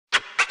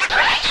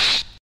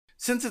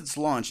Since its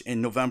launch in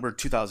November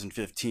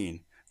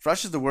 2015,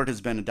 Fresh is the Word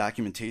has been a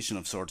documentation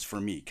of sorts for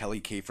me,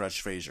 Kelly K.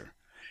 Fresh Frazier,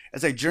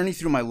 as I journey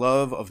through my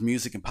love of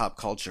music and pop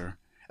culture,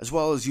 as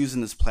well as using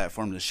this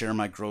platform to share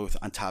my growth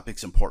on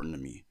topics important to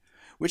me,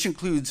 which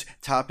includes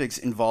topics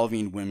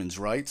involving women's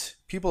rights,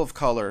 people of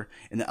color,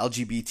 and the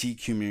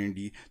LGBT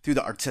community through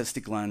the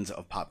artistic lens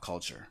of pop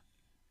culture.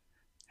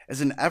 As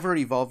an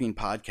ever-evolving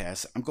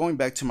podcast, I'm going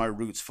back to my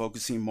roots,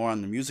 focusing more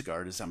on the music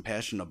artists I'm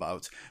passionate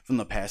about from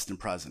the past and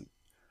present.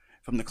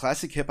 From the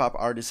classic hip-hop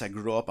artists I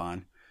grew up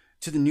on,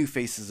 to the new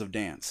faces of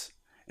dance.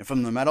 And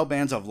from the metal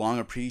bands I've long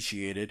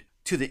appreciated,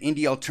 to the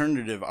indie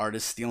alternative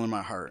artists stealing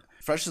my heart.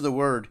 Fresh is the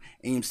Word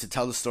aims to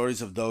tell the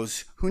stories of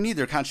those who need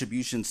their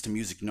contributions to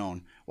music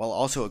known, while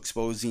also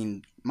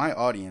exposing my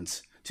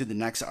audience to the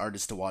next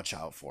artist to watch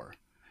out for.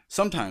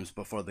 Sometimes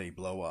before they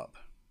blow up.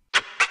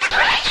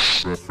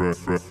 Fresh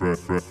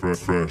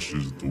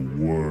is the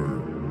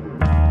word.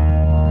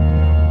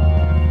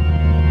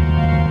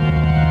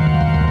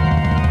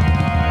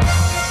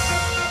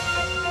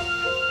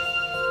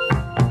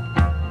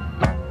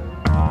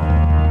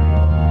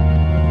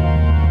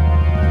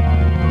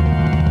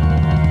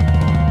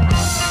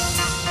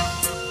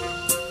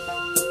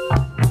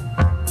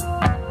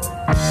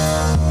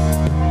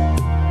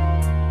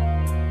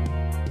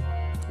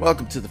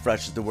 Welcome to the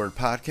Fresh is the Word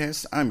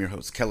podcast. I'm your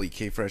host, Kelly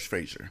K. Fresh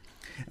Frazier.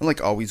 And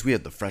like always, we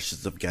have the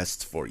freshest of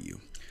guests for you.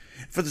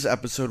 For this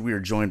episode, we are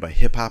joined by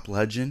hip-hop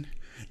legend,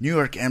 New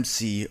York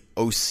MC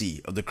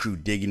OC of the crew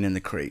Digging in the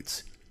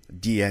Crates,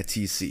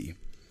 DITC.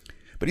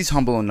 But he's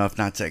humble enough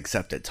not to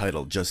accept that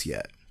title just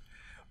yet.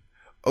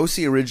 OC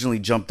originally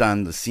jumped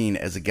on the scene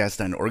as a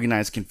guest on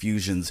Organized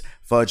Confusion's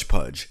Fudge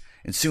Pudge,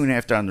 and soon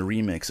after on the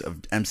remix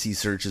of MC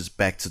Search's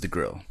Back to the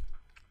Grill.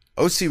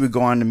 OC would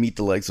go on to meet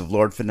the likes of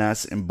Lord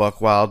Finesse and Buck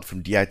Wild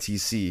from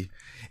DITC,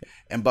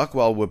 and Buck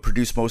Wild would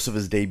produce most of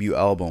his debut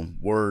album,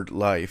 Word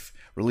Life,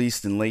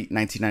 released in late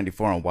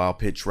 1994 on Wild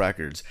Pitch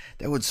Records,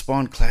 that would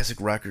spawn classic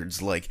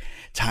records like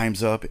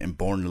Time's Up and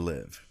Born to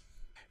Live.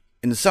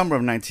 In the summer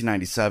of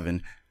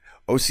 1997,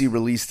 OC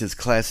released his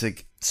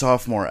classic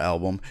sophomore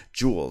album,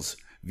 Jewels,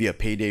 via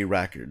Payday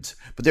Records,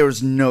 but there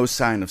was no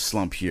sign of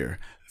slump here.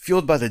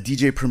 Fueled by the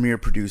DJ Premier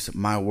produced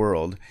My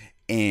World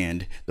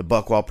and the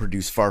Buck Wild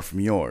produced Far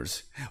From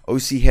Yours,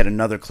 OC had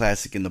another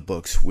classic in the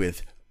books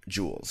with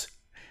Jewels.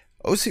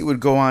 OC would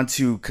go on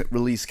to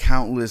release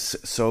countless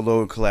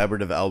solo and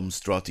collaborative albums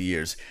throughout the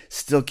years,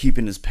 still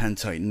keeping his pen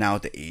tight now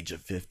at the age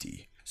of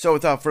 50. So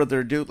without further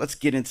ado, let's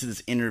get into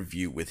this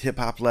interview with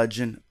hip-hop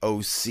legend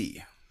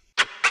OC.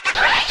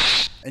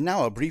 And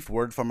now a brief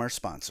word from our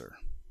sponsor.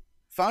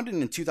 Founded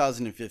in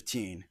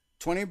 2015,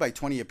 20 by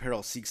 20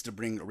 Apparel seeks to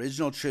bring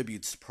original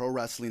tributes to pro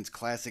wrestling's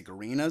classic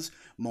arenas,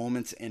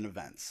 moments, and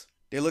events.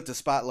 They look to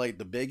spotlight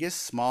the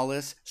biggest,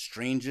 smallest,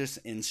 strangest,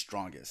 and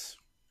strongest.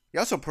 They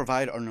also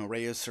provide an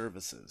array of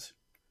services.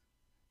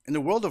 In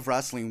the world of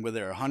wrestling, where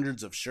there are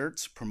hundreds of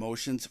shirts,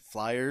 promotions,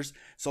 flyers,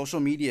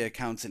 social media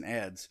accounts, and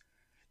ads,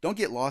 don't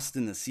get lost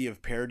in the sea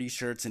of parody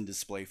shirts and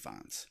display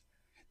fonts.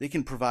 They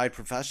can provide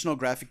professional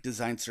graphic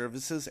design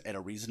services at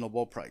a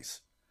reasonable price.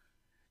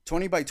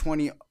 20 by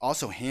 20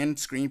 also hand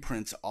screen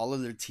prints all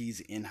of their tees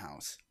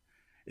in-house.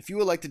 If you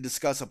would like to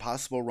discuss a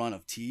possible run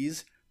of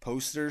tees,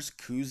 posters,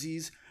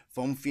 koozies,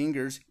 foam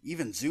fingers,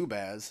 even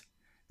Zubaz,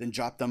 then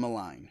drop them a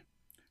line.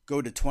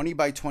 Go to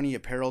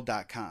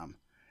 20by20apparel.com.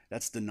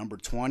 That's the number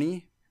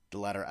 20, the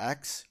letter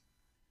X,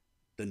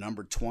 the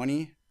number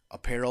 20,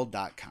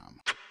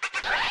 apparel.com.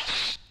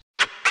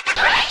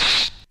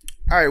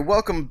 All right,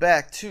 welcome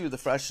back to the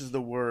Fresh is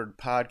the Word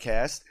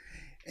podcast.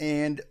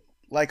 And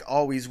like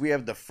always, we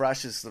have the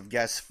freshest of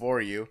guests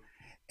for you.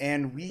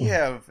 And we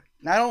have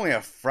not only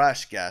a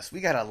fresh guest,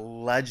 we got a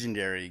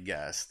legendary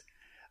guest,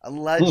 a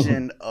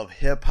legend of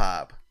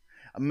hip-hop,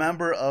 a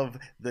member of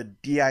the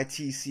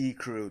DITC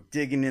crew,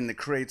 Digging in the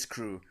Crates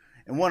crew,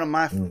 and one of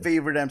my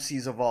favorite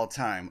MCs of all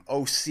time,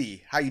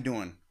 OC. How you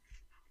doing?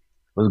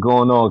 What's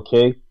going on,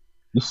 K?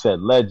 You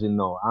said legend,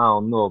 though. I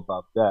don't know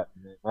about that,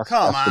 man.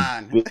 Come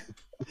on.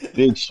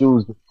 Big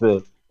shoes to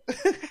fill.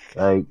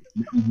 Like,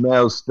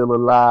 Mel's still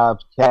alive,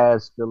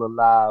 Cass still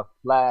alive,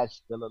 Flash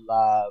still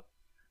alive,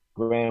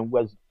 Grand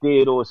West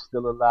Theodore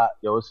still alive.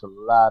 Yo, it's a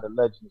lot of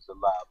legends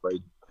alive,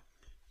 right?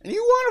 And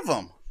you one of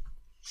them.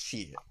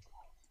 Shit.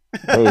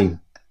 Hey,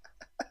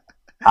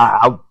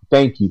 I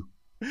thank you,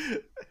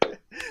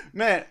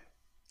 man.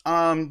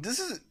 I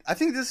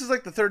think this is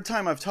like the third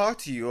time I've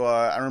talked to you.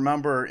 I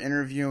remember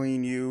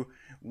interviewing you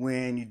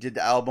when you did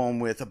the album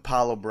with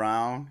Apollo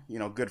Brown,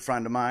 good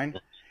friend of mine.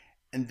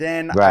 And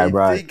then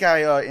I think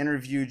I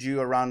interviewed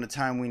you around the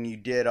time when you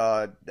did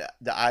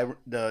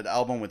the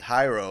album with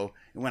Hyro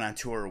and went on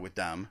tour with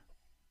them.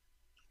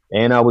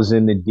 And I was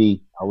in the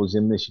D. I was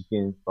in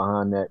Michigan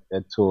behind that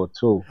tour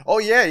too. Oh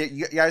yeah,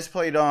 you guys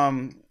played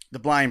The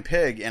Blind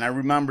Pig, and I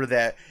remember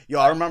that.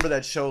 I remember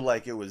that show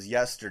like it was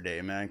yesterday,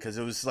 man, because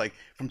it was like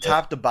from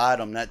top to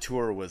bottom. That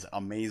tour was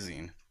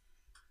amazing.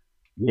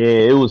 Yeah,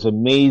 it was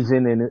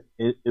amazing, and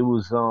it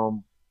was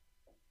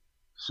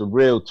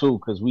surreal too,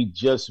 because we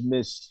just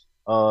missed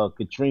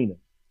Katrina.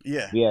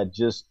 Yeah, we had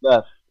just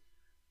left,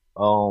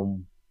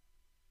 Um,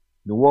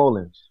 New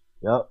Orleans.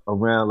 Yep,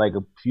 around like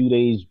a few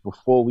days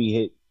before we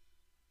hit,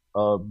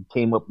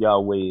 came up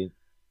y'all way.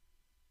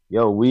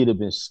 Yo, we'd have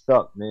been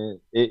stuck, man.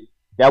 It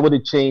That would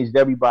have changed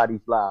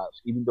everybody's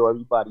lives, even though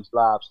everybody's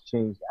lives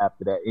changed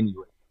after that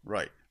anyway.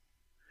 Right.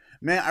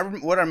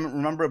 Man, what I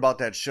remember about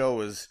that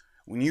show is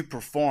when you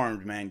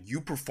performed, man,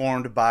 you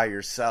performed by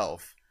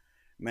yourself.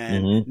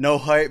 Man, Hmm. no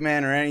hype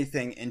man or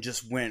anything, and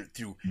just went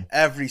through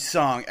every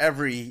song,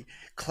 every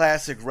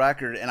classic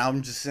record, and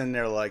I'm just sitting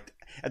there like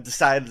at the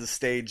side of the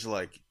stage,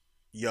 like,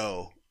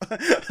 yo,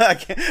 I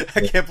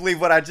can't believe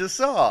what I just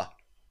saw.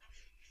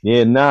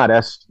 Yeah, nah,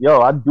 that's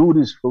yo. I do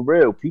this for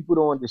real. People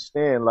don't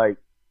understand. Like,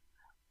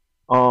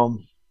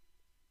 um,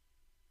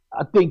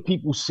 I think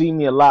people see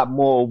me a lot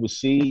more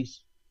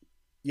overseas,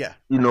 Yeah,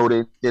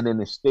 than in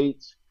the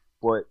states.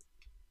 But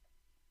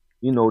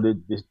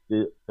the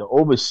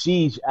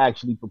overseas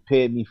actually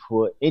prepared me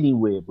for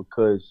anywhere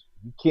because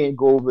you can't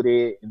go over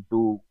there and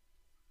do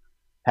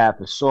half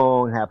a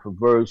song, half a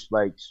verse.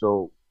 Like,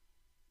 so,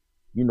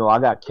 I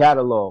got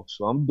catalogs,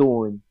 so I'm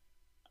doing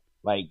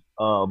like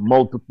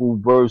multiple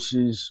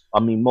verses. I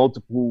mean,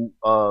 multiple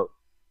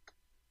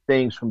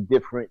things from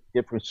different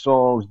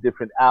songs,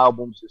 different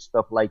albums and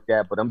stuff like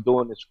that. But I'm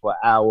doing this for an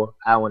hour,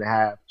 hour and a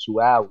half, 2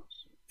 hours,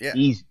 yeah,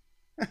 easy.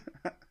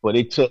 But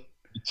it took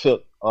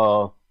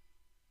a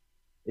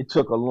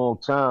long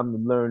time to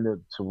learn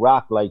to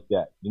rock like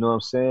that. You know what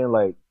I'm saying?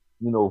 Like,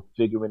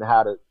 figuring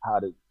how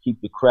to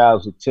keep the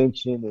crowd's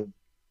attention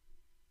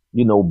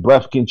and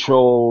breath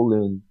control,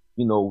 and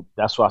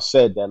that's why I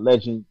said that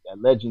legend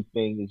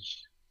thing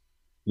is,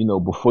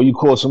 before you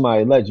call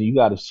somebody a legend, you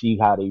got to see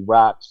how they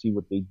rock, see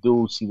what they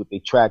do, see what their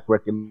track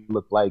record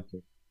look like.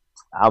 And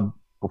I've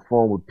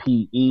performed with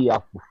PE,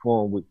 I've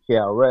performed with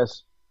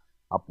KRS,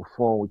 I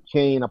perform with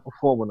Kane, I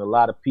perform with a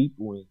lot of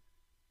people, and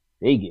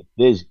they get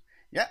busy.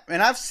 yeah.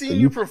 And I've So seen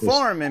you you just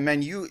perform, and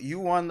man, you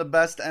one of the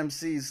best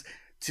MCs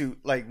to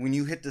like when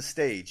you hit the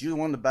stage. You're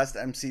one of the best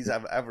MCs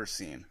I've ever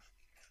seen.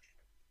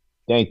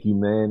 thank you,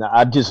 man.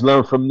 I just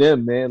learned from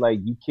them, man. Like,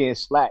 you can't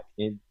slack,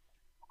 and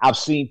I've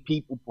seen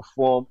people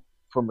perform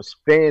from a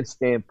fan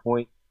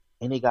standpoint,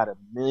 and they got a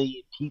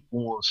million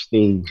people on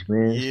stage,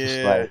 man. It's just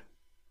Yeah, like,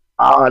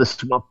 this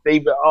is my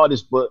favorite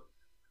artist, but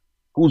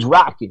who's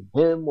rocking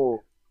him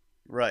or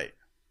right.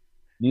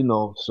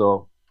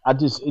 So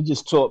it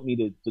just taught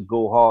me to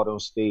go hard on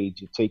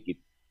stage and take it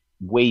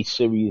way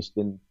serious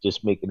than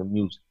just making the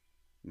music.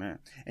 Man,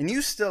 and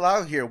you still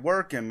out here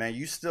working, man.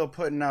 You still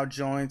putting out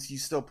joints. You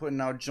still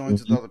putting out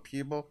joints with Hmm. other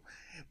people.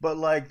 But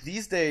like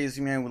these days,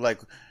 man, we're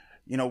like,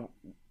 you know,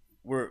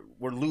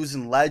 we're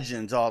losing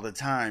legends all the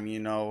time.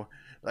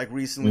 Like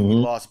recently we Hmm.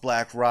 lost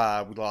Black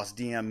Rob, we lost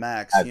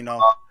DMX.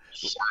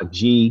 Shock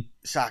G,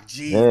 Shock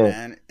G, man,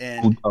 man,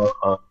 and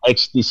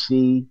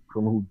Ecstasy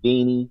from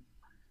Houdini,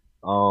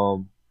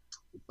 um,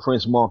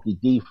 Prince Monkey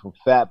D from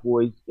Fat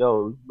Boy.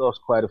 Yo, we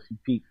lost quite a few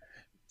people.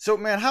 so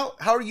man, how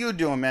are you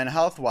doing, man?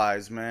 Health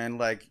wise, man.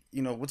 Like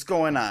what's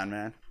going on,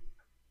 man?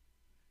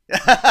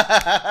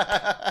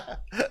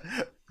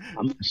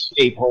 I'm in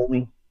shape,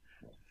 homie.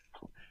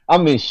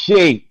 I'm in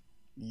shape.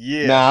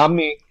 Yeah. Nah, I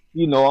mean,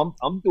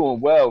 I'm doing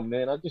well,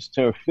 man. I just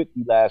turned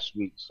 50 last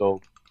week,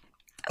 so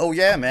Oh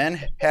yeah, man.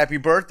 Happy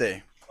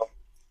birthday.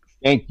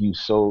 thank you.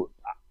 So,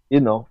 you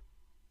know,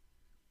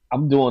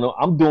 I'm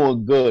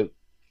doing good.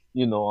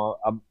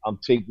 I'm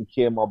taking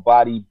care of my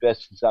body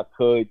best as I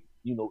could.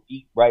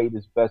 Eat right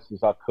as best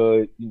as I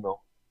could.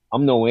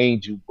 I'm no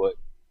angel, but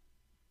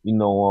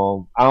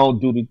I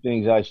don't do the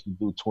things I used to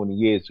do 20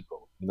 years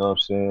ago. You know what I'm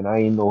saying? I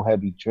ain't no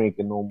heavy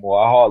drinker no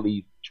more. I hardly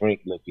even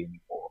drink liquor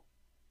anymore.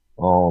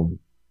 Um,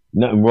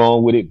 Nothing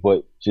wrong with it,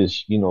 but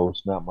just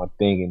it's not my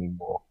thing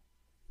anymore.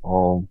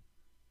 Um,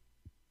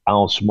 I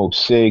don't smoke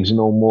cigs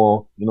no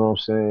more. You know what I'm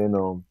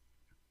saying?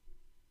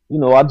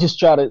 I just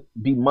try to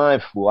be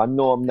mindful. I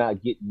know I'm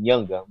not getting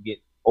younger. I'm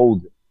getting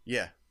older,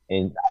 Yeah.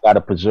 and I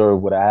gotta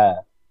preserve what I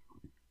have.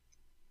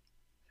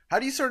 How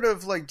do you sort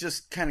of like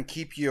just kind of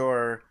keep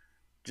your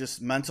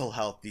just mental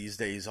health these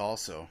days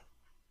also?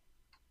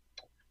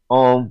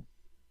 Um,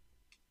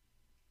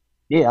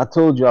 yeah, I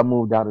told you I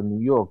moved out of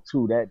New York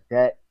too.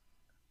 That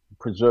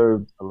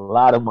preserved a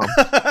lot of my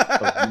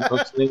stuff. You know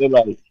what I'm saying?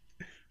 Like,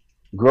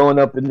 growing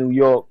up in New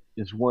York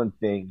is one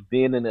thing.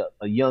 Being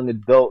a young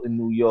adult in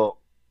New York,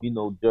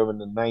 during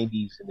the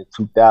 '90s and the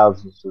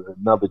 2000s is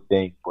another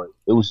thing. But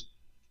it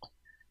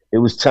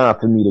was time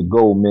for me to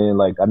go, man.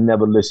 Like, I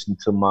never listened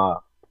to my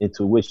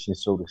intuition,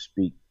 so to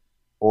speak,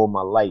 all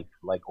my life,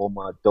 like all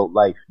my adult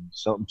life. And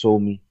something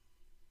told me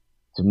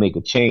to make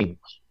a change,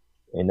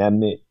 and that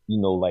meant,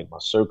 like my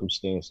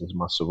circumstances,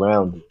 my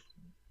surroundings.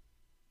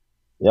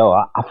 Yo,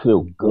 I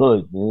feel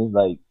good, man.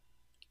 Like,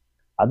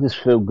 I just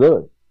feel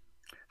good.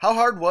 How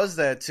hard was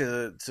that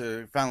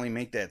to finally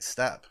make that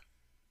step?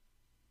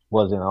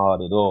 Wasn't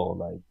hard at all.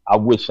 Like, I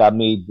wish I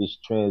made this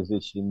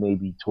transition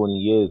maybe 20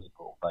 years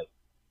ago. Like,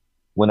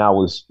 when I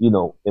was, in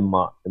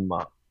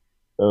my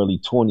early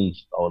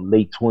 20s or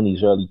late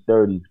 20s, early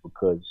 30s,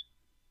 because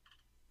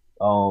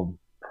um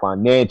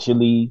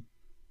financially,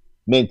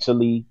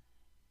 mentally,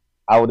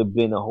 I would have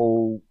been a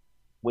whole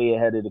way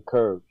ahead of the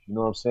curve. You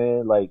know what I'm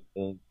saying? Like,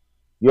 and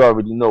you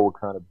already know what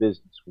kind of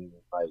business we in.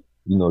 Like,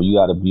 you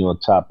got to be on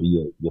top of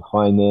your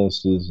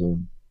finances.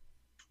 And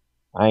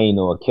I ain't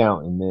no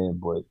accountant, man,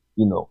 but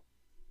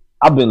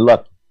I've been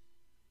lucky,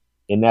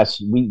 and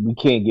that's we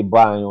can't get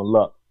by on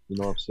luck. You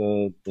know what I'm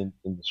saying? In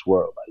this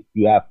world, like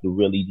you have to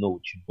really know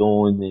what you're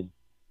doing and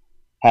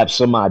have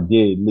some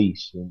idea at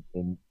least, and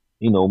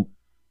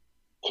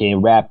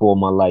can't rap all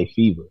my life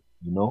either.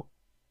 You know?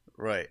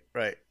 Right,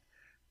 right.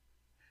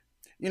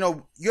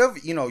 You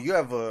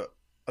have a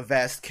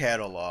vast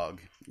catalog.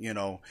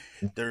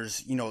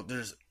 There's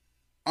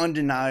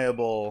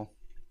undeniable,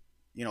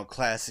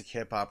 classic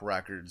hip hop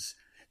records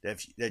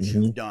that Hmm.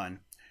 you've done.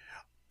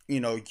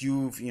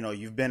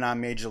 You've been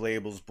on major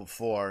labels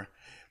before,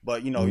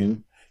 but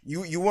Hmm.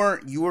 you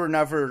were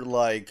never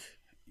like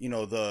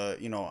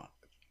the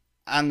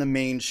on the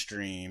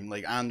mainstream,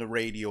 like on the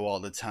radio all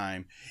the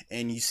time.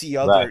 And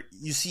Right.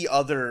 you see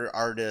other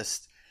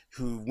artists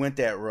who went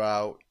that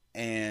route,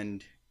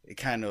 and it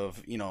kind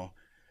of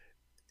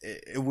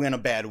it went a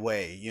bad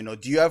way.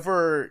 Right. Do you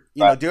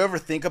ever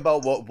think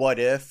about what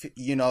if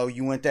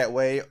you went that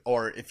way,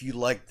 or if you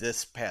like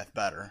this path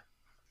better?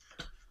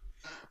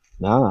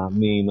 Nah, I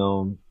mean,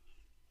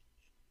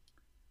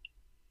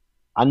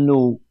 I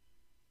knew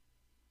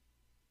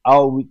I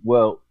always,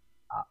 well,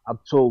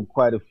 I've told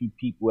quite a few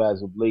people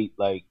as of late,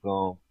 like,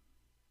 for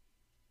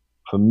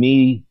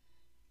me,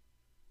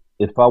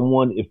 if I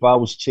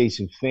was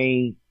chasing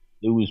fame,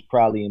 it was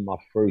probably in my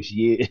first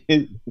year,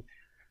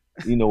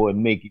 of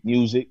making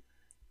music,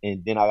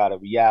 and then I got a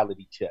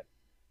reality check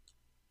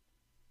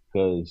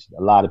because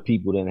a lot of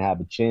people didn't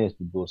have a chance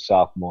to do a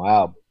sophomore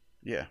album,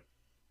 Yeah.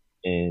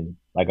 and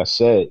like I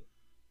said,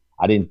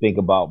 I didn't think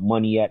about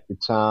money at the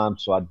time,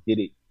 so I did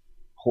it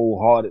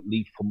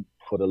wholeheartedly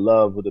for the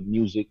love of the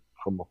music,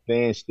 from a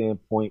fan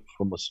standpoint,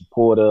 from a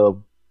supporter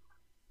of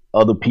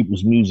other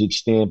people's music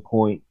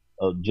standpoint,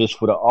 just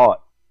for the art,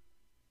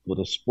 for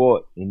the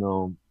sport.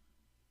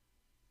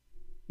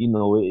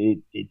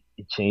 It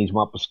changed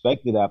my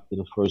perspective after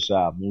the first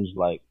album. It was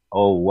like,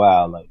 oh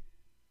wow, like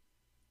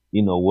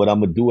what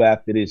I'm gonna do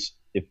after this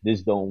if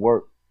this don't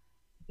work.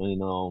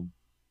 And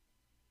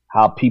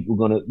how people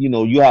gonna,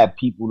 you have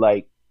people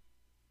like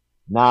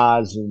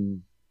Nas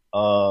and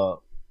uh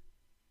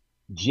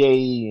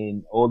Jay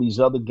and all these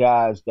other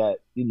guys that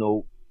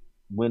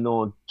went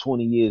on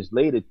 20 years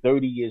later,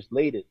 30 years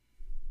later,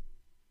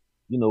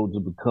 to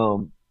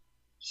become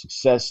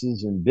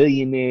successes and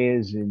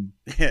billionaires and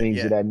Yeah, things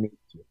of yeah. that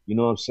nature. You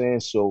know what I'm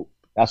saying? So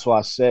that's why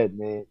I said,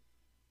 man,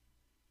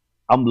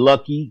 I'm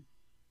lucky.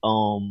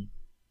 Um,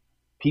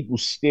 People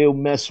still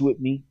mess with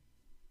me.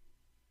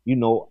 You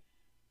know,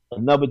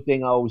 Another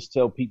thing I always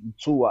tell people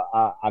too,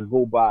 I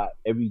go by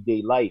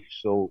everyday life.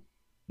 So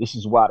this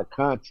is why the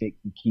content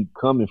can keep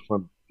coming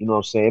from. You know what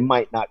I'm saying? It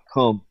might not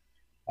come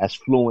as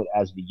fluent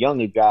as the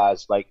younger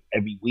guys, like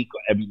every week or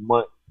every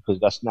month,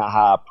 because that's not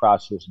how I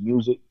process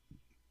music.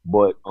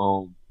 But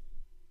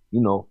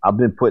I've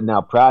been putting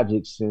out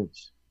projects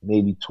since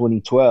maybe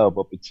 2012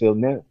 up until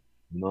now.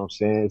 You know what I'm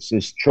saying?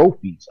 Since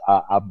trophies,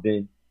 I've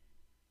been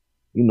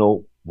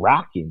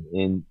rocking,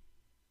 and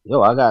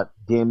I got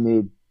damn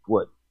near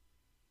what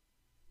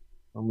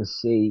I'm gonna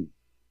say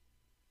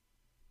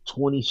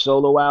 20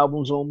 solo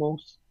albums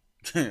almost.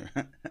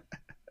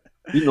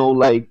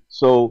 Like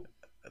so.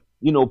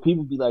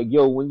 People be like,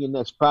 "Yo, when your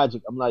next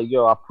project?" I'm like,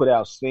 "Yo, I put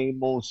out Same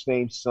Moon,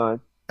 Same Sun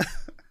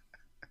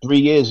 3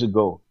 years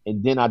ago,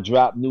 and then I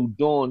dropped New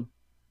Dawn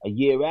a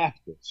year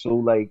after." So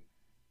like,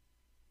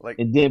 Like,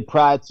 and then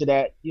prior to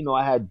that,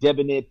 I had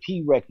Debonair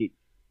P record,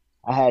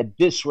 I had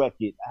this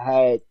record, I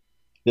had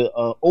the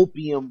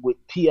Opium with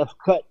PF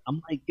Cut.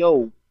 I'm like,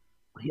 "Yo,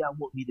 what y'all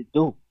want me to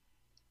do?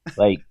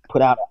 Like,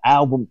 put out an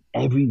album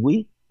every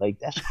week? Like,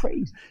 that's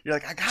crazy." you're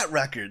like, I got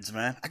records,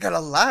 man. I got a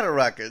lot of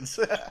records.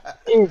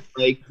 And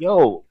like,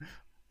 yo,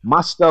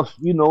 my stuff,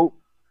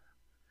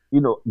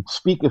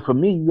 speaking for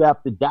me, you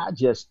have to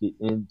digest it,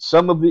 and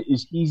some of it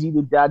is easy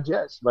to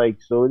digest.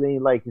 Like, so it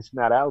ain't like it's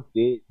not out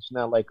there. It's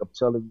not like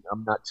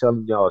I'm not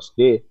telling y'all it's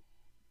there.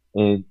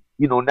 And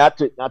not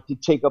to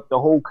take up the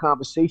whole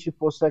conversation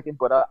for a second,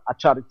 but I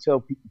try to tell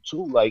people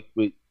too, like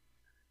with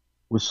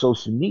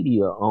social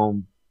media,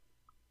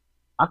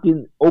 I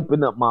can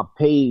open up my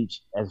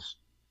page as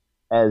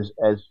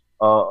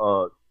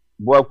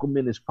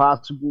welcoming as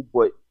possible.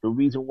 But the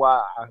reason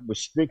why I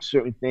restrict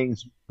certain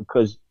things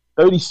because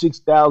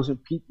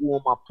 36,000 people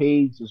on my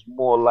page is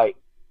more like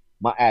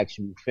my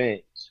actual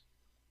fans,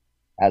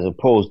 as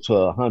opposed to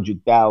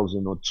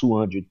 100,000 or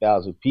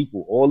 200,000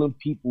 people. All them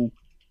people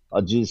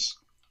are just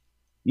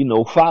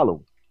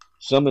follow.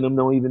 Some of them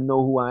don't even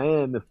know who I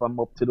am if I'm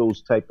up to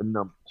those type of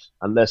numbers,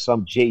 unless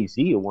I'm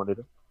Jay-Z or one of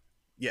them.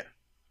 Yeah.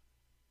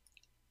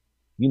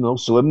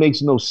 So it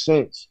makes no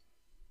sense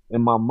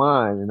in my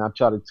mind, and I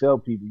try to tell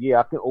people, yeah,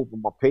 I can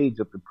open my page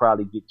up and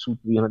probably get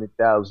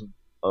 200,000-300,000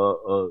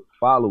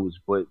 followers,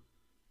 but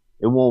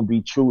it won't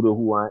be true to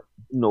who I,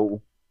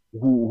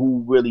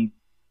 who really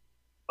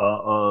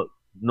uh, uh,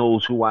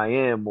 knows who I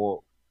am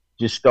or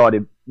just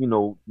started,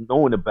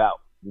 knowing about.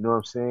 You know what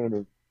I'm saying?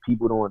 And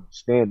people don't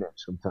understand that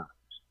sometimes.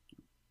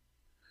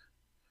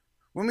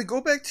 When we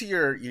go back to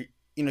you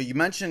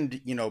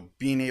mentioned,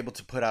 being able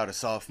to put out a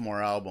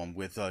sophomore album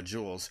with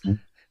Jules.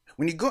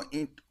 When you go,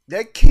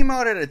 that came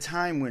out at a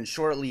time when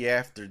shortly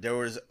after there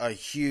was a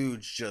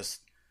huge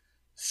just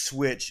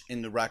switch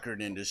in the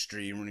record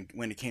industry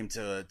when it came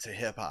to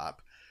hip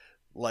hop.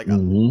 Like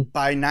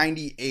by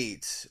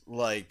 '98,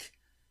 like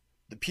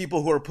the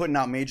people who were putting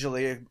out major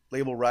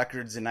label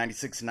records in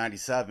 '96 and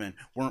 '97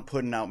 weren't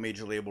putting out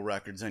major label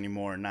records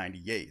anymore in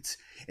 '98,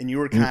 and you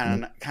were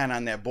kind of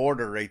on that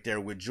border right there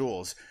with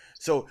Jules.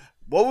 So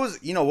what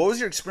was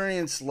your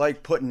experience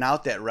like putting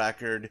out that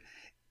record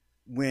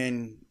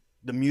when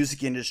the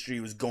music industry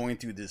was going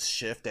through this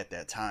shift at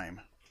that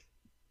time?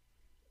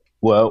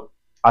 Well,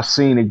 I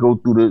seen it go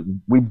through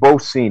we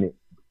both seen it,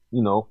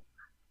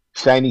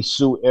 shiny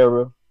suit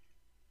era.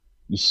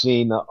 You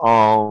seen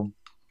the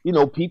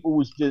people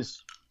was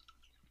just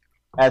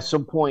at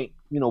some point,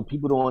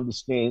 people don't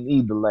understand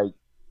either. Like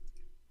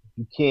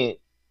you can't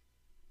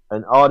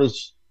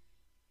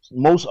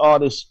most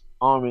artists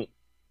aren't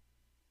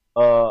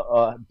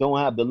don't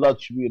have the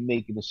luxury of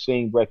making the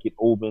same record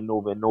over and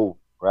over and over,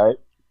 right?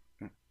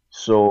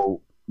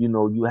 So,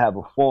 you have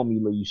a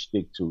formula you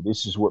stick to.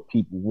 This is what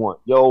people want.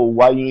 Yo,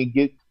 why you ain't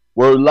get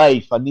Word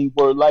Life? I need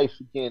Word Life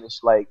again.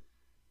 It's like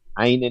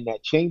I ain't in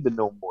that chamber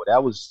no more.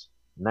 That was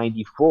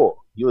 '94.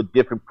 You're a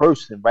different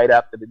person right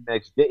after the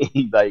next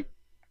day, like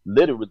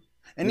literally.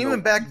 And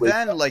even back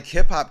then, like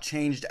hip hop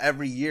changed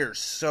every year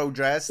so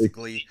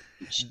drastically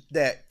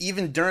that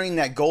even during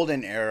that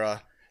golden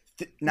era,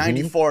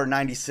 94 or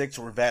 96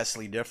 were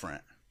vastly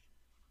different.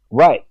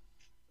 Right.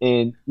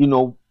 And,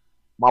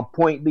 my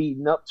point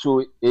leading up to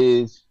it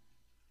is,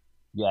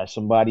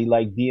 somebody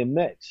like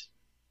DMX.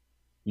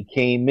 He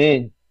came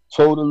in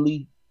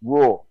totally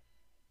raw.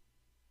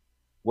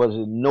 Was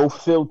it no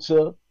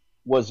filter?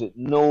 Was it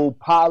no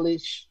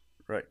polish?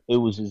 Right. It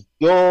was his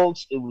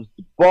dogs. It was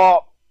the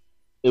bark.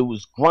 It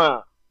was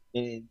grime.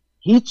 And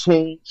he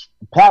changed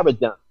the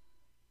paradigm.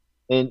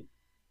 And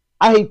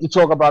I hate to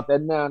talk about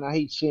that now, and I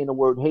hate saying the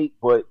word hate,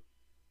 but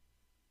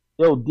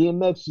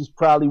DMX is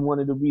probably one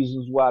of the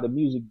reasons why the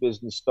music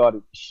business started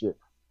to shift.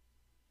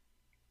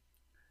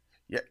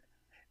 Yeah,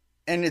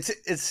 and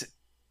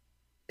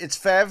it's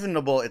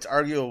fathomable, it's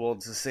arguable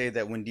to say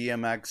that when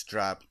DMX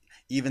dropped,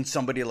 even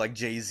somebody like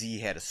Jay-Z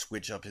had to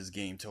switch up his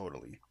game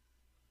totally.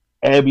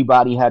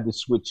 Everybody had to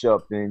switch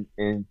up, and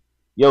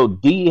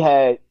D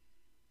had,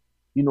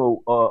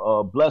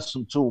 bless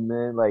him too,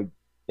 man. Like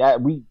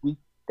that, we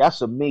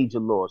that's a major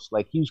loss.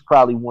 Like he's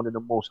probably one of the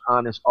most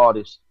honest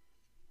artists,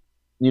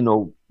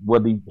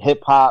 whether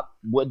hip hop,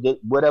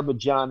 whatever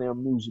genre of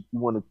music you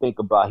want to think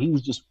about. He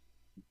was just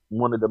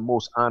one of the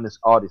most honest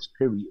artists,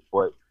 period.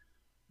 But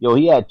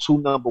he had 2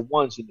 number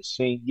ones in the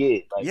same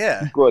year. Like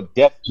he brought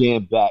Def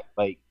Jam back.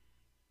 Like,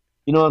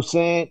 you know what I'm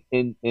saying?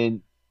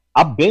 And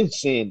I've been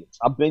saying this.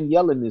 I've been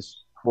yelling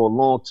this for a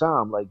long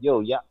time. Like,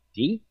 y'all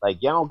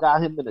don't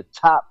got him in the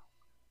top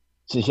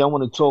since y'all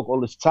want to talk all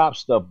this top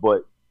stuff.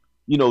 But,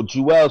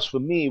 Jewels for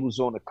me, it was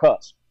on the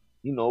cusp.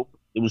 It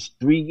was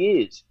 3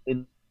 years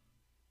in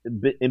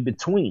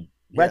between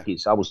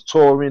records. I was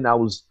touring. I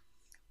was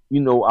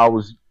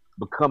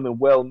becoming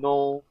well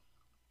known.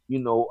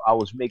 I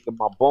was making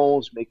my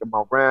bones, making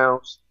my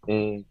rounds,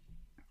 and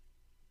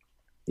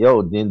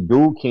then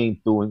dude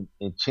came through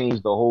and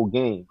changed the whole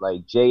game.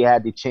 Like Jay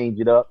had to change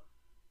it up,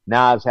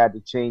 Nas had to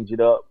change it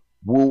up,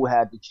 Wu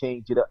had to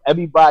change it up.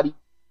 Everybody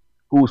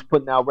who was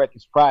putting out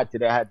records prior to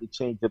that had to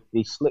change up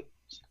their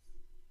slickness.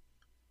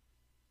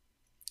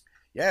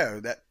 Yeah,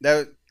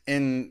 that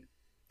and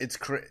it's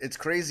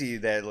crazy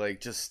that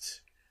like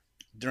just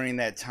during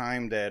that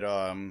time that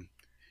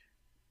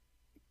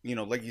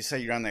like you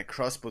said, you're on that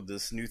cusp of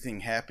this new thing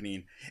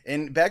happening.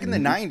 And back in the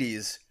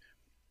 90s,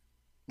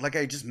 like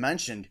I just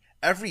mentioned,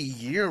 every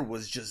year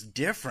was just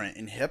different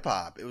in hip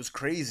hop. It was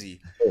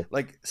crazy.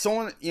 Like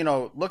someone,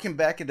 looking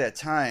back at that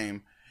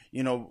time,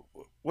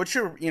 what's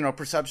your,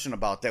 perception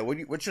about that?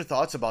 What's your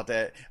thoughts about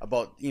that?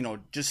 About,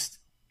 just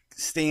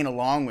staying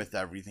along with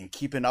everything,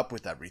 keeping up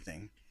with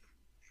everything?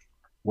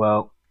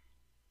 Well,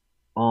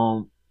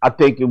 I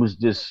think it was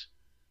just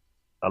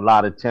a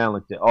lot of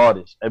talented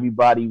artists.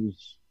 Everybody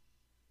was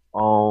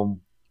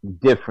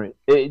different.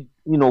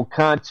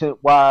 Content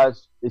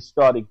wise, it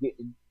started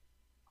getting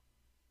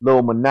a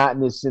little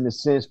monotonous in a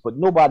sense, but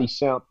nobody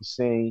sounded the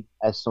same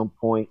at some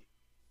point.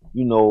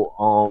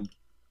 You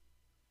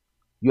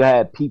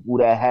had people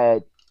that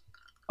had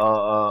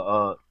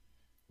a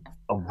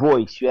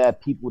voice. You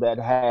had people that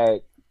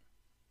had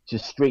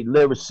just straight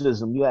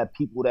lyricism. You had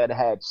people that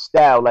had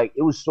style. Like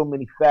it was so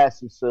many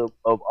facets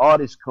of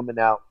artists coming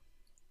out.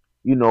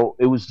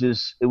 It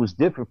was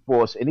different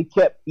for us, and it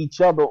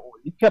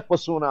kept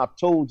us on our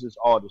toes as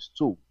artists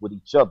too, with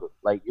each other.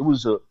 Like it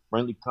was a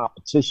friendly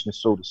competition,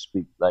 so to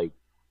speak. Like,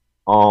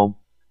 I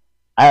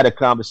had a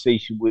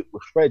conversation with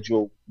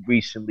Fredro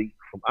recently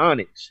from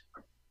Onyx,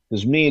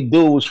 because me and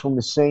Dude was from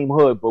the same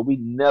hood, but we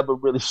never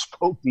really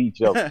spoke to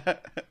each other,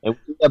 and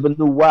we never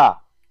knew why.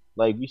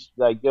 Like he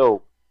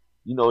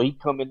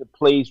come into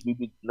place, we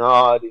would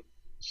nod,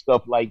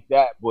 stuff like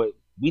that. But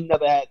we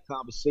never had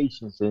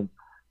conversations, and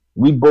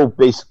we both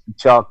basically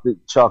chalked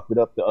it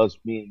up to us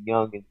being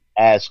young and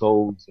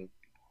assholes, and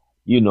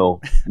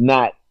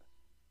not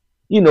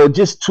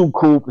just too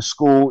cool for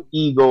school,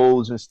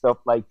 egos and stuff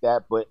like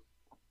that. But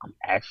I'm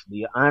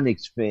actually an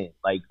Onyx fan,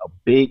 like a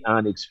big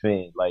Onyx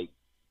fan. Like,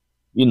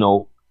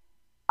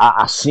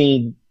 I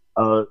seen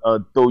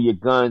Throw Your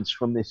Guns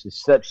from its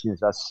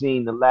inceptions. I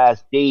seen the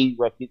Last Day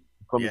record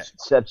from its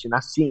inception. I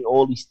seen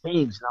all these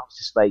things, and I was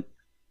just like,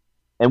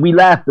 and we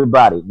laughed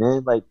about it,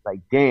 man. Like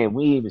damn,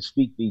 we didn't even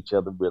speak to each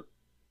other really.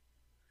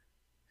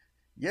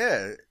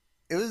 Yeah,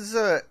 it was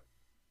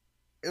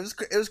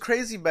it was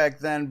crazy back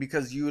then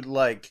because you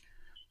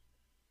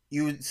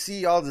would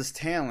see all this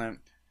talent,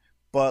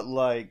 but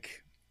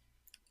like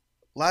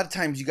a lot of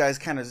times you guys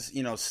kind of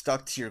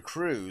stuck to your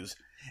crews,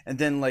 and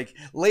then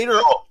later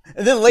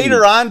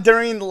on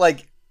during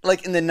like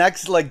in the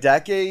next like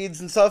decades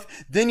and stuff,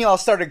 then y'all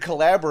started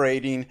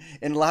collaborating,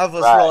 and a lot of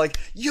us were like,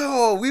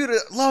 "Yo, we would have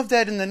loved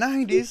that in the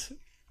 '90s."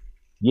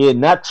 Yeah,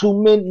 not too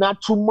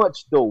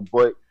much though,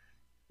 but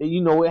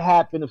it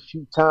happened a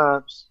few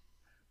times.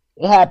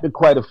 It happened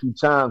quite a few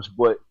times,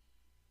 but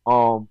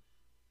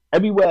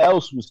everywhere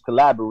else was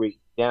collaborating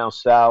down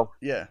south,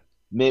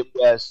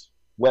 Midwest,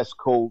 West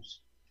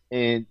Coast,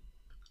 and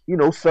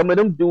some of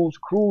them dudes'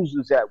 crews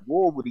was at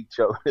war with each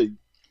other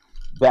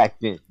back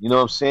then. You know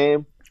what I'm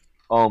saying?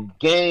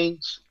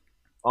 Gangs,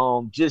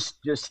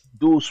 just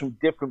dudes from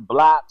different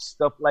blocks,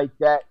 stuff like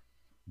that.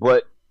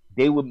 But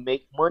they would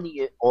make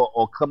money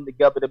or come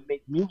together to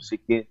make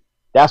music, and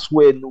that's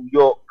where New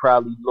York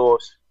probably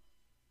lost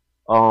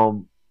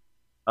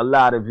a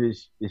lot of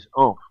his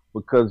oomph,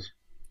 because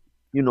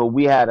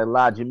we had a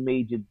lot of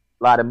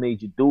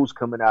major dudes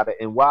coming out of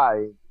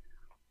NY.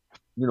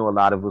 A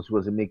lot of us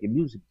wasn't making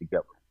music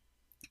together.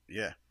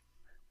 Yeah.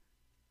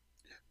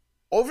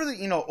 Over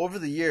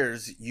the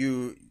years,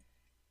 you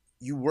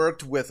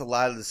worked with a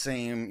lot of the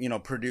same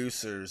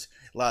producers,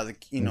 a lot of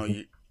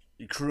the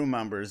your crew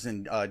members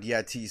in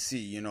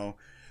DITC.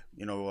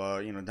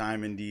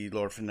 Diamond D,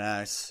 Lord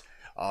Finesse,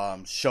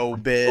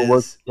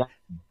 Showbiz.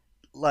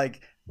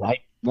 Like, I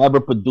never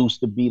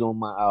produced a beat on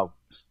my album.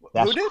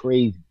 That's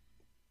crazy.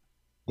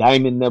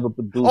 Diamond never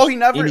produced. Oh, he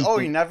never. Anything. Oh,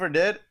 he never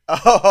did.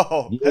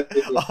 Oh, yeah.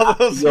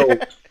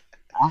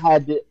 I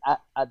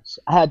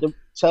had to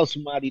tell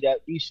somebody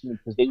that recently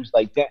because they was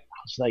like that. I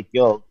was like,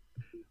 yo,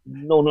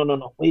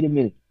 no, wait a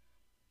minute.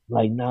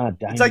 Like, nah,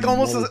 Diamond. It's like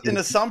almost an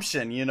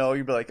assumption,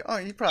 You'd be like, oh,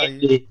 you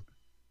probably.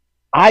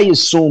 I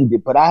assumed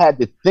it, but I had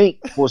to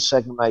think for a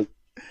second, like,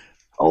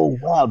 oh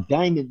wow,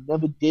 Diamond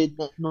never did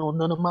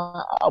none of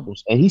my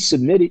albums, and he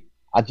submitted.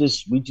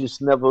 We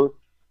just never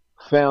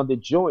found a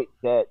joint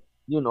that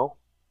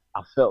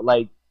I felt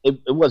like it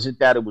wasn't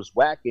that it was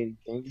whack, and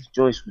his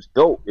joints was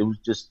dope. It was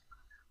just,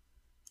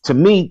 to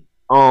me,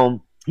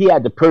 he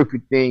had the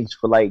perfect things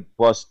for like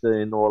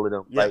Busta and all of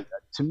them. Yeah. Like,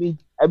 to me,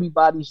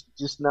 everybody's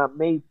just not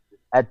made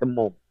at the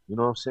moment. You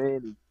know what I'm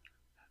saying?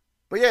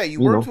 But yeah,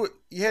 you worked with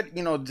you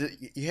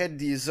had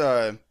these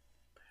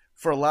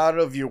for a lot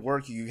of your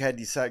work. You had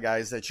these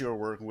guys that you were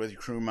working with, your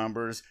crew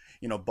members.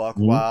 Buck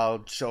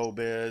Wild,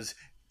 Showbiz,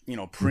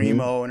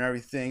 Primo, and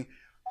everything.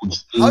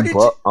 How did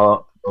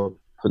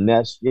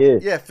Finesse,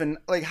 yeah.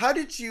 Like, how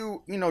did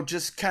you,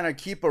 just kind of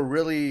keep a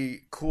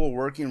really cool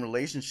working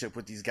relationship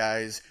with these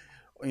guys,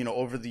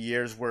 over the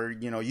years where,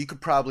 you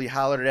could probably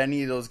holler at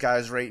any of those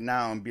guys right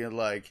now and be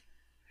like,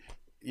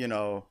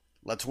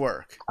 let's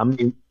work. I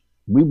mean,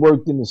 we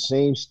worked in the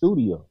same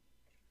studio.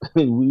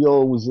 We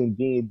all was in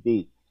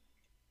D&D.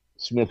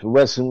 Smith &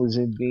 Wesson was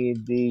in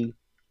D&D,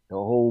 the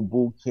whole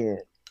boot camp.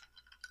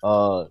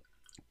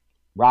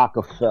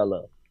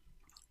 Rockefeller,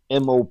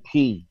 MOP.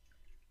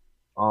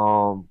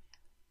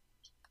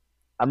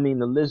 I mean,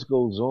 the list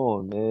goes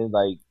on, man.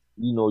 Like,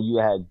 you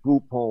had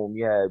Group Home,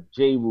 you had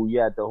J-Rule, you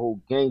had the whole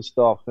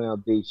Gangstar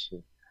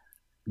Foundation.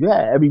 You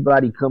had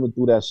everybody coming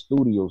through that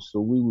studio, so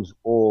we was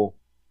all,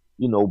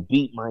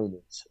 beat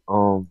miners.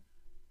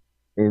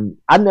 And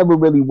I never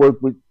really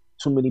worked with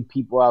too many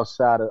people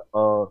outside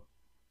of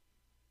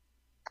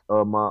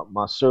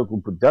my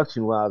circle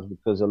production-wise,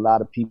 because a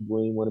lot of people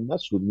ain't want to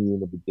mess with me in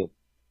the beginning.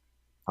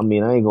 I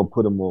mean, I ain't gonna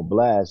put them on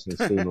blast and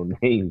say no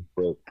names,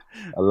 but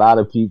a lot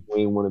of people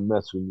ain't want to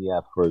mess with me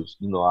at first.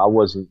 I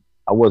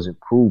wasn't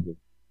proven,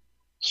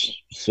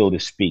 so to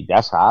speak.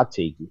 That's how I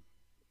take it.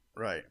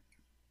 Right.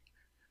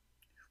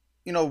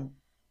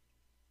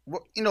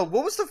 What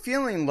was the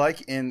feeling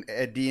like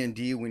at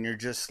D&D when you're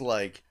just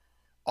like,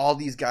 all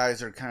these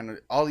guys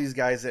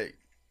that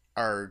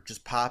are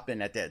just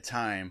popping at that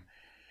time,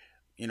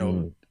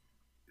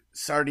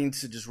 starting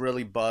to just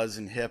really buzz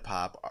in hip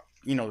hop.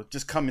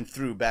 Just coming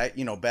through back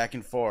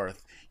and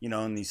forth,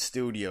 in these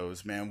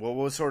studios, man. What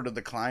was sort of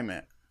the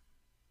climate?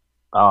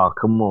 Oh,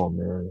 come on,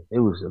 man. It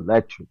was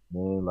electric,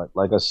 man.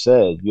 Like I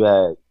said, you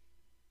had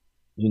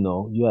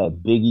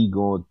Biggie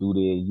going through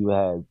there. You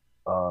had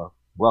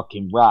Ruck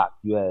and Rock.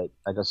 You had,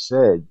 like I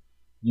said,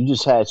 you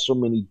just had so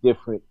many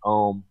different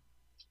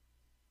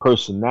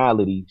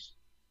personalities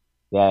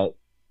that,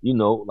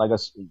 like I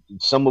said,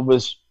 some of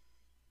us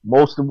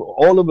most of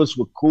all of us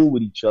were cool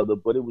with each other,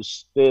 but it was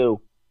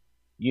still,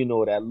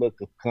 that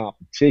look of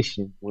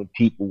competition when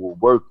people were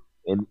working.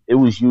 And it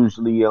was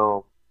usually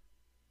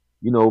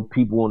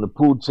people on the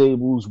pool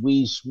tables,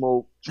 weed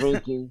smoke,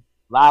 drinking,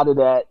 a lot of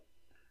that,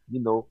 you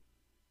know,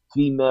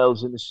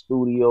 females in the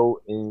studio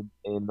and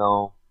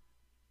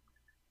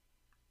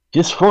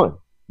just fun,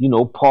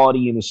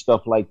 partying and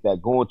stuff like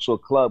that. Going to a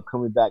club,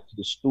 coming back to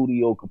the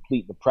studio,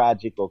 completing the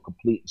project or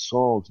completing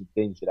songs and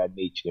things of that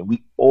nature. And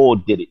we all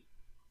did it.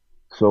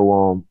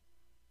 So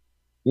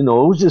it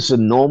was a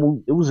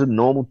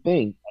normal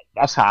thing.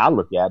 That's how I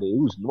look at it. It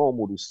was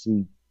normal to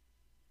see,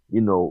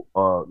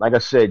 like I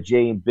said,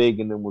 Jay and Big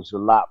and them was a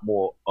lot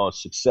more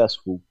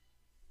successful,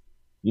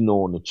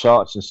 on the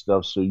charts and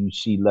stuff. So you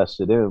see less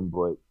of them,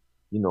 but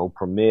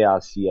Premier I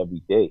see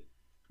every day.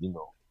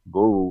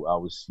 Guru I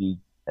would see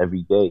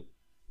every day.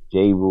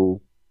 J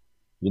Rule,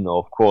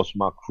 of course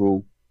my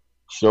crew.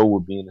 Show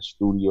would be in the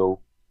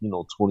studio,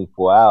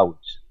 24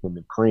 hours in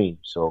the Cream.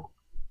 So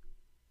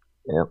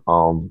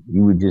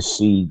you would just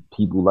see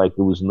people like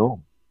it was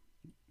normal.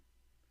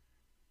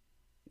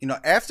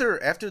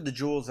 After the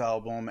Jules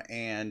album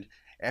and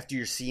after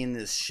you're seeing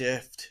this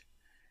shift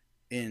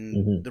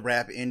in the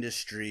rap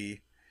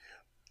industry,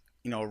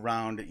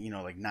 around,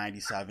 like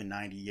 97,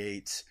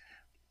 98,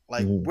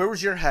 like where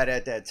was your head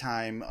at that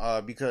time?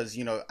 Because,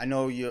 I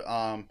know you,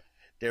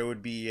 there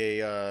would be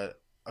a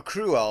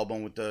crew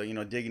album with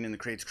the, Digging in the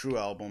Crates crew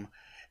album.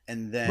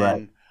 And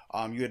then,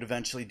 you would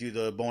eventually do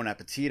the Bon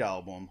Appetit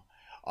album.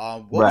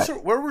 Where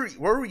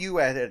were you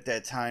at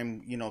that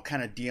time,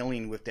 kind of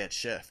dealing with that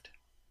shift?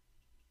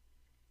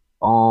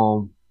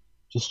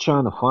 Just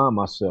trying to find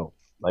myself.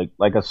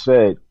 Like I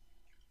said,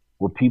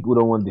 what people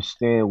don't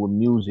understand what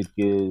music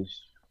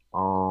is,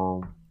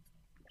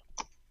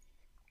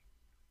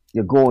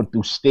 you're going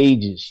through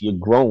stages, you're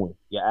growing,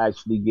 you're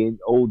actually getting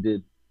older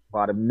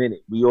by the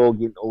minute. We all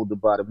getting older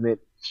by the minute,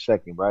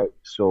 second, right?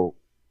 So,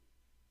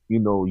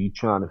 you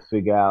trying to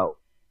figure out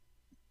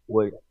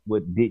what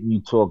didn't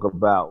you talk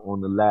about on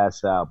the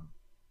last album,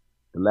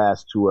 the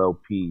last two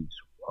LPs,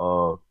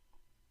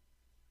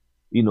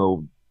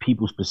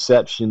 people's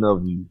perception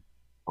of you,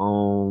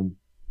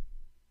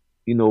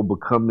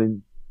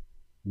 becoming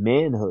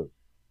manhood,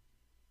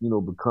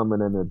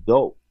 becoming an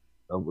adult,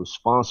 a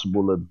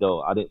responsible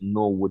adult. I didn't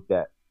know what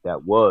that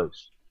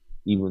was,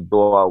 even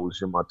though I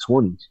was in my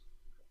 20s.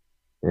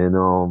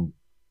 And,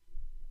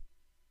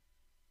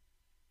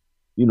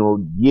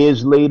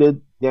 years later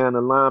down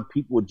the line,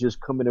 people were just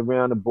coming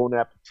around to Bon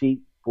Appetit,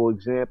 for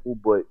example,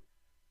 but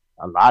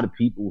a lot of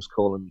people was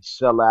calling me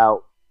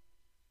sellout,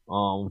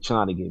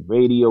 trying to get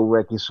radio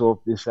records off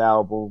this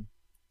album,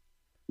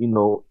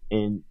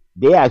 and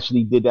they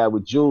actually did that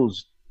with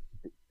Jules,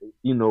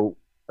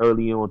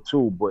 early on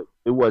too, but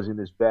it wasn't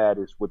as bad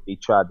as what they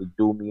tried to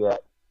do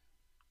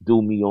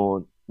me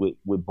on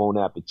with Bon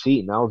Appetit.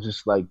 And I was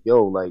just like,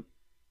 yo, like,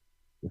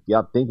 if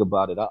y'all think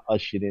about it, I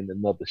ushered in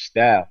another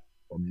style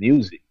of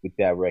music with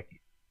that record.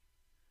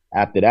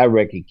 After that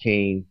record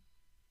came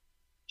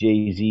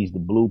Jay-Z's The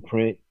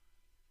Blueprint.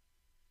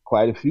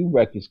 Quite a few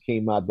records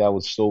came out that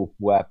was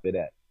soulful after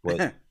that.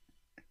 But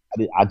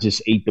I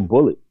just ate the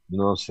bullet. You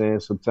know what I'm saying?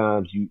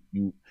 Sometimes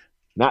you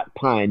not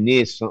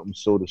pioneer something,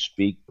 so to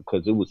speak,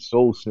 because it was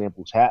soul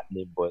samples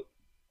happening, but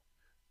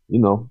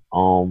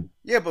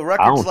yeah, but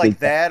records like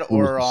that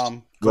or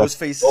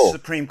Ghostface's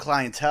Supreme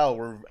Clientele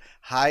were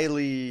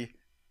highly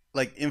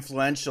like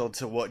influential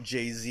to what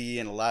Jay-Z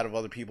and a lot of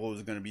other people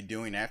was going to be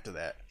doing after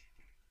that.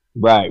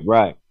 Right,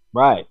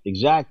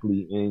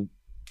 exactly. And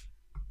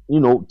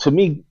to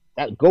me,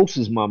 that Ghost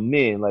is my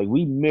man. Like,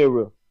 we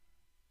mirror,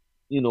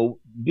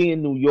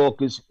 being New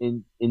Yorkers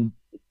in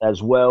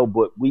as well,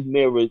 but we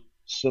mirror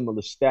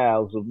similar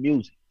styles of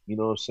music. You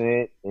know what I'm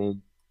saying?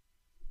 And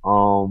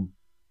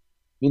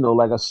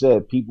like I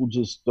said, people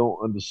just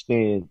don't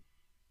understand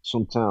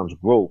sometimes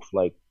growth.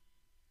 Like,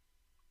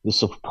 the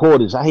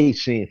supporters, I hate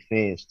saying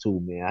fans too,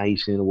 man. I hate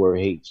saying the word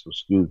hate, so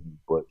excuse me,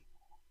 but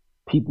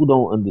people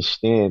don't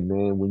understand,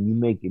 man. When you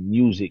making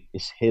music,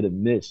 it's hit or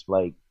miss.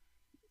 Like,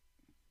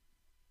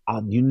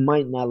 you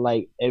might not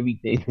like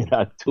everything that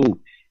I do,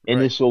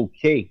 and It's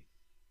okay.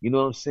 You know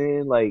what I'm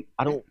saying? Like,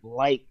 I don't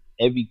like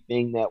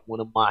everything that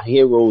one of my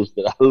heroes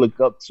that I look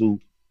up to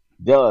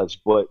does,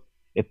 but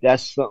if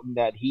that's something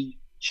that he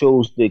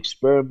chose to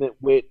experiment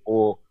with,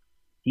 or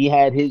he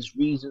had his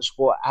reasons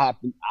for it,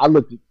 I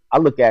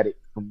look at it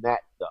from the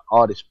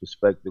artist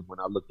perspective when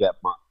I look at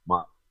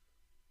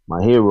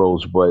my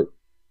heroes. But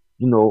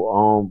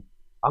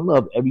I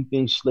love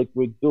everything Slick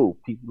Rick do.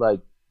 People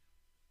like,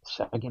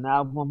 second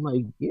album, I'm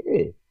like,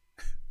 yeah.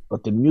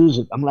 But the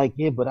music, I'm like,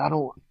 yeah, but I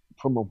don't,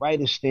 from a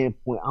writer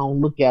standpoint, I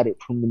don't look at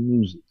it from the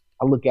music.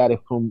 I look at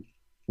it from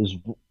his,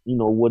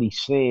 what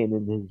he's saying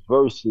in his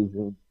verses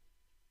and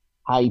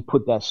how he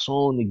put that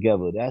song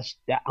together.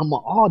 I'm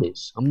an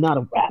artist. I'm not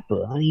a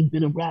rapper. I ain't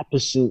been a rapper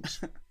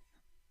since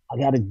I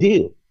got a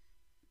deal.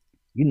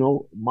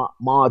 My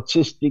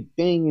artistic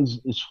thing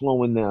is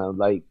flowing now.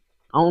 Like,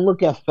 I don't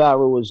look at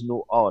Pharoah as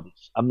no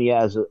artist. I mean,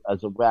 as a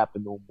rapper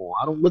no more.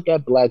 I don't look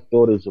at Black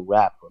Thought as a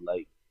rapper.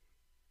 Like,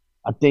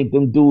 I think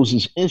them dudes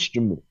is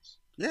instruments.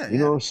 Yeah, You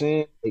know yeah. what I'm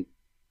saying? Like,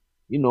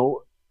 you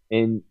know,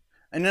 and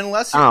And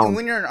unless I you, don't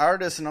when you're an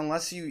artist, and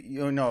unless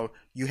you know,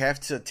 you have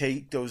to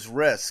take those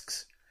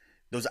risks,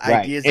 those right.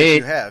 ideas that And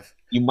you have.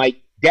 you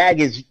might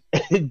daggers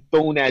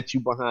thrown at you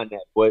behind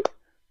that, but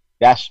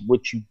that's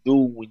what you do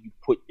when you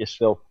put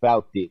yourself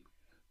out there.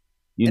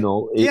 You And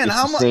know, yeah, and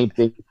it's the same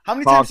thing with how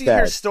many times do you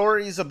hear podcast.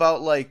 stories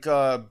about like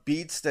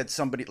beats that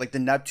somebody like the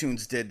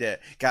Neptunes did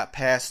that got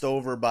passed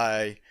over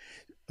by a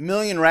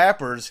million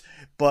rappers,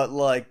 but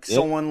like Yeah,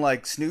 someone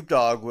like Snoop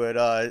Dogg would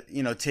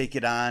you know, take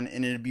it on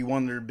and it'd be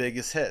one of their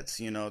biggest hits,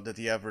 you know, that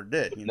he ever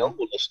did, you know?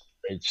 no,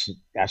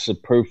 that's a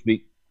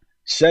perfect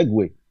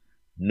segue.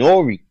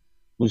 Nori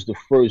was the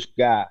first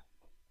guy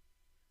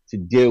to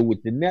deal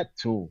with the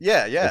Neptunes,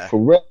 Yeah, and yeah. for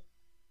real,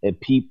 and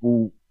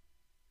people,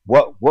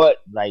 what,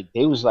 like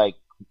they was like,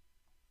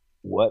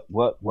 what,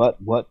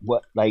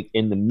 like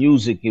in the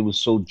music, it was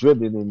so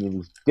driven and it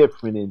was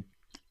different, and you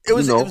It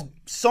was know,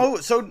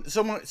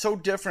 so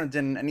different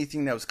than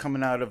anything that was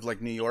coming out of like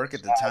New York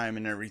at the time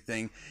and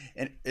everything,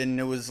 and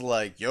it was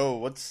like, yo,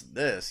 what's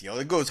this? Yo,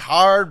 it goes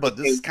hard, but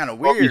this is became kind of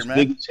weird, Nori's man.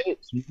 biggest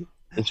hits.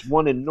 It's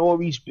one of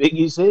Nori's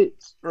biggest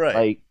hits. Right.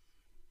 Like,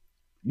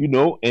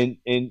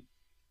 and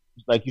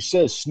like you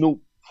said,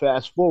 Snoop.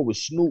 Fast forward,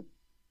 Snoop,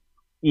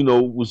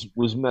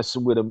 was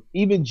messing with him.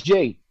 Even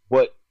Jay,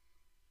 but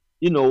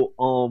you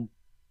know,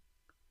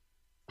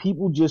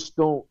 people just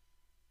don't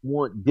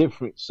want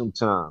different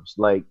sometimes.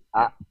 Like,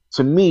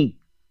 to me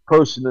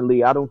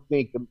personally, I don't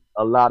think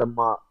a lot of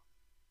my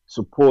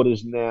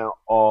supporters now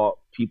are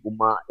people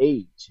my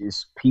age.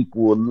 It's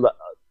people, a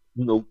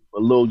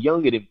little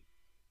younger than me.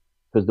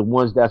 Because the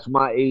ones that's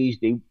my age,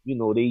 they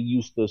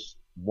used to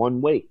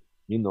one way.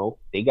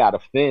 They got a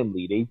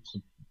family, they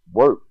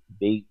work,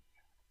 they,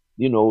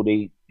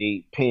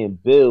 they paying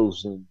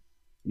bills and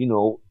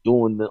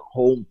doing the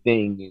home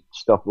thing and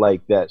stuff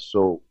like that.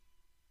 So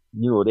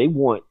they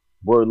want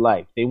word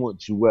life, they want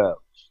jewels,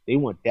 they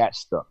want that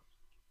stuff.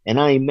 And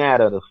I ain't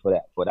mad at her for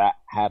that, but I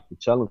have to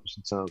tell them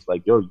sometimes,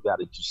 like, yo, you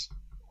gotta just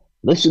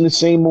listen to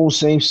same old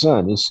same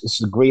son.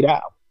 It's a great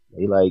album.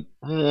 They like,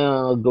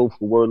 I'll go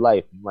for word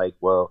life. I'm like,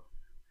 well,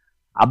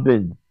 I've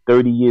been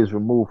 30 years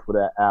removed for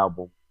that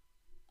album,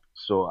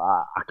 so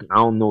I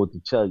don't know what to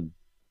tell you.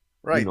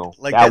 Right.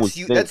 Like That was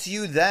then. that's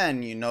you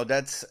then, you know.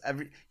 That's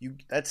every you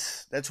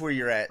that's where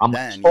you're at I'm a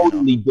then, you know.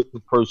 totally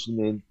different person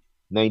in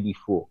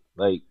 '94.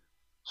 Like,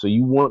 so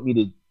you want me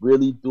to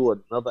really do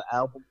another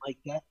album like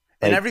that?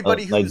 And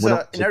Like when I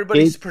was and a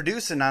everybody's kid,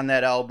 producing on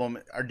that album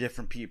are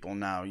different people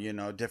now, you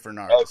know, different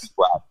artists.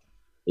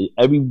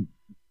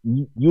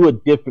 you a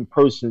different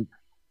person.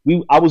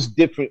 I was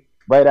different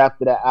right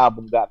after that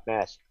album got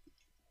mastered.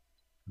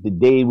 The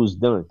day it was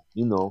done,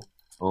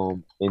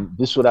 and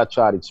this is what I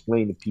try to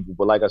explain to people.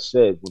 But like I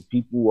said, when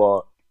people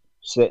are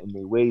set in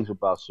their ways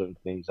about certain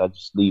things, I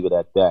just leave it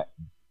at that.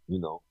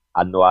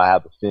 I know I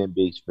have a fan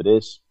base for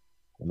this,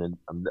 and then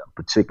a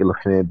particular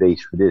fan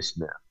base for this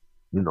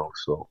now.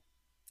 So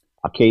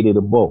I cater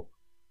to both.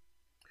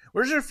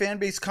 Where's your fan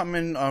base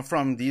coming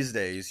from these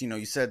days? You know,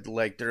 you said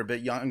like they're a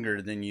bit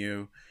younger than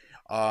you,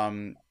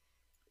 um,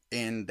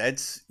 and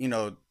that's, you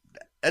know,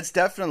 that's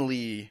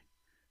definitely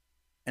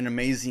an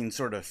amazing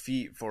sort of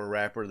feat for a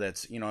rapper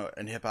that's, you know,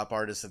 an hip hop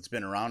artist that's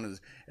been around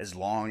as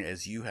long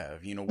as you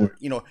have. You know,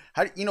 you know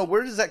how, you know,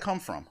 where does that come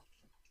from?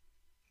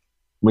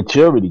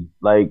 Maturity,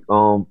 like,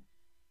 I'm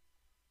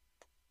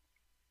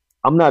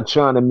not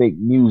trying to make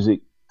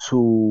music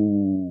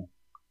to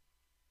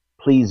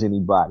please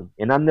anybody,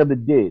 and I never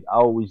did. I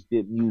always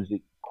did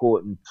music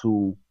according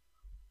to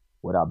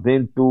what I've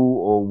been through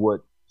or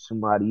what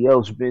somebody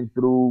else been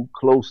through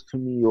close to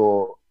me,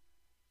 or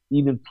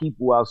even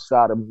people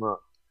outside of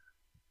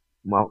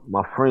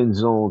my friend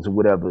zones or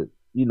whatever.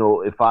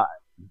 If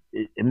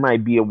it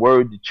might be a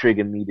word to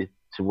trigger me to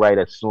write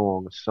a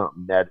song or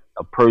something that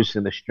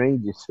a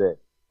stranger said.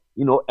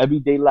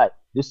 Everyday life.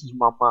 This is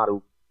my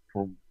motto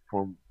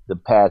from the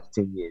past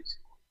 10 years.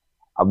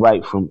 I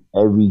write from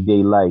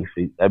everyday life,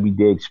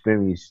 everyday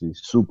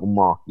experiences,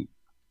 supermarket,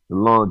 the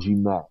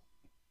laundromat,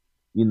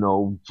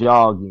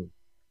 jogging,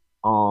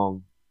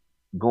 um,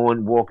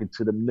 going walking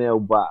to the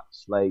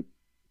mailbox, like,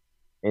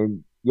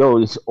 and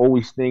yo, it's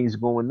always things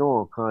going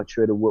on,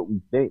 contrary to what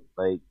we think.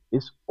 Like,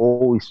 it's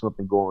always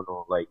something going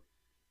on. Like,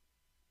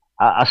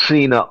 I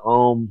seen a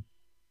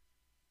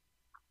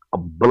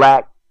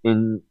black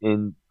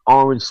and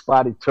orange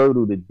spotted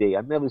turtle today.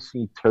 I never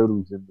seen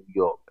turtles in New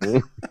York,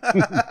 man.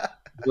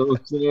 You know what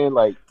I'm saying?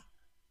 Like,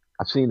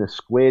 I seen a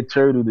square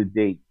turtle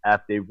today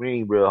after it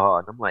rained real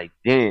hard. And I'm like,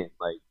 damn,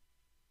 like,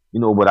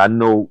 but I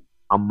know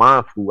I'm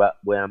mindful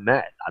where I'm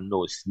at. I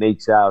know it's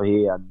snakes out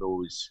here. I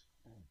know it's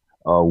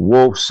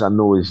wolves. I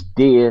know it's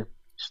deer,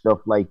 stuff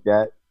like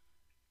that.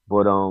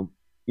 But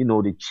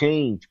the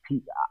change.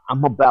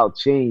 I'm about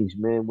change,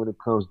 man. When it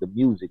comes to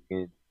music,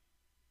 and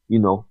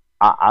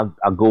I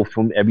go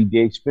from everyday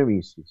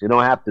experiences. It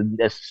don't have to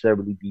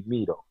necessarily be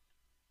me though.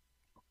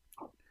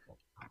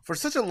 For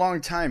such a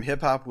long time,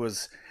 hip hop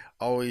was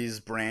always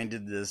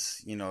branded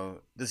this,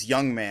 this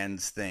young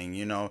man's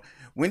thing,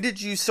 When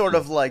did you sort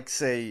of like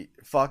say,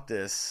 fuck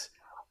this?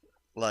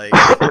 Like,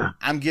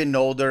 I'm getting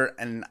older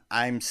and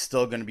I'm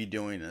still going to be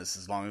doing this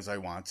as long as I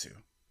want to.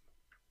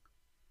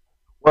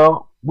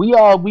 Well, we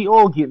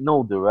all getting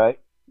older, right?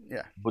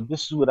 Yeah. But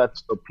this is what I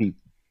tell people.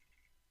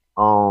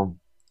 Um,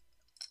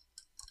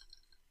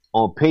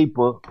 on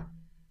paper,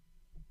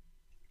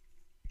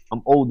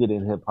 I'm older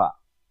than hip hop.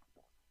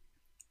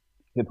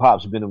 Hip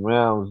hop's been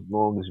around as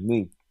long as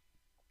me,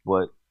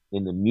 but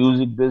in the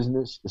music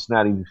business, it's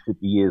not even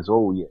 50 years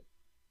old yet.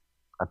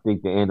 I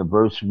think the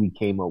anniversary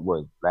came up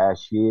what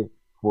last year,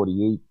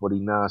 48,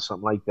 49,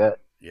 something like that.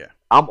 Yeah.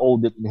 I'm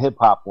older than hip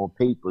hop on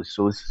paper,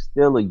 so it's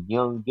still a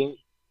young game.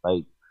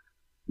 Like,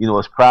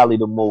 it's probably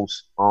the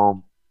most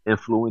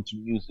influential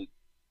music,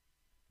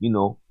 you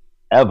know,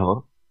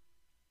 ever,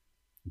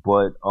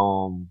 but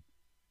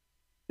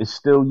it's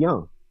still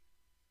young.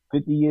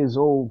 50 years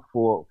old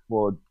for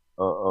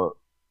a, a,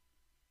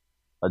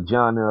 a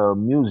genre of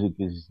music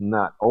is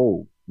not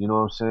old. You know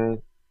what I'm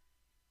saying?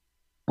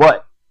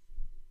 But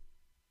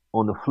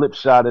on the flip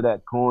side of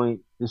that coin,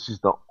 this is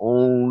the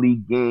only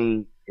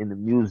game in the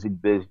music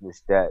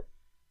business that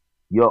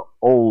you're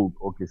old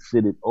or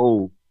considered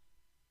old,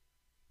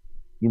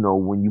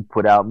 when you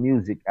put out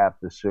music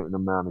after a certain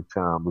amount of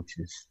time, which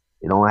is,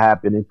 it don't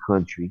happen in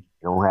country,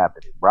 it don't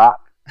happen in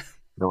rock, it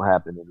don't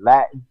happen in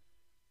Latin,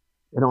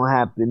 it don't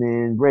happen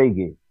in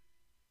reggae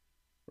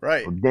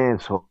Right. or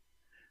dancehall.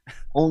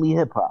 Only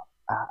hip hop.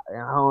 I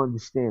don't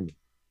understand it.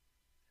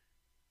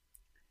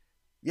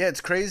 Yeah,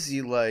 it's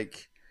crazy.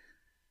 Like,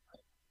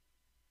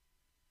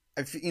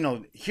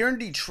 here in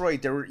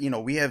Detroit,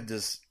 we have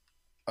this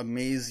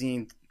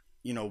amazing,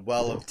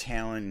 well of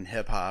talent in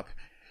hip hop,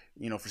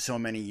 for so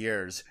many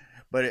years.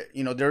 But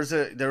there was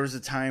a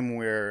time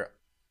where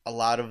a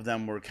lot of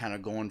them were kind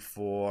of going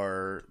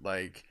for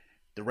like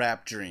the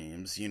rap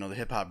dreams, the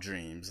hip hop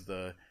dreams,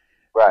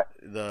 Right.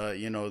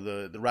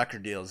 the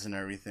record deals and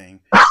everything.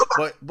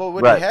 But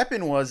what Right.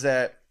 happened was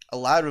that a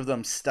lot of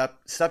them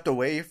stepped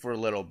away for a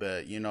little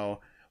bit,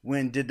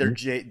 when did their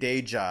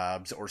day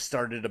jobs or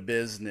started a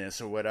business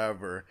or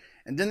whatever,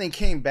 and then they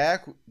came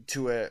back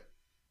to it,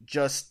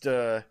 just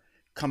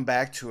come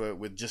back to it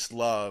with just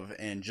love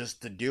and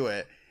just to do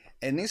it,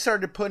 and they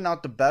started putting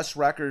out the best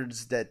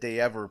records that they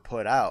ever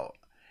put out,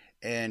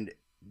 and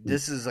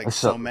this is like That's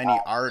so a many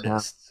lot,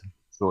 artists.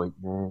 Detroit,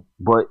 man.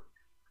 But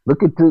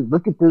look at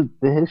the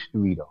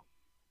history though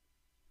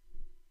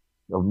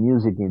of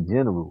music in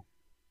general.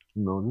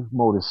 This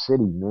Motor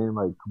City, man.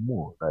 Like, come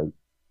on,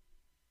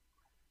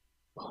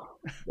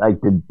 like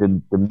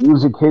the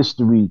music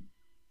history.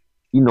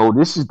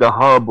 This is the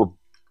hub of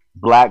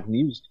black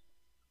music.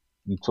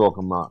 You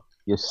talking about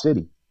your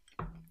city?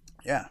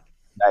 Yeah.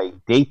 Like,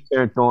 they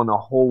turned on the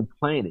whole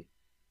planet.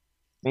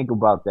 Think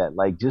about that.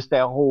 Like, just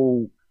that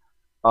whole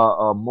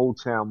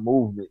Motown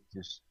movement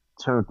just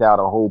turned out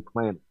a whole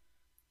planet.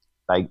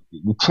 Like,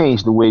 we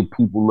changed the way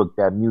people looked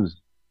at music,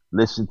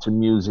 listen to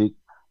music.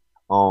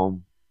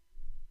 Um,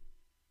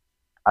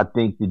 I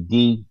think the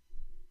D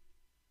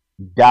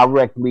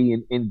directly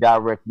and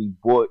indirectly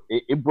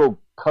it broke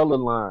color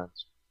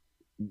lines.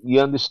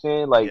 You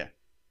understand? Like, Yeah.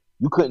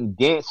 you couldn't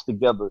dance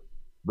together,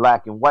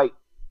 black and white,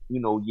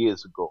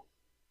 years ago.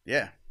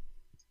 Yeah.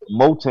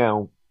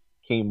 Motown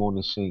came on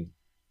the scene,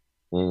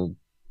 and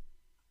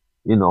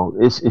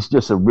it's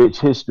just a rich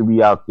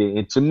history out there.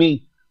 And to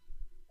me,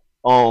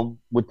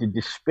 with the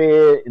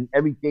despair and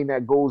everything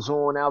that goes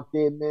on out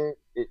there, man,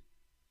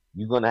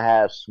 you're gonna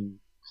have some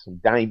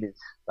diamonds.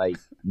 Like,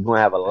 you're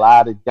gonna have a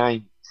lot of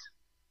diamonds,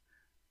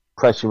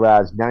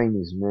 pressurized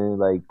diamonds, man.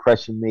 Like,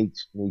 pressure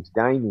makes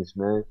diamonds,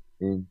 man.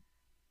 And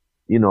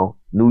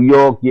New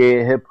York,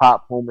 yeah, hip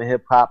hop, home of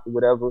hip hop or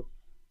whatever.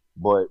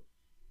 But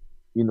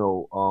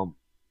no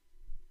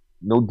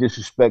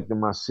disrespect to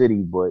my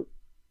city, but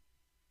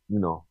you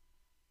know,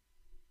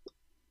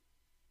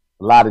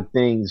 a lot of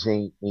things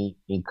ain't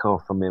come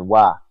from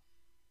NY.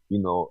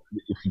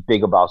 If you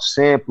think about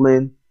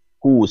sampling,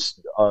 who was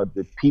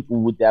the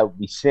people that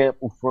we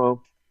sample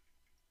from?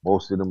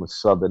 Most of them are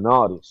Southern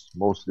artists.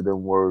 Most of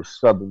them were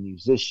Southern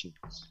musicians,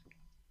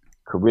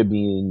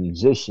 Caribbean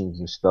musicians,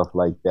 and stuff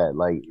like that.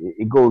 Like,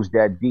 it goes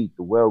that deep.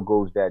 The well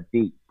goes that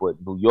deep. But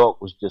New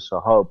York was just a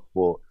hub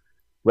for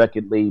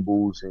record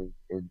labels and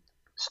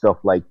stuff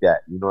like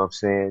that. You know what I'm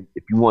saying?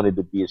 If you wanted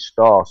to be a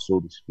star, so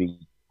to speak,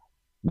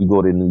 you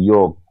go to New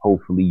York.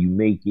 Hopefully, you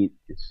make it.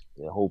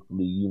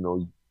 Hopefully,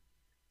 you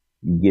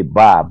get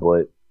by.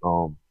 But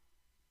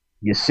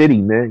your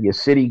city, man, your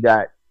city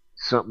got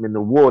something in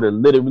the water,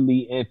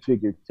 literally and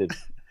figuratively.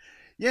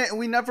 Yeah, and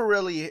we never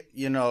really,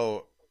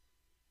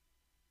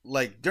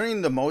 like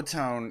during the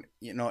Motown,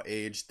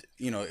 age,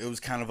 it was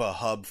kind of a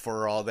hub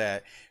for all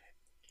that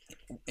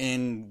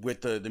in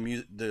with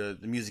the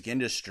music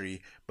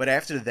industry. But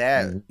after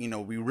that,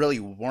 Mhm. we really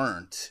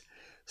weren't.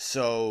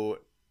 So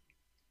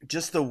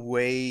just the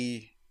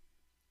way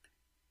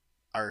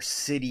our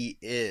city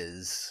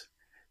is,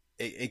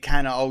 it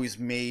kind of always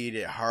made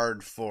it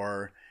hard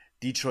for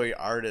Detroit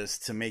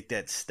artists to make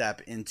that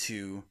step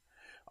into,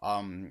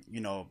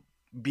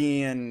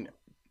 being,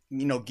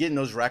 getting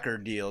those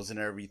record deals and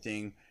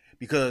everything,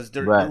 because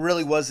there Right.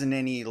 really wasn't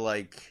any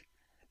like,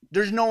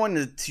 there's no one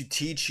to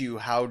teach you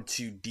how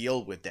to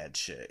deal with that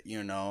shit, here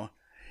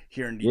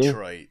in Yeah.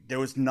 Detroit. There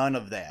was none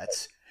of that.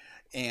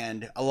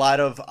 And a lot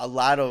of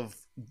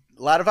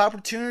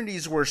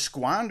opportunities were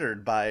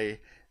squandered by,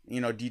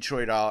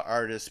 Detroit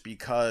artists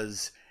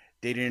because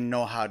they didn't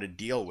know how to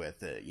deal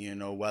with it,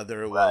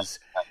 whether it Right.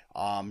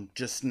 was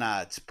just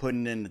not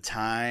putting in the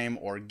time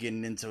or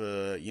getting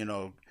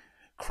into,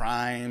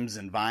 crimes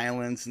and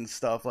violence and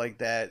stuff like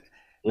that,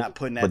 Yeah. not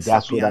putting that But stuff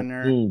that's what I beyond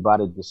there. mean by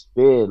the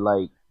despair.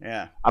 Like,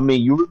 Yeah. I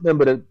mean, you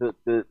remember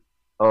the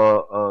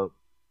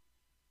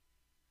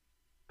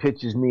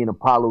pictures me and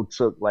Apollo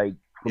took, like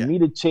for Yeah. me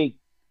to take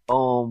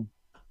um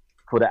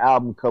for the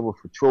album cover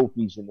for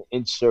trophies and the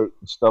insert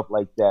and stuff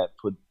like that.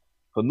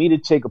 For me to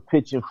take a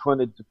picture in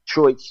front of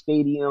Detroit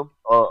Stadium,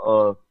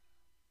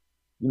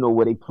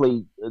 where they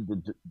play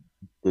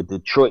the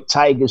Detroit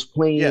Tigers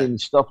playing Yeah. and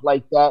stuff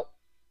like that,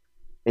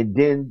 and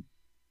then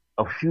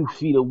a few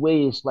feet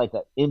away it's like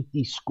an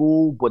empty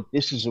school, but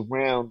this is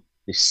around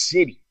the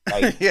city,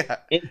 like Yeah.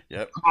 empty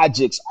Yep.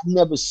 projects. I've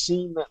never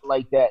seen that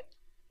like that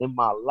in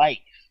my life.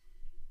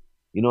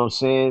 You know what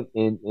I'm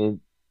saying?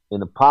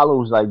 And Apollo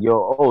was like,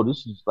 yo, oh,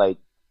 this is like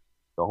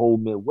the whole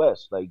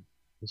Midwest. Like,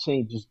 this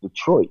ain't just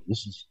Detroit.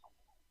 This is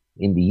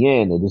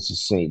Indiana. This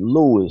is St.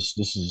 Louis.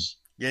 This is,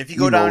 Yeah, if you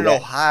go you know, down to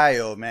that.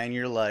 Ohio, man,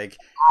 you're This like,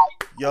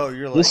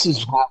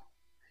 is how.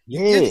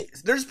 Yeah.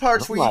 there's And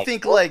parts I'm where you like,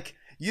 think what?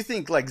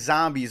 like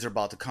zombies are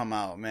about to come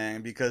out,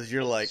 man, because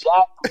you're like,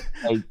 Exactly.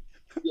 Like,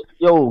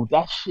 yo,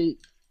 that shit.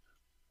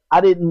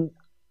 I didn't.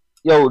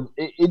 Yo,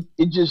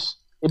 it just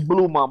it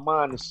blew my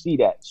mind to see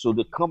that. So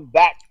to come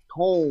back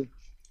home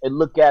and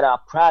look at our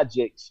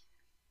projects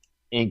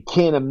and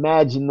can't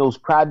imagine those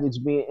projects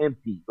being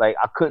empty. Like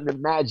I couldn't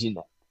imagine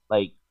that.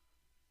 Like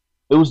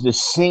it was the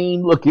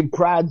same looking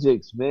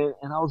projects, man.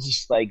 And I was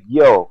just like,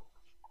 yo,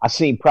 I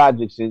seen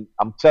projects and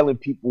I'm telling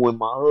people in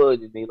my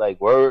hood and they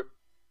like, word,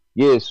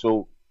 yeah.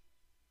 So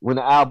when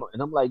the album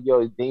and I'm like,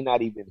 yo, they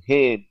not even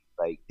here.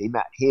 Like they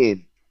not here.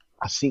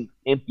 I seen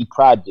empty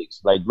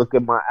projects. Like look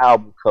at my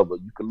album cover.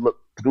 You can look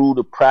through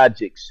the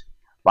projects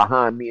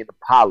behind me and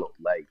Apollo.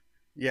 Like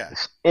yeah,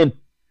 it's empty.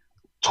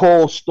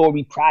 Tall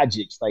story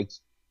projects, like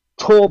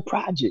tall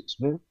projects,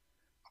 man.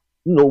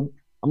 I'm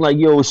like,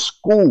 yo,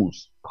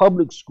 schools,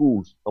 public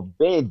schools,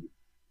 abandoned,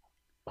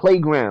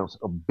 playgrounds,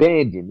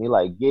 abandoned. They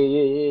like, yeah,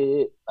 yeah, yeah,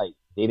 yeah. Like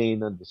they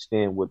didn't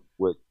understand what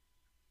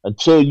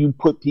until you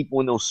put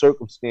people in those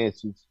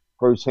circumstances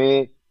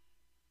firsthand,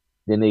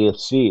 then they'll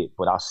see it.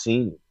 But I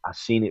seen it. I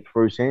seen it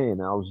firsthand.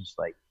 And I was just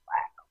like,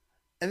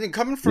 and then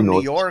coming you from New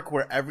know, York,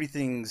 where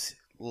everything's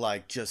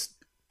like just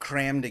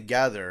crammed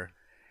together,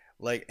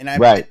 like,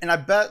 right, and I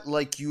bet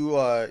like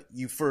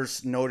you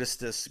first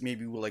noticed this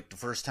maybe like the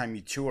first time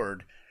you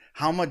toured,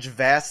 how much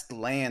vast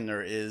land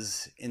there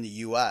is in the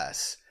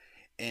U.S.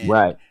 and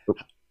right,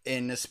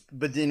 this,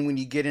 but then when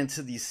you get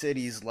into these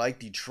cities like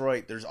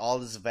Detroit, there's all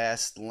this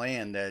vast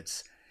land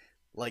that's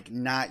like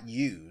not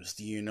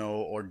used,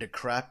 or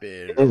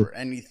decrepit yeah, or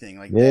anything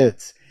like yeah,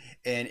 that.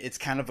 And it's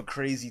kind of a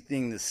crazy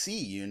thing to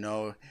see,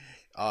 yeah,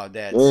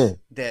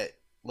 that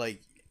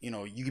like,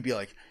 you could be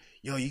like,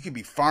 yo, you could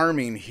be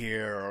farming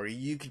here or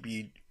you could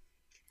be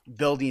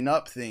building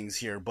up things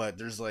here, but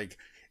there's like,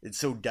 it's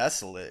so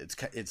desolate.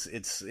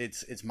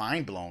 It's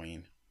mind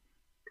blowing.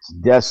 it's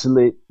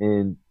desolate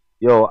and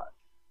yo,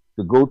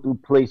 to go through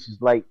places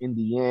like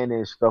Indiana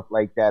and stuff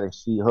like that and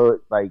see hood,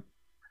 like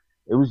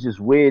it was just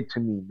weird to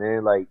me,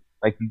 man. Like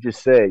you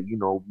just said,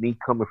 me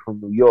coming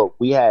from New York,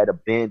 we had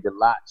abandoned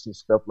lots and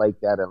stuff like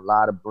that, a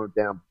lot of burnt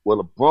down. Well,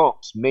 the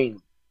Bronx mainly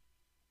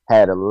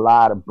had a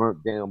lot of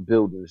burnt down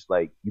buildings.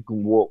 Like you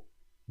can walk,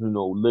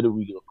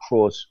 literally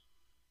across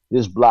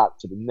this block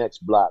to the next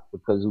block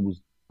because it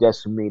was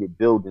decimated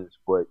buildings.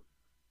 But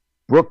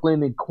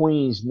Brooklyn and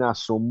Queens, not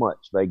so much.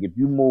 Like if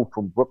you move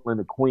from Brooklyn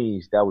to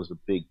Queens, that was a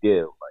big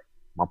deal. Like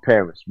my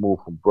parents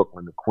moved from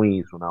Brooklyn to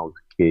Queens when I was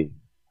a kid.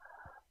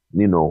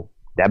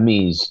 That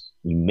means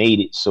you made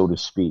it, so to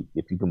speak,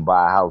 if you can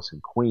buy a house in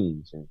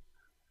Queens. And,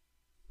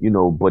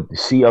 but to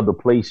see other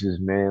places,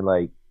 man,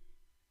 like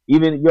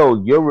even,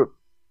 Europe,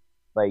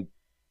 like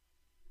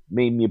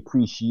made me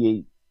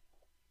appreciate,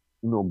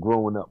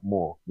 growing up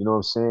more. You know what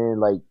I'm saying?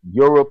 Like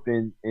Europe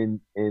and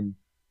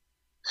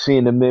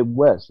seeing the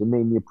Midwest, it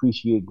made me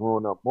appreciate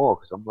growing up more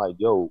because I'm like,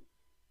 yo,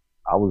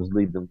 I was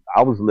living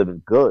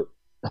good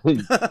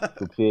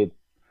compared,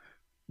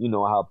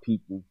 how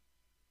people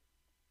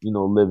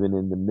living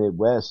in the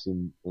Midwest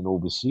and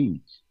overseas.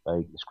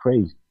 Like it's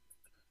crazy.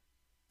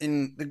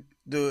 And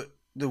the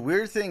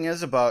weird thing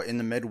is about in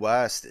the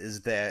Midwest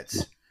is that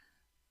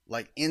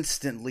like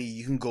instantly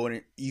you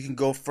can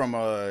go from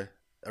a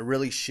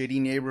really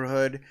shitty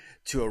neighborhood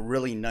to a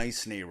really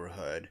nice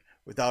neighborhood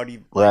without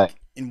even Right. like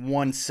in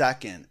 1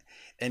 second.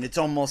 And it's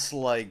almost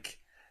like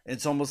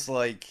there's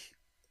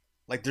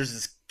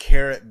this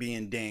carrot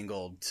being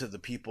dangled to the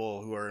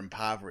people who are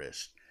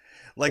impoverished.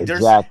 Like there's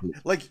Exactly.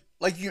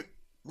 like you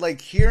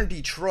like here in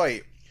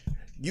Detroit,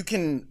 you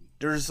can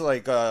there's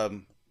like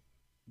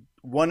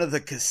one of the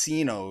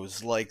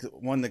casinos, like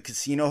one of the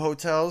casino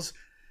hotels,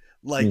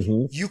 like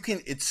Hmm. you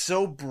can, it's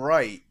so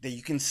bright that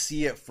you can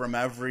see it from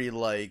every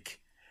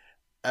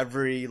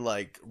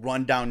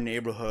rundown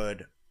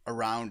neighborhood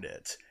around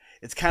it.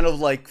 It's kind of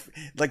like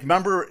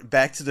remember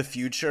Back to the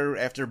Future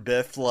after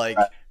Biff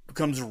Right,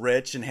 becomes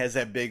rich and has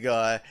that big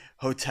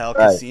hotel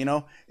right.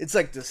 casino. It's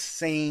like the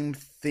same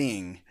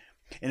thing,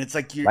 and it's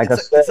like Like I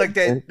said, it's like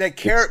man, that it's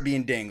carrot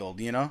being dangled,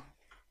 you know?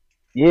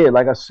 yeah.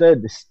 Like I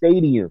said, the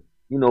stadium.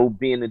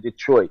 Being in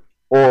Detroit,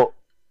 or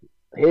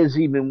here's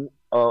even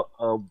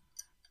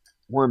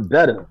one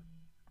better.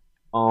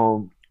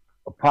 Um,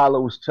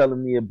 Apollo was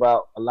telling me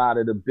about a lot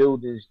of the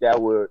buildings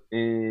that were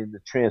in the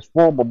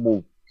Transformer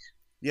movie,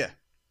 Yeah,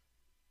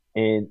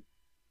 and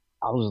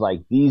I was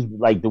like, these,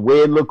 like the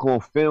way it look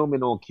on film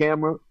and on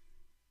camera,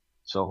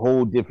 it's a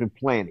whole different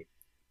planet.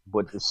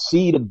 But to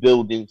see the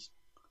buildings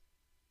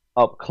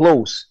up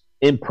close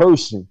in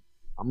person,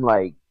 I'm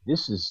like,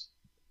 this is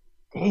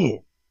damn,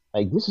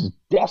 like this is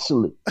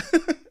desolate.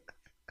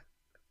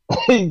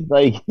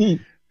 Like, you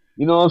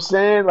know what I'm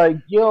saying? Like,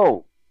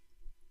 yo,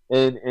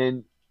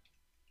 and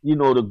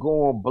to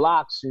go on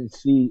blocks and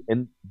see,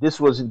 and this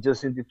wasn't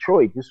just in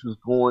Detroit. This was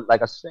going,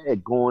 like I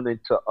said, going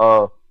into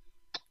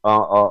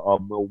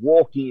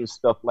Milwaukee and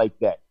stuff like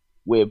that,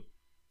 where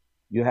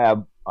you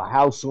have a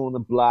house on the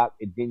block,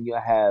 and then you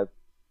have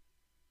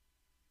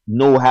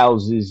no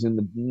houses in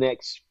the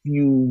next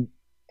few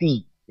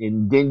feet,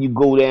 and then you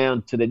go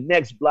down to the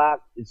next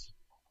block, it's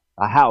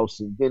a house,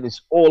 and then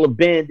it's all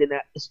abandoned.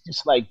 It's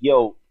just like,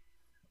 yo,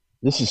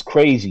 this is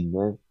crazy,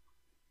 man.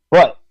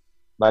 But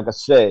like I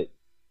said,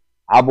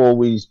 I've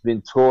always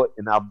been taught,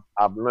 and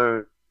I've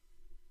learned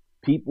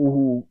people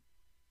who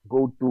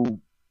go through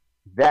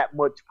that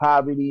much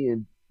poverty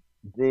and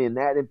then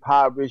that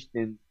impoverished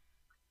and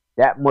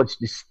that much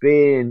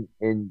despair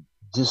and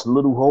just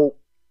little hope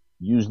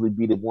usually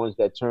be the ones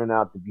that turn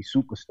out to be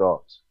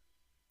superstars.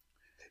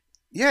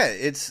 yeah.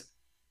 It's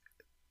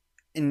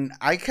and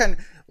I can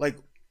like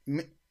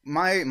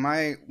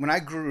my when I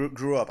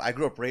grew up, I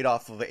grew up right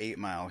off of 8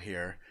 Mile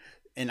here,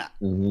 and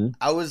Hmm.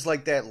 I was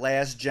like that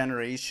last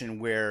generation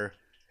where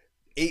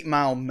 8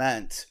 Mile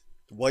meant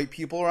white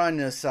people are on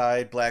this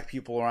side, black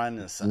people are on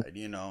this side,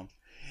 you know.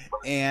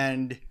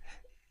 And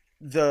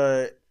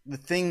the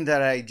thing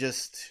that I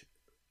just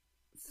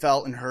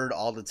felt and heard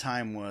all the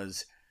time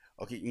was,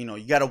 okay, you know,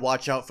 you got to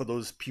watch out for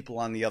those people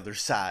on the other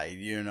side,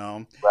 you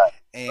know. Right,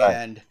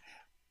 right, And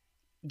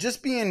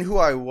just being who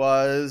I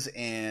was,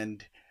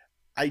 and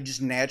I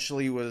just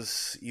naturally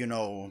was, you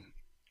know,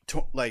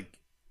 like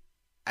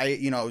I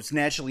was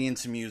naturally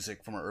into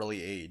music from an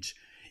early age.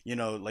 You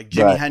know, like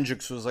Jimi right,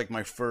 Hendrix was like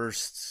my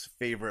first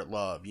favorite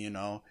love, you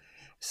know.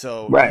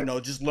 So, you right, know,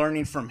 just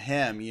learning from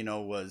him, you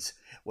know, was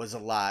a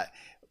lot.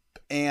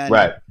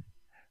 And right,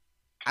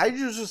 I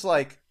was just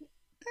like,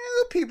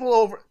 the people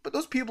over, but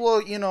those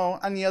people, you know,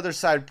 on the other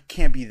side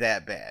can't be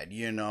that bad,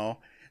 you know.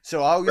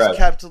 So I always right.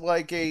 kept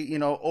like a, you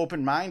know,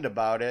 open mind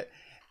about it.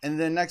 And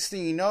then next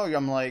thing you know,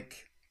 I'm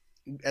like,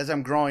 as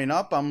I'm growing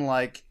up, I'm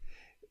like,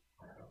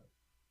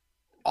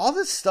 all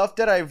this stuff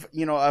that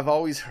I've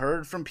always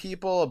heard from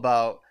people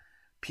about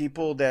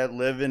people that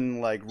live in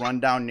like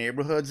rundown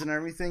neighborhoods and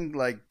everything,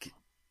 like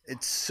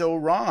it's so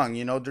wrong.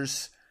 You know,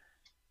 there's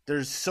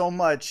so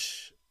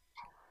much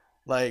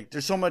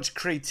there's so much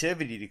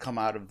creativity to come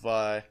out of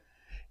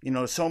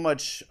so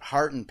much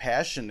heart and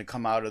passion to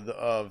come out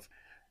of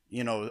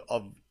you know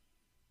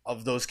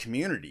of those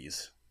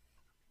communities.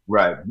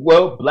 Right.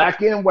 Well,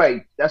 black and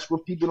white, that's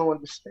what people don't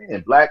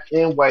understand. Black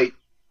and white,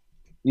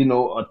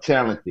 are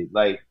talented.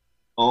 Like,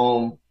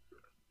 um,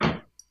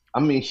 I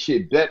mean,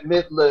 shit, Bette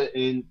Midler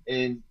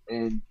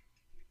and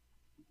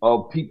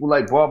people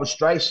like Barbara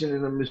Streisand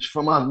and them is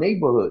from our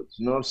neighborhoods.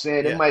 You know what I'm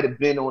saying? It Yeah, might have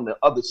been on the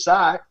other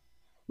side,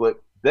 but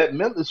Bette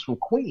Midler's from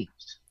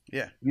Queens.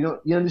 yeah, You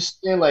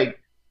understand? Like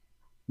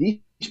these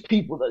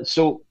people.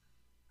 So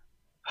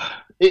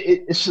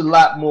it's a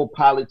lot more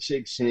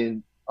politics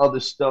and other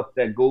stuff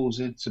that goes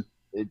into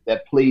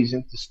that plays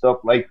into stuff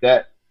like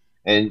that.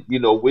 And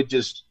we're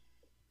just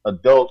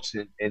adults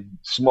and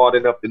smart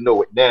enough to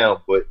know it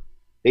now, but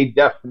they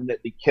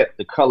definitely kept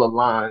the color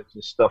lines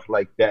and stuff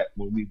like that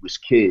when we was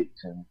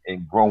kids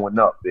and growing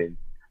up. And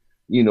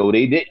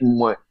they didn't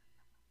want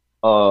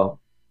uh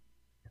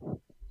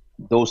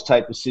those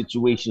type of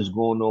situations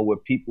going on where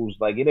people's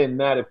like, it didn't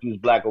matter if you was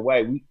black or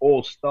white, we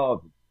all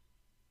starving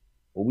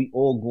or we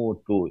all going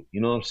through it.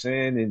 You know what I'm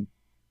saying? And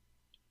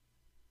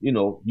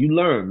you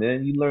learn,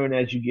 man. You learn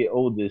as you get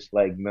older. It's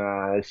like,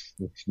 nah, it's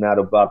not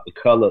about the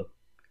color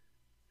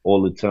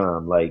all the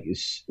time. Like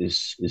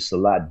it's a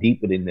lot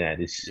deeper than that.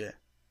 It's yeah,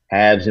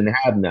 haves and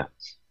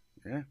have-nots.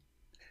 yeah.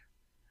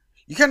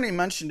 You kind of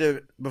mentioned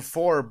it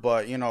before,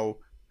 but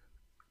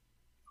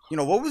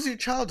what was your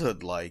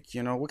childhood like?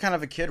 You know, what kind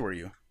of a kid were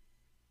you?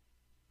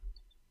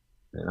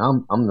 And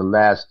I'm the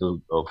last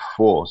of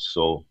four,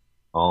 so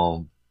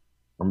um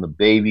I'm the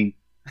baby.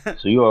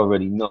 So you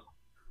already know.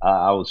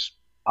 I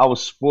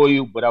was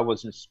spoiled, but I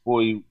wasn't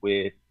spoiled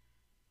where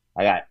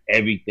I got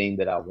everything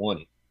that I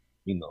wanted.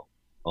 You know,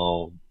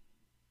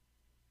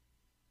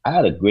 I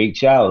had a great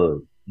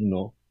childhood.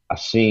 I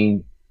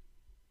seen.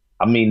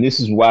 I mean, this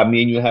is why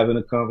me and you are having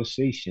a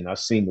conversation. I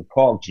seen the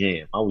Park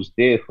Jam. I was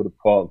there for the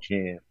Park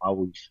Jam. I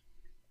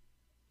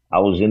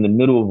was in the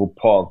middle of a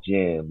Park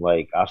Jam.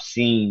 Like I've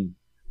seen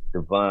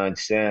Divine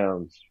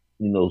Sounds,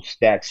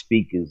 stack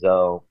speakers.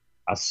 I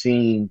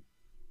seen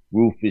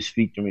Rufus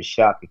featuring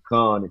Shaka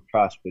Khan in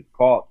Prospect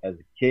Park as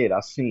a kid.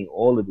 I seen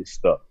all of this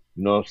stuff.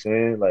 You know what I'm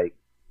saying? Like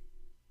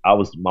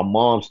my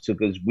mom's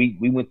took us. We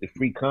went to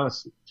free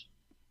concerts.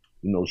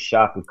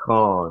 Shaka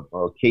Khan,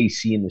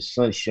 KC and the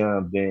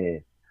Sunshine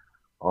Band.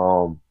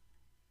 Um,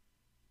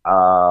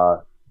 uh,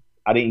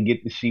 I didn't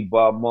get to see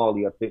Bob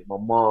Marley. I think my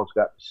mom's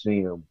got to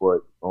see him,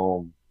 but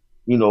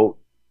you know,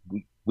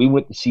 we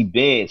went to see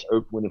bands,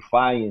 Earth, Wind and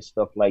Fire and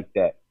stuff like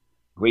that.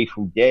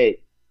 Grateful Dead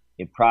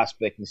in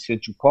Prospect and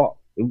Central Park.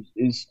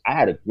 I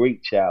had a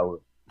great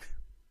childhood.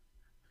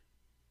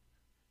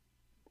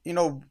 You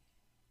know,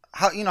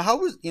 how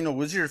was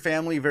was your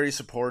family very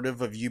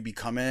supportive of you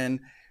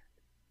becoming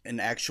an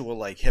actual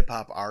like hip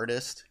hop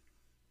artist?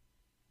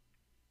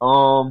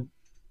 Um,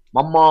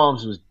 my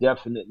mom's was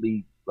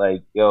definitely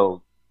like,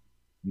 yo,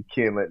 you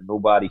can't let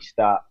nobody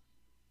stop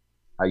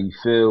how you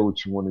feel,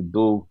 what you want to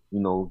do,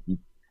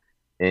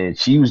 and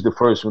she was the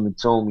first one to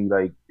tell me,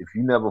 like, if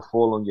you never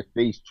fall on your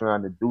face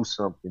trying to do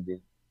something,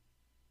 then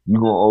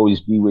you're gonna always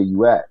be where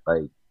you at.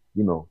 Like,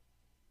 you know,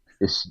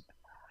 it's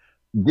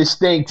this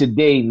thing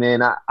today,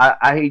 man.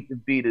 I hate to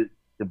be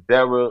the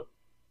bearer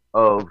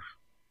of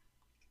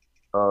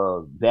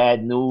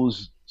bad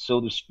news,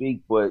 so to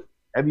speak, but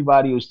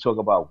everybody was talking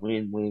about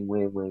win, win,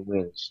 win, win,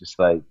 win. It's just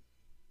like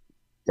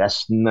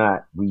that's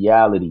not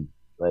reality.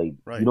 Like you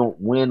Right. don't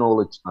win all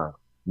the time.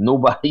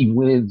 Nobody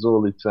wins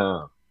all the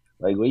time.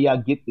 Like where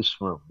y'all get this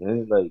from,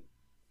 man? Like,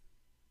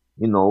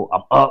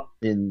 I'm up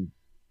and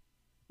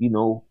you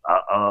know,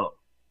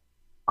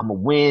 I'm a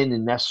win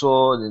and that's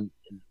all and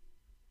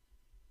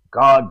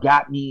God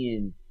got me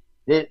and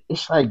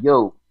it's like,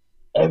 yo,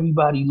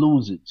 everybody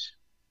loses.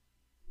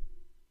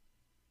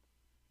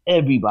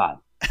 Everybody.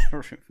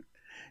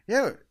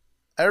 Yeah.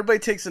 Everybody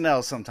takes an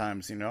L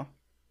sometimes.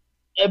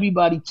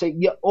 Everybody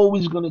you're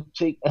always gonna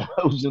take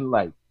L's in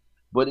life.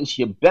 But it's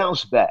your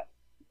bounce back.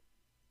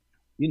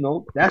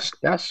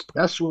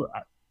 That's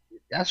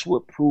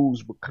what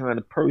proves what kind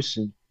of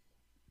person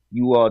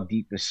you are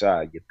deep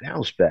inside. Your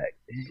bounce back.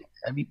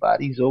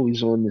 Everybody's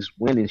always on this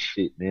winning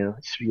shit, man.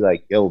 It's be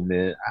like, yo,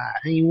 man,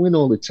 I ain't win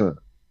all the time.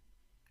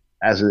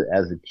 As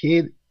a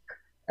kid,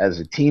 as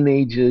a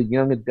teenager,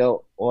 young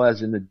adult, or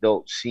as an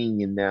adult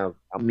senior now,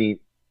 I mean,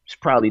 it's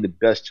probably the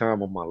best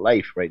time of my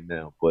life right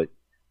now.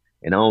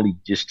 And I only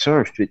just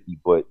turned 50,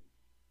 but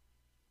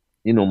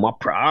my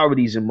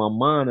priorities in my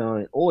mind are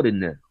in order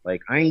now.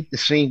 Like I ain't the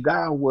same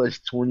guy I was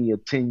 20 or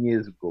 10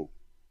 years ago.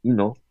 You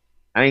know,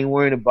 I ain't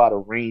worrying about a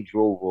Range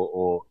Rover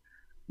or,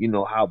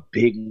 how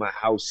big my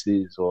house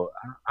is or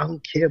I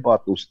don't care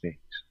about those things.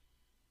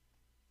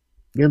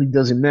 It really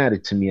doesn't matter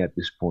to me at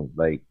this point.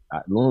 Like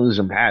as long as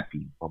I'm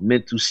happy, my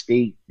mental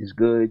state is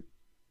good,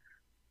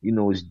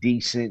 it's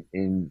decent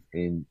and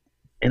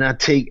I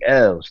take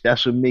L's.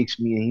 That's what makes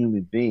me a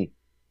human being.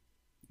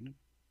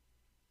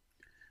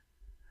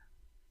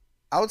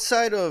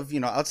 Outside of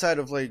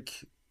like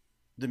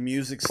the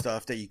music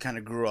stuff that you kind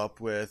of grew up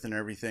with and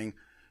everything,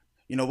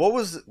 what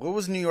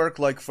was New York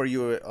like for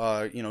you?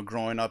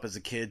 Growing up as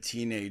a kid,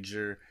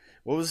 teenager.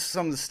 What was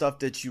some of the stuff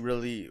that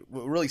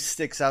what really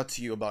sticks out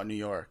to you about New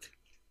York?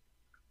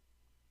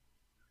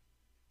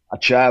 I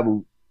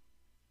traveled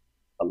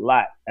a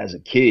lot as a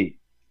kid.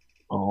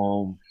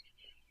 Um,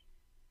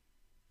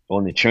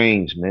 on the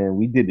trains, man.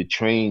 We did the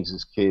trains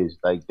as kids.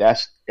 Like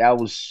that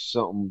was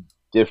something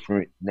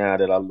different now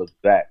that I look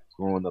back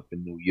growing up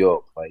in New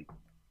York. Like,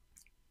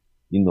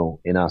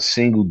 in our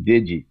single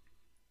digit,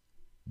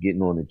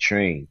 getting on the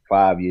train,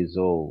 5 years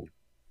old,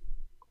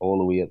 all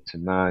the way up to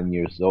 9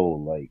 years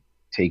old, like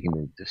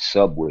taking the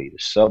subway. The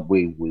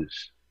subway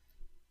was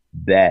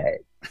bad,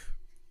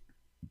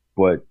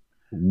 but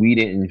we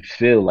didn't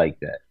feel like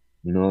that.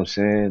 You know what I'm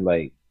saying?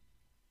 Like,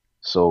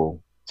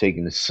 so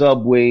taking the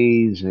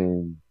subways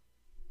and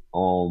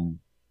um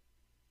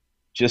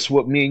just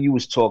what me and you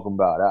was talking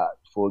about.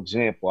 For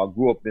example, I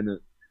grew up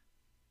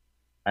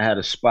I had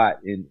a spot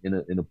in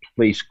a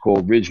place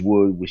called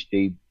Ridgewood, which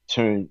they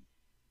turned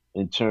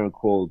in turn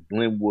called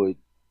Glenwood,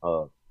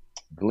 uh,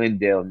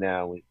 Glendale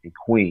now in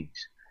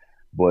Queens.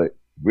 But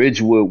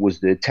Ridgewood was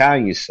the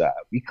Italian side.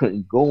 We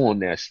couldn't go on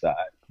that side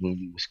when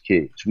we was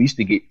kids. We used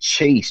to get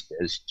chased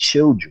as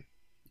children,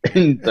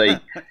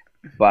 like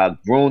by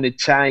grown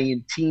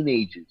Italian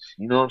teenagers.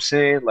 You know what I'm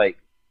saying? Like,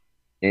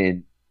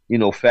 and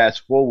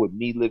fast forward,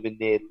 me living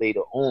there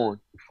later on,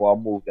 before I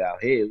moved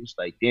out here, it was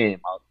like, damn,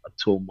 I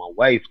told my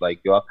wife, like,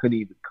 yo, I couldn't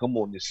even come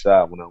on this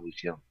side when I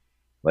was young.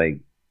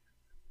 Like,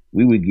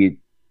 we would get,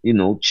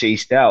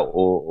 chased out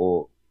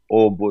or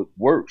but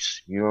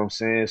worse. You know what I'm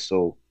saying?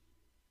 So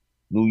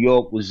New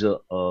York was a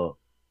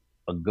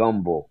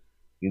gumbo,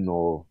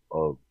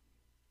 uh,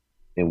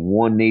 in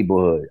one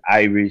neighborhood,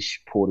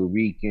 Irish, Puerto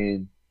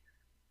Rican,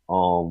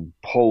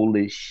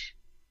 Polish,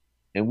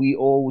 and we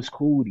all was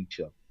cool with each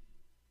other.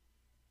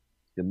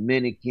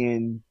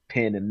 Dominican,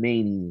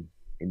 Panamanian,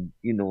 and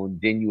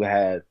and then you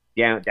have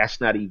down. That's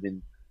not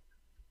even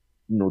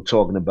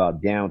talking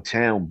about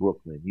downtown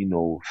Brooklyn.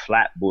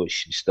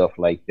 Flatbush and stuff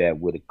like that,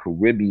 where the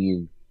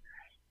Caribbean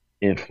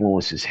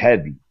influence is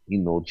heavy.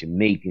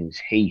 Jamaicans,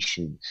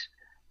 Haitians,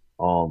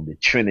 the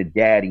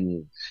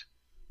Trinidadians,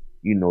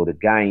 the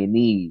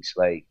Guyanese,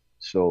 like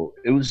so.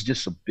 It was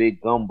just a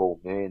big gumbo,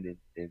 man,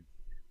 and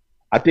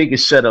I think it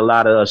set a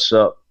lot of us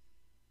up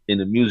in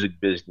the music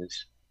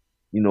business,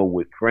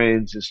 with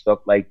friends and stuff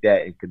like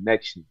that and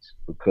connections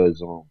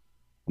because I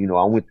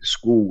went to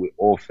school with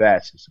all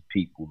facets of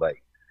people,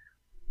 like,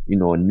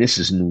 and this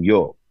is New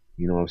York,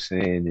 you know what I'm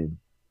saying?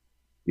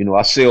 And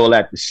I say all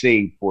that to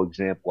say, for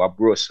example, I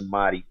brought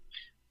somebody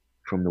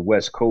from the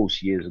West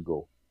Coast years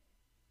ago,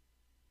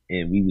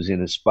 and we was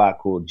in a spot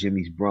called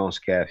Jimmy's Bronx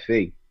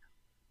Cafe,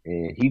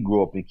 and he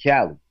grew up in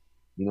Cali,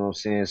 you know what I'm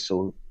saying?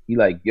 So he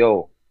like,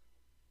 yo,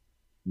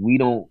 we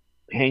don't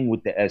hang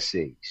with the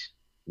essays.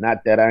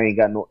 Not that I ain't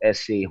got no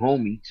essay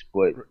homies,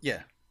 but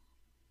Yeah.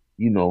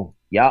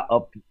 Y'all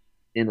up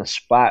in a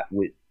spot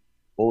with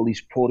all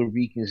these Puerto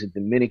Ricans and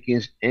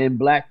Dominicans and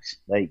blacks.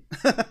 Like,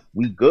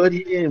 we good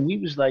here, and we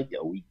was like,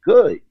 yo, we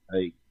good.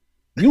 Like,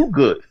 you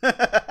good.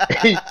 But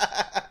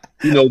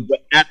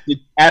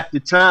after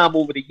time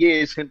over the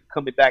years, him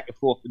coming back and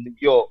forth to New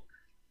York,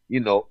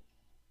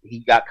 he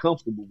got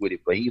comfortable with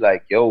it. But he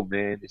like, yo,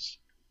 man,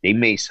 they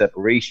made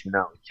separation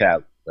out in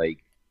Cali.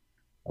 Like,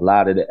 a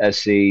lot of the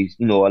essays,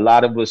 a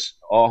lot of us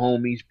are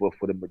homies, but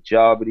for the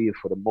majority and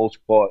for the most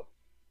part,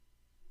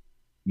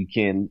 you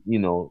can,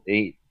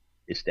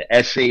 it's the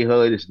essay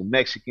hood, it's the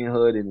Mexican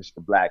hood, and it's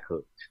the black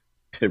hood.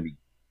 Period.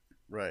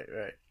 Right,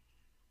 right.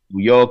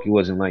 New York, it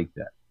wasn't like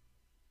that.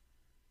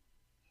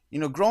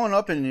 Growing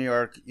up in New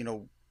York,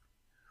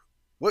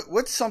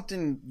 what's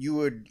something you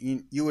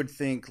would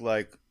think,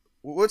 like,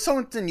 what's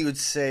something you would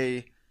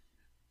say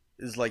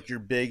is like your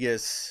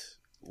biggest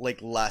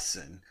like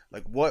lesson?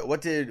 Like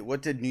what did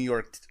New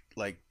York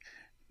like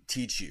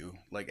teach you,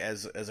 like,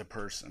 as a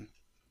person?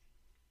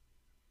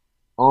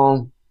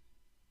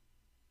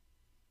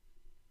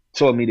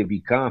 Taught me to be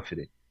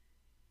confident.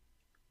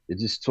 It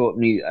just taught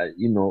me, I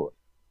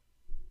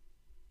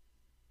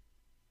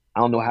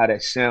don't know how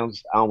that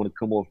sounds. I don't want to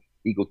come off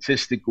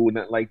egotistical or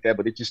nothing like that,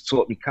 but it just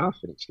taught me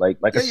confidence. Like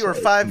Yeah, I said, you were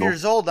 5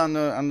 years old on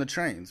the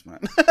trains, man.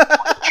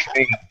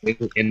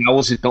 and I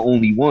wasn't the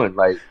only one.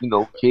 Like,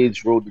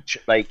 kids rode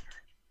like,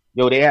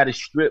 they had a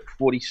strip,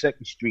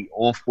 42nd Street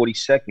on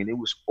 42nd. It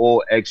was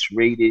all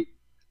X-rated,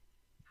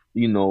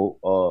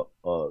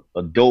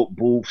 adult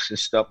booths and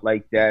stuff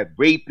like that.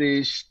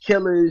 Rapists,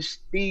 killers,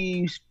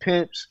 thieves,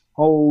 pimps,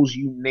 hoes,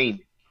 you name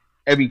it.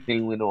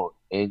 Everything went on.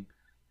 And,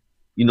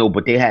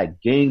 but they had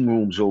game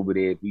rooms over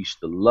there we used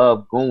to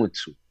love going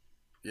to.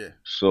 Yeah.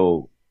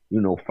 So,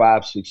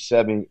 5, 6,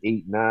 7,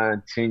 8,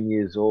 9, 10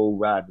 years old,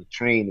 riding the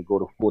train to go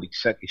to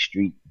 42nd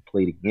Street and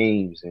play the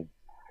games, and,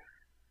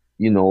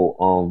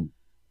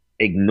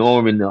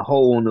 ignoring the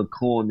hole in the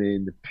corner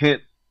and the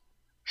pimp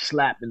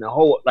slapping the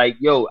hole. Like,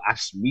 yo,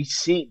 we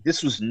seen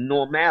this was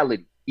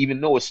normality,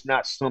 even though it's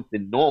not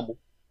something normal,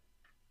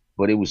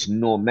 but it was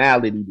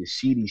normality to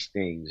see these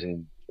things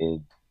and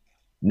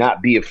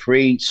not be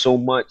afraid so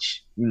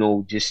much.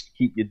 Just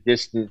keep your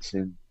distance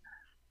and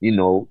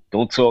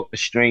don't talk to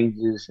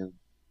strangers, and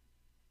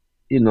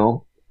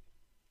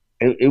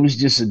it was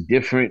just a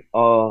different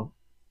it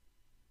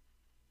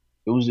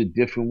was a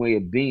different way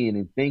of being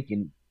and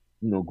thinking,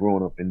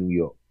 growing up in New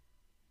York.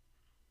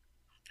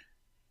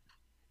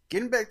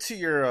 Getting back to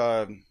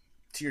your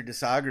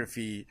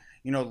discography,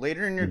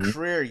 later in your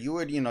career, you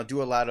would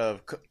do a lot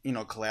of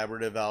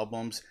collaborative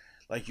albums,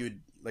 like you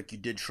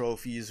did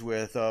Trophies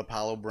with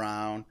Apollo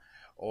Brown,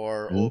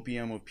 or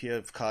Opium with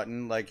P.F.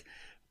 Cuttin. Like,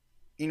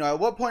 at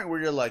what point were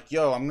you like,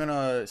 yo, I'm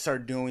gonna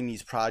start doing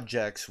these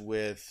projects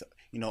with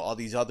all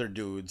these other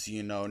dudes,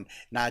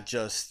 not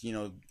just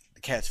the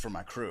cats from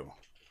my crew?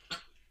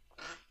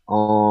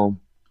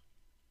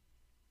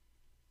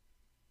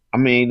 I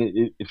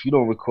mean, if you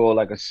don't recall,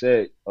 like I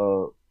said,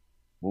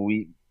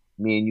 when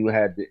me and you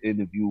had the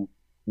interview,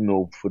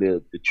 for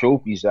the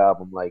Trophies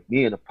album, like,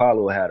 me and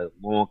Apollo had a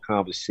long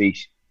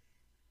conversation,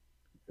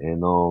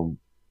 and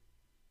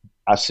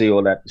I say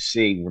all that to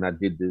say, when I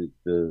did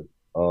the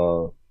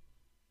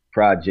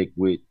project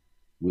with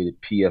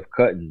P.F.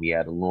 Cuttin, we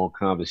had a long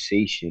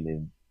conversation,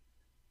 and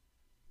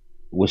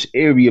what's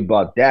eerie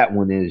about that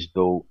one is,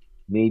 though,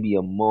 maybe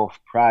a month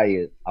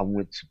prior, I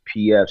went to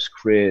PF's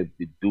crib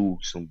to do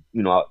some,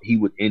 he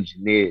would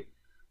engineer.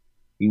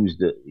 He was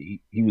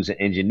an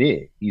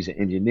engineer. He's an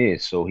engineer,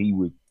 so he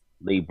would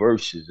lay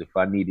verses. If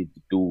I needed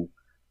to do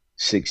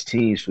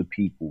 16s for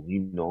people,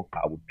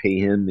 I would pay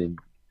him, and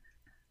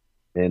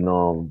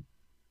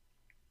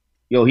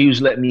he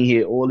was letting me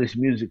hear all this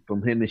music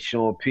from him and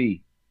Sean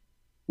P,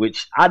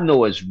 which I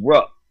know as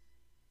Ruck.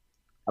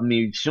 I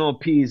mean, Sean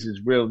P is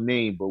his real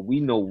name, but we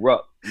know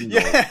Ruck.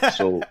 Yeah.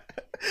 So.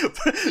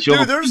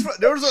 Dude, there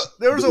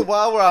was a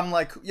while where I'm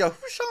like, yo,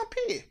 who's Sean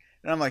P?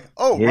 And I'm like,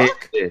 oh, yeah,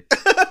 Ruck?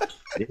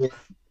 Yeah.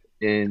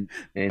 And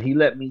he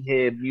let me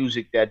hear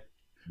music that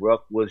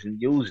Ruck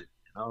wasn't using.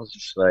 I was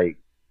just like,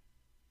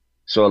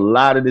 so a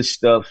lot of this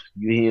stuff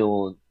you hear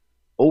on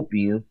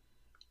Opium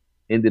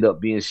ended up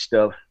being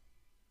stuff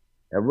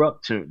that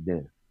Ruck turned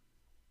in.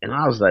 And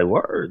I was like,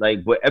 word,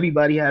 like, but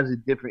everybody has a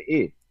different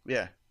ear.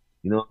 Yeah.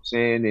 You know what I'm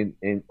saying?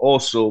 And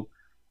also,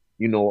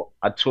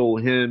 I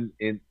told him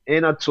and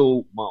I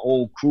told my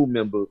own crew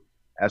member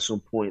at some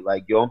point,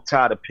 like, yo, I'm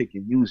tired of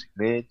picking music,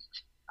 man.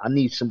 I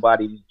need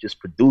somebody to just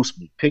produce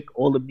me. Pick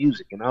all the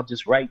music and I'll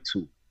just write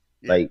to.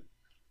 Yeah. Like,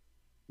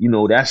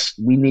 that's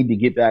we need to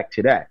get back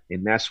to that.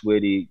 And that's where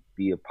the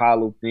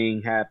Apollo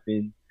thing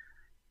happened.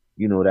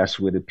 That's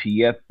where the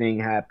PF thing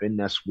happened.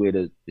 That's where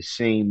the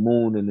same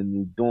moon and the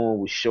new dawn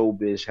with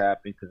showbiz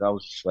happened. Cause I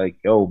was just like,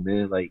 yo,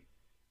 man, like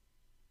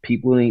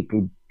people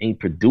ain't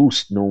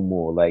produced no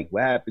more. Like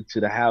what happened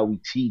to the Howie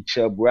T,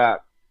 Chubb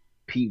Rock,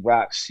 Pete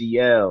Rock,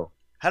 CL?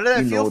 How did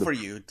that feel for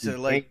you to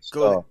like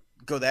go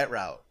that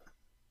route?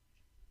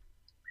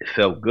 It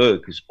felt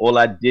good because all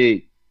I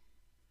did,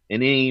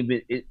 and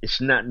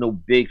it's not no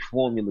big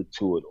formula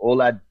to it.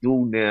 All I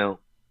do now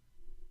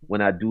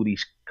when I do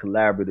these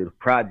collaborative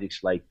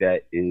projects like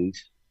that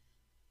is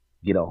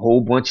get a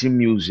whole bunch of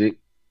music,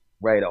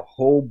 write a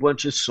whole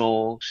bunch of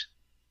songs,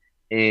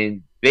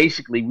 and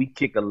basically we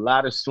kick a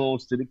lot of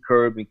songs to the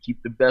curb and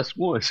keep the best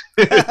ones.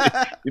 You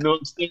know what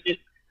I'm saying?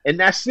 And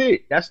that's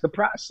it. That's the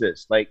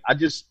process. Like I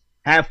just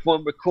have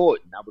fun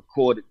recording. I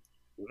recorded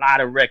a lot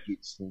of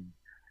records and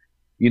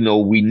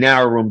we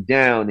narrow them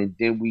down and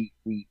then we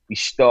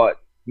start,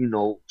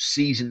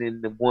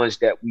 seasoning the ones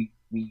that we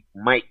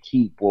might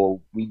keep or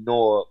we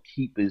know are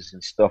keepers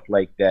and stuff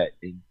like that.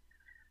 And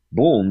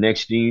boom,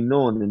 next thing you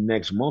know, in the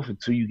next month or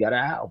two, you got an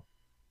album.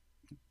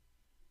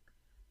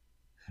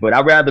 But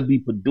I'd rather be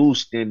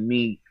produced than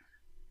me,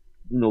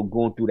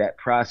 going through that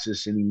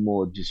process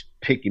anymore, just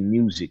picking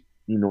music,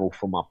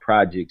 for my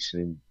projects.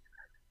 And,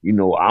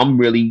 I'm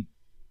really,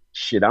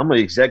 I'm an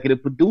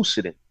executive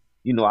producer then.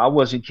 I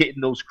wasn't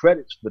getting those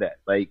credits for that.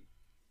 Like,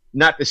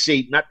 not to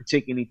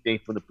take anything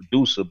from the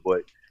producer,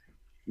 but,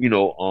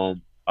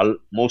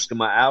 most of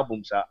my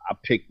albums, I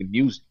picked the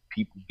music.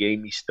 People gave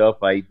me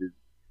stuff. I either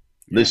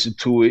listened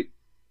to it,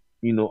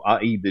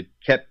 I either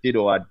kept it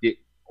or I did,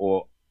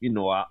 or,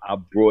 I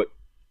brought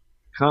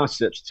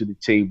concepts to the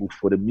table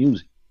for the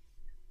music.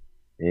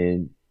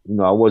 And,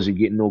 I wasn't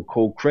getting no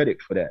cold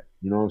credit for that.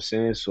 You know what I'm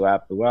saying? So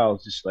after a while, I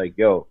was just like,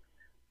 yo,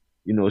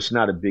 it's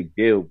not a big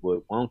deal,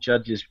 but why don't y'all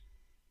just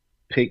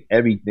pick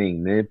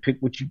everything, man? Pick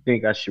what you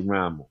think I should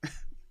rhyme on.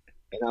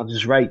 And I'll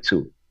just write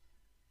to it.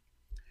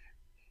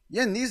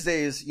 Yeah, and these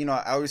days,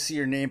 I always see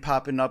your name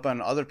popping up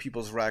on other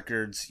people's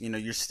records.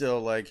 You're still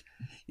like,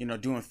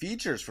 doing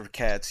features for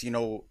cats.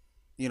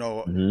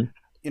 Mm-hmm.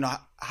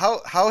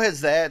 How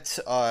has that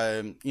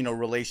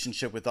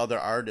relationship with other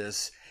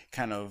artists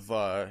kind of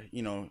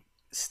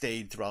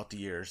stayed throughout the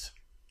years?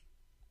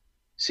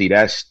 See,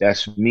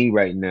 that's me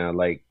right now.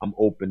 Like I'm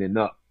opening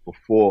up.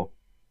 Before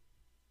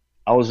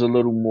I was a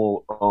little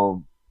more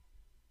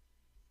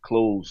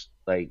closed,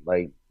 like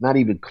not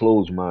even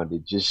closed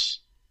minded,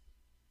 just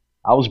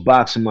I was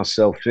boxing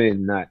myself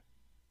in, not,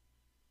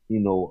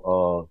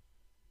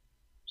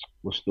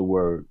 what's the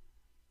word?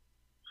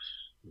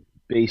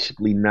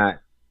 Basically not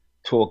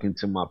talking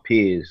to my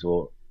peers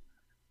or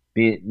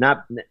being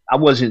not, I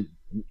wasn't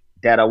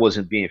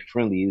being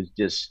friendly. It was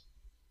just,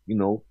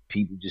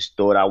 people just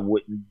thought I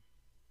wouldn't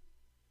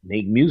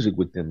make music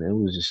with them. And it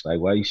was just like,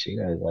 why you say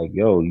that? Like,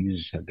 yo, you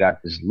just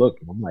got this look.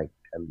 And I'm like,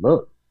 that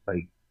look,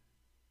 like,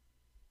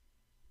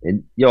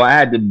 and I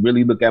had to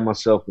really look at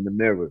myself in the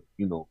mirror.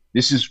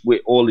 This is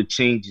with all the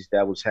changes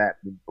that was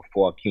happening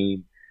before I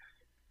came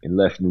and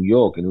left New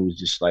York. And it was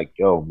just like,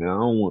 yo, man, I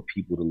don't want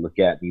people to look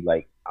at me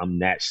like I'm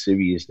that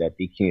serious that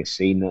they can't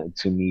say nothing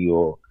to me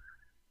or,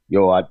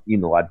 yo, I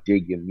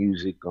dig your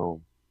music.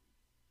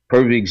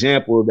 Perfect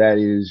example of that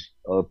is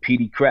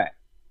Petey Crack.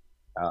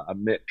 I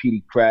met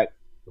Petey Crack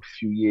a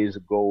few years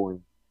ago and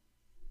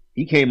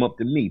he came up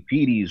to me.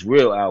 Petey is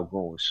real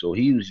outgoing. So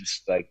he was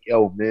just like,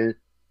 yo, man,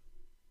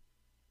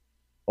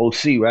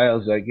 OC, right? I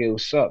was like, hey,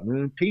 what's up,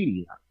 man?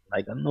 Petey.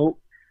 Like, I know.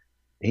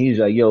 And he was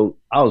like, yo,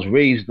 I was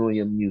raised on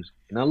your music.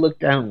 And I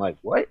looked at him like,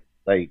 what?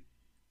 Like,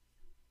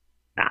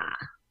 nah.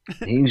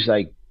 And he was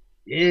like,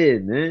 yeah,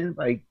 man.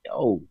 Like,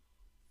 yo,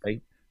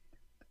 like,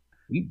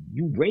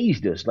 you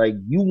raised us. Like,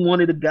 you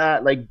wanted a guy,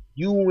 like,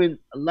 you and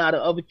a lot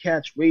of other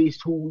cats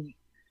raised who we,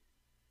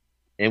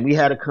 and we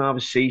had a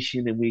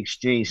conversation and we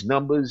exchanged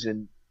numbers.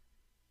 And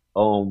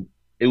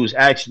it was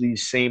actually the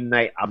same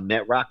night I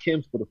met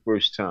Rakim for the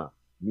first time.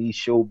 Me,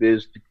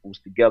 Showbiz was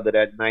together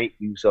that night.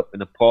 We was up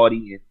in a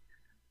party and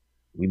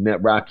we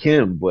met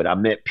Rakim, but I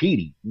met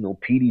Petey.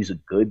 Petey's a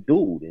good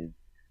dude. And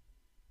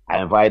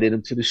I invited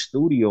him to the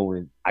studio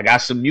and I got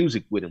some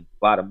music with him.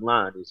 Bottom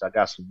line is I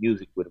got some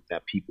music with him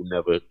that people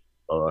never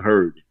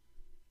heard.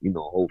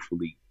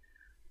 Hopefully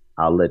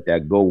I'll let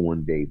that go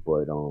one day.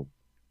 But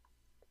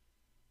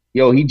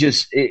yo,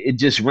 it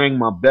just rang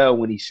my bell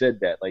when he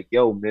said that. Like,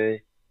 yo, man,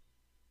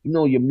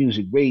 your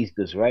music raised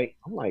us, right?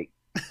 I'm like,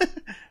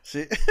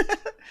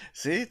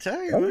 see,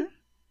 tell you, man.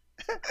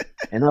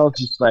 And I was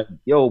just like,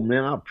 yo,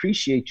 man, I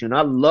appreciate you. And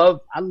I love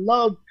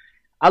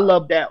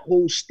that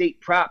whole state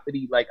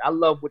property. Like I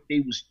love what they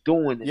was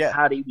doing and Yeah.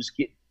 how they was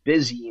getting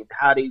busy and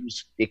how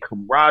their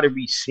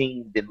camaraderie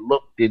seemed and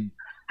looked and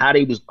how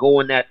they was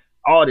going at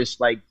artists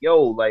like,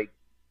 yo, like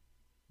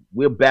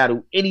we'll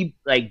battle any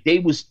like they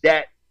was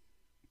that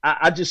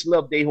I just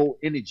love their whole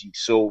energy.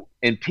 So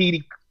and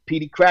Petey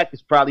Crack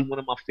is probably one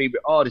of my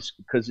favorite artists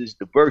because it's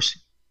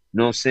diversity. You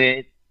know what I'm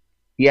saying?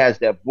 He has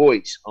that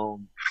voice.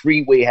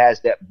 Freeway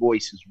has that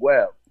voice as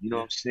well. You know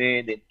what I'm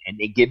saying? And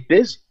they get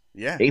busy.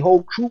 Yeah. They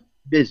whole crew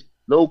busy.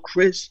 Lil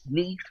Chris,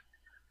 Neef,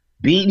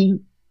 Beanie.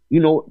 You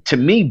know, to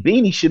me,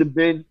 Beanie should have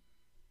been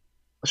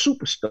a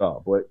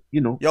superstar, but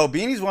you know, Yo,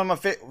 Beanie's one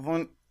of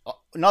my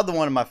another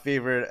one of my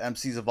favorite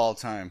MCs of all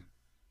time.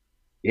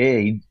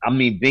 yeah. I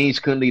mean, Beans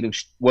couldn't leave him.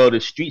 Well, the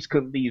streets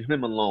couldn't leave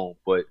him alone,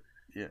 but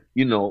Yeah.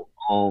 you know,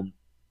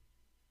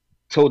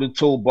 toe to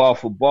toe, bar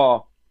for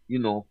bar. You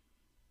know,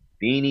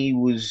 Beanie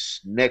was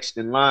next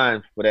in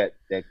line for that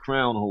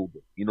crown holder.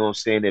 You know what I'm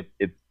saying?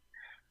 If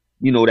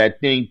you know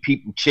that thing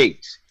people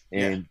chase,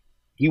 and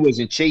he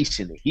wasn't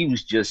chasing it. He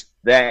was just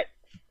that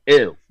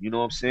ill. You know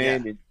what I'm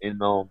saying? Yeah.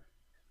 And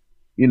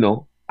you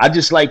know, I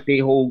just like they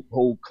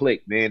whole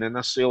clique, man. And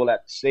I say all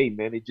that to say,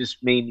 man, it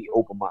just made me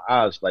open my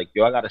eyes. Like,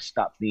 yo, I gotta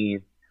stop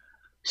being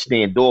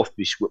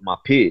standoffish with my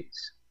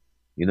peers.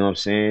 You know what I'm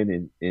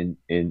saying? And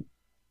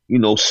you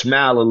know,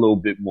 smile a little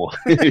bit more.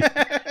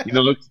 You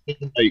know what I'm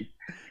saying? Like,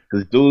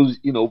 because those,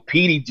 you know,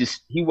 Petey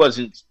just he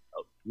wasn't,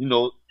 you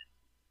know,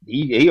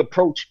 he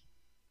approached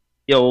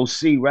yo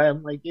OC, right?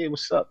 I'm like, yeah,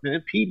 what's up,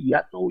 man? Petey,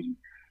 I know you.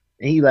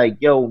 And he like,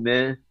 yo,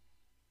 man,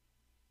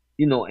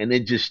 you know, and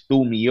it just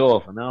threw me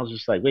off. And I was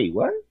just like, wait,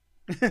 what?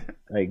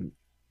 Like,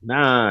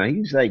 nah.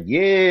 He's like,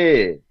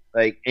 yeah.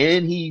 Like,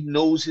 and he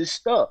knows his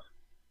stuff.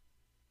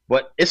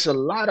 But it's a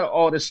lot of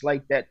artists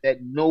like that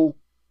that know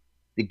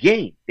the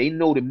game. They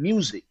know the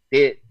music.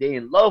 They're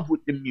in love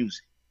with the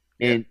music.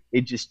 And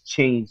it just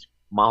changed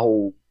my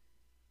whole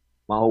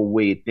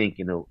way of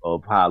thinking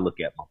of how I look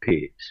at my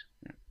peers.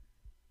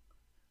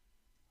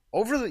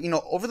 Over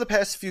the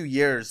past few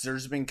years,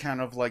 there's been kind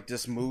of like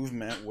this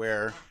movement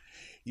where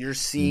you're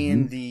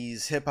seeing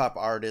these hip hop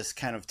artists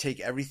kind of take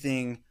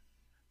everything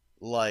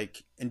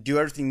like and do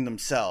everything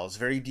themselves,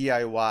 very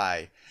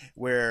DIY,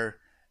 where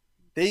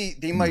they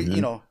might,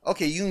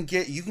 okay, you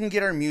can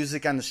get our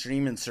music on the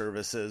streaming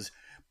services,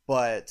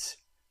 but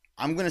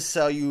I'm gonna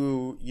sell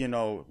you,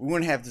 we're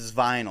gonna have this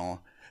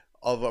vinyl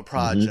of a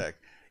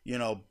project,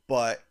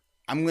 but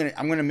I'm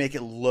gonna make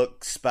it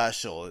look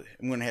special.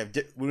 We're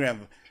gonna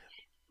have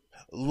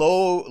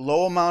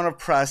low amount of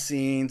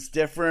pressings,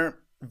 different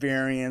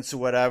variants or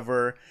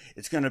whatever.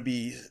 It's going to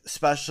be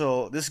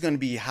special. This is going to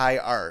be high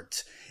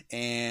art,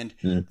 and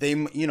they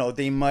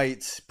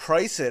might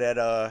price it at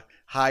a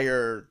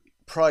higher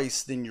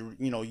price than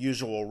your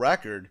usual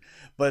record,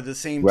 but at the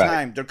same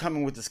time they're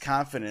coming with this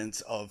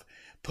confidence of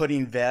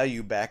putting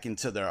value back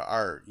into their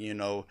art.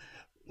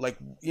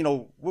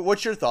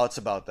 What's your thoughts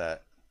about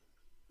that?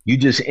 You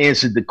just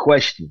answered the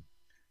question.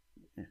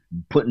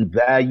 Putting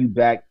value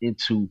back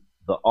into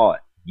the art,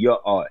 your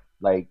art.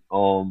 Like,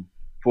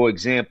 for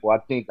example, I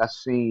think I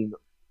seen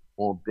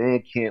on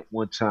Bandcamp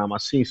one time, I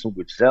seen some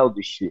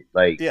Griselda shit,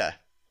 like, Yeah.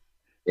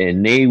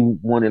 and they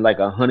wanted like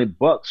 $100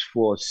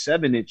 for a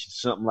 7-inch or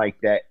something like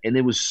that, and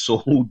it was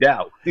sold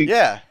out.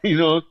 Yeah. You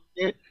know what I'm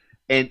saying?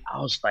 And I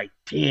was like,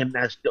 damn,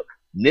 that's dope.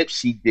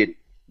 Nipsey did it.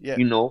 Yeah.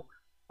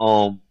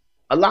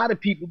 A lot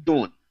of people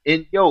doing it.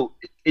 And yo,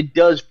 it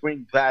does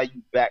bring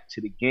value back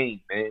to the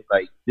game, man.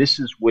 Like, this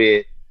is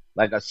where,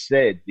 like I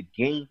said, the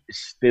game is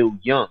still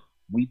young.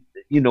 We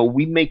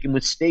making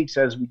mistakes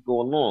as we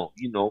go along,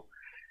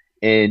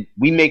 and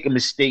we making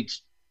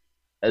mistakes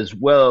as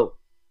well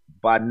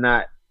by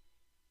not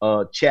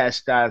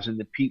chastising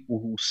the people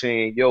who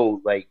saying,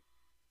 yo, like,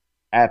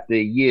 after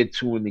a year or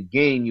two in the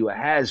game, you a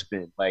has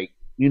been. Like,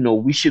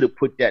 we should have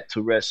put that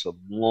to rest a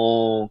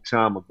long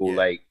time ago. Yeah.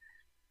 Like,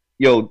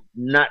 yo,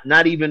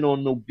 not even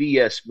on no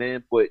BS,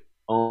 man, but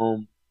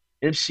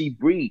MC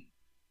Breed.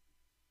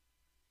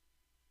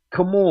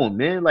 Come on,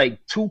 man.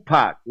 Like,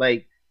 Tupac,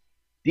 like,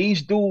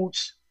 these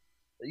dudes,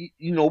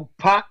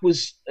 Pac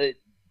was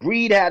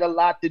Breed had a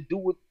lot to do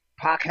with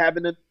Pac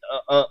having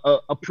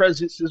a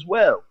presence as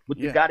well. But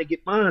you got to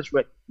get minds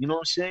right. You know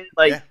what I'm saying?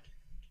 Like,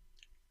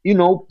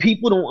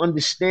 people don't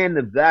understand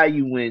the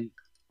value in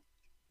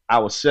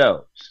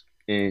ourselves,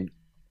 and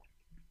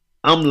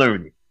I'm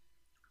learning.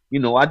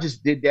 I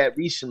just did that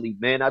recently,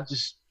 man. I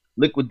just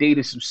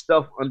liquidated some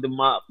stuff under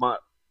my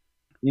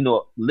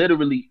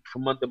literally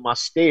from under my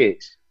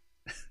stairs,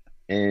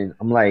 and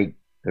I'm like,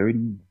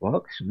 $30,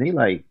 and they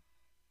like,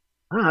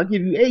 I'll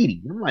give you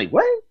 80. I'm like,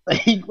 what?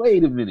 Like,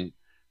 wait a minute.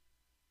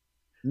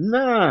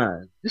 Nah.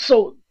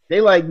 So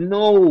they like,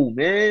 no,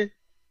 man.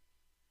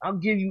 I'll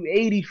give you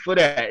 80 for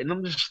that. And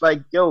I'm just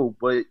like, yo,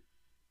 but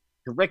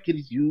the record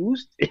is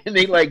used. And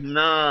they like,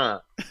 nah.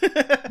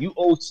 You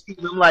OC.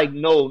 I'm like,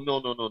 no.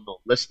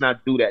 Let's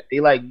not do that. They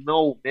like,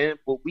 no, man,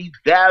 but we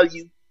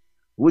value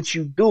what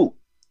you do.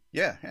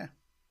 Yeah.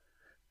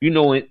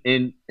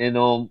 And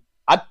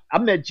I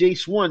met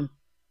Jace One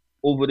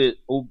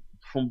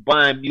from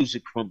buying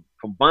music from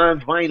buying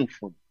vinyl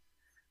from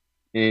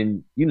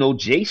him. And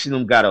Jason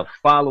them got a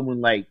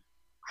following like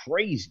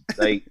crazy.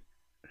 Like,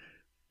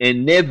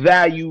 and their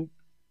value,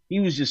 he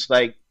was just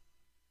like,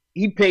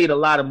 he paid a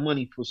lot of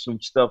money for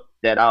some stuff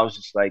that I was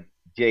just like,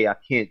 Jay, I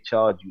can't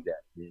charge you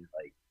that, man.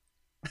 Like,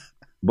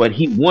 but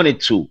he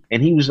wanted to.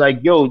 And he was like,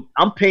 yo,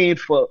 I'm paying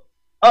for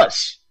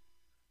us.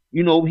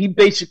 He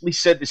basically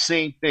said the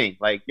same thing.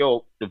 Like,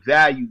 yo, the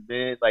value,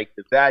 man, like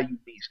the value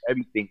means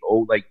everything.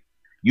 Oh, like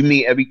you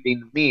mean everything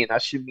to me, and I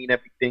should mean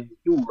everything to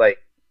you. Like,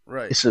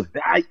 Right. it's a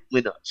value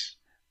in us.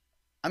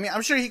 I mean,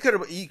 I'm sure he could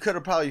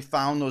have probably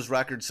found those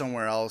records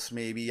somewhere else,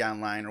 maybe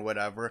online or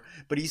whatever.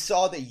 But he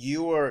saw that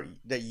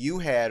you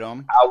had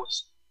them. I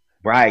was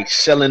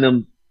selling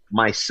them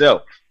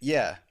myself.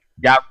 Yeah.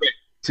 Direct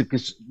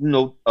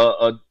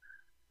to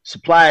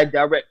supply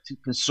direct to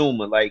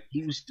consumer. Like,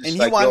 he was just, and he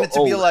like, wanted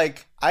to be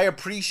like, I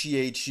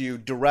appreciate you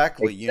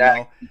directly.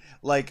 Exactly.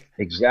 Like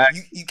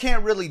Exactly. You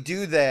can't really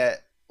do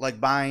that. Like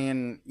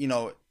buying,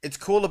 it's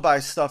cool to buy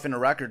stuff in a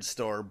record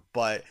store,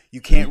 but you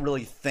can't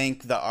really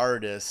thank the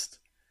artist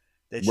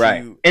that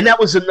you. And that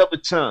was another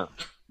time.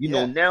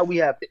 Yeah. Now we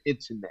have the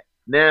internet.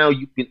 Now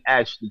you can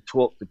actually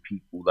talk to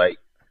people. Like,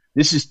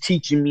 this is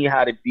teaching me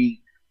how to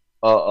be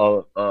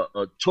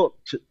talk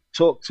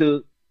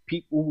to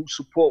people who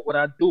support what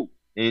I do.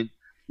 And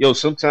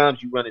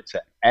sometimes you run into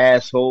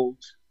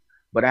assholes,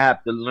 but I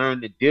have to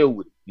learn to deal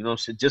with it.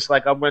 So just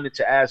like I run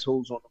into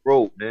assholes on the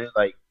road, man.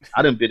 Like,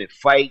 I done been in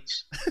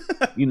fights,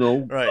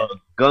 Right.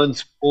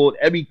 Guns pulled,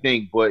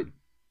 everything. But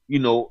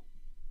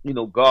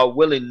God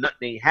willing,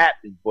 nothing ain't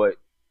happened. But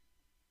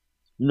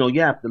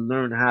you have to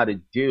learn how to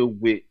deal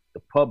with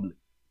the public,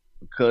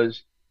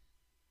 because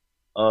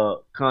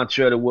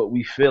contrary to what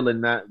we feel,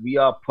 and not, we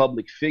are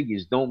public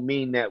figures. Don't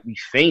mean that we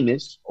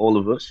famous, all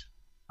of us.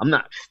 I'm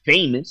not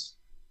famous,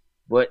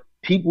 but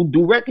people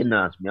do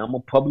recognize me. I'm a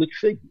public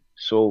figure.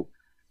 So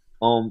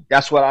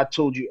that's what I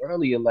told you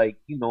earlier. Like,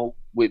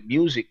 with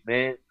music,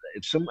 man,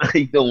 if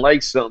somebody don't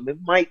like something,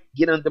 it might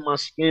get under my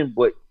skin,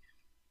 but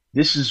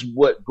this is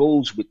what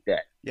goes with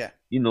that. Yeah.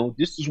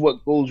 This is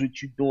what goes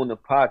with you doing a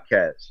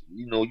podcast.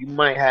 You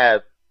might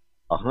have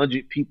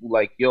 100 people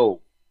like,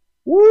 yo,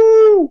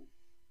 woo,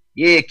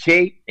 yeah,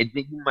 Kate. And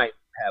then you might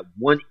have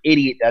one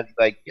idiot that's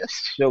like, this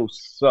show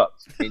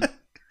sucks. And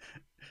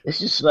it's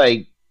just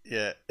like,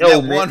 yeah.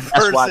 Yo, man, man, one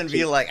person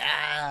be like,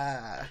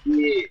 ah.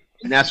 Yeah.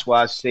 And that's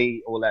why I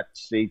say all that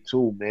to say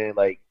too, man.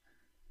 Like,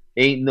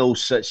 ain't no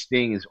such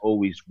thing as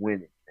always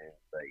winning, man.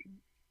 Like,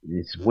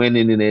 it's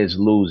winning and there's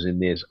losing.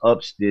 There's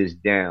ups, there's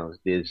downs.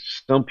 There's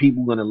some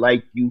people gonna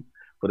like you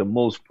for the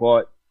most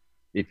part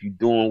if you're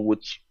doing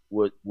what's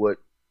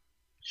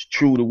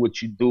true to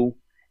what you do.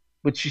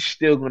 But you're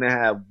still gonna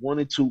have one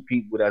or two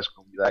people that's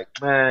gonna be like,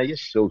 man, you're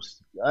so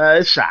it's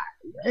all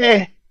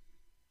right.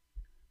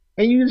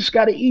 And you just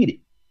gotta eat it.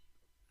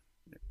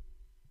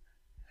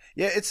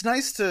 Yeah, it's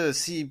nice to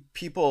see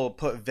people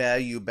put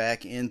value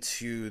back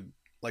into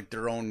like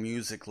their own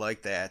music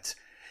like that.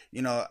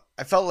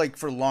 I felt like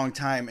for a long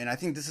time, and I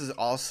think this is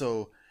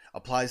also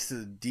applies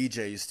to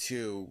DJs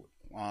too.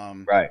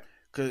 Right.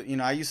 Because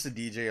I used to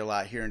DJ a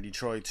lot here in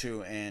Detroit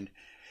too, and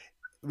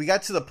we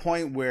got to the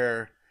point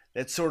where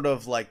that sort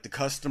of like the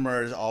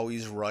customer is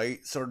always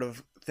right sort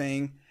of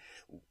thing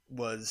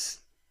was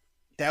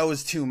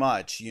too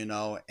much,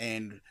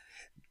 and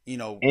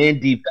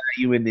and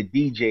devaluing the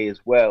DJ as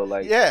well.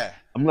 Like, yeah,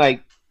 I'm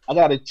like, I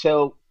gotta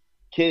tell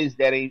kids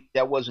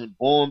that wasn't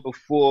born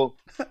before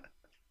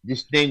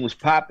this thing was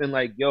popping.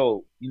 Like,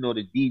 yo,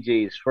 the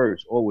DJ is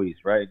first always,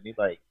 right? And they're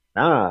like,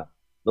 nah,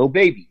 Lil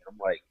Baby. I'm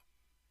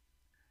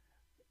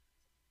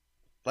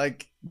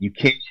like,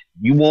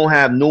 you won't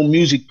have no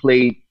music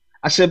played.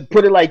 I said,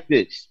 put it like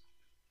this: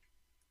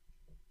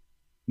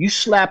 you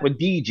slap a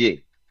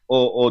DJ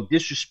or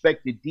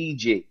disrespect a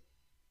DJ.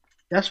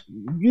 That's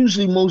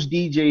usually most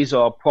DJs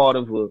are a part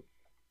of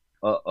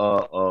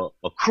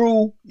a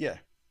crew. Yeah.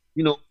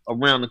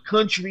 Around the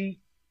country,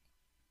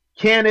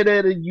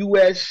 Canada to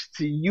US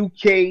to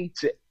UK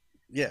to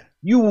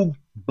you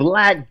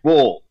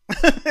blackball.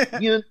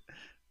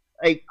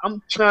 Like,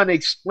 I'm trying to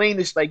explain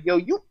this. Like, yo,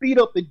 you beat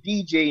up a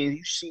DJ and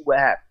you see what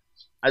happens.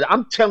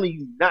 I'm telling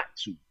you not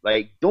to.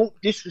 Like, don't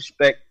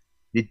disrespect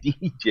the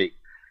DJ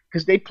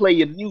because they play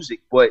your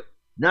music. But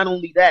not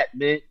only that,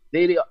 man,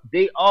 they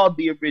are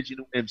the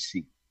original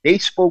MC. They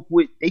spoke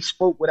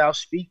without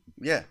speaking.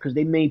 Yeah, because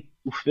they made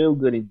people feel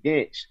good and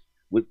dance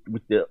with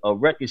the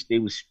records they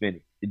were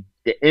spinning.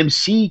 The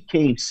MC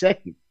came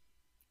second.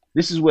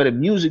 This is where the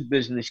music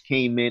business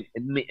came in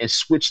and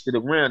switched it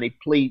around. They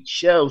played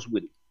shells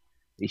with it.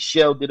 They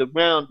shelled it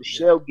around, the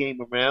shell game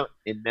around,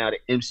 and now the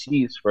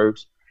MC is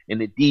first,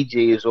 and the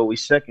DJ is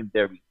always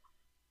secondary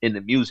in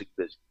the music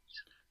business.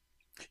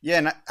 Yeah,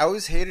 and I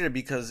always hated it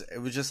because it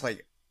was just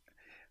like,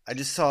 I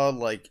just saw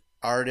like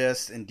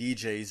artists and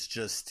DJs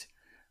just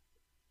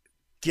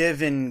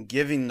giving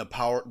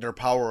their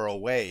power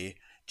away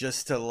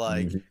just to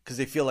like, Hmm. because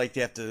they feel like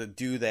they have to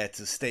do that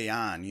to stay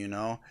on, you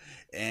know,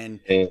 and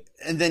Yeah,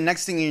 and then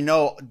next thing you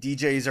know,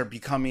 DJs are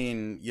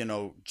becoming, you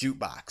know,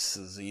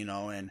 jukeboxes, you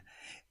know, and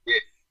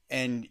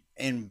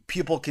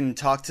people can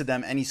talk to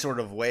them any sort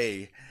of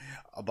way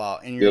about,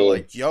 and you're yeah.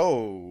 like,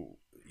 yo,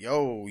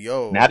 yo,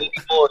 Not yo.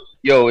 anymore.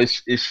 Yo,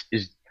 it's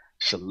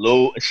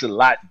a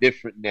lot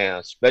different now,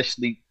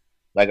 especially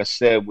like I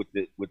said with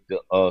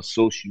the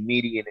social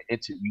media and the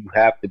internet. You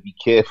have to be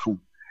careful,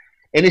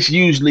 and it's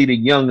usually the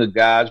younger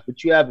guys,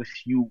 but you have a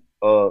few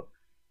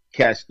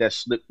cats that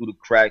slip through the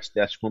cracks.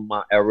 That's from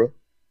my era,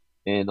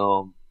 and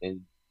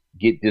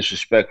get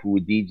disrespectful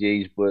with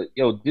DJs. But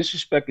yo,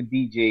 disrespect a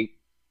DJ,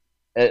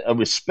 a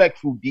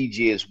respectful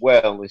DJ as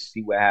well, and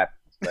see what happens.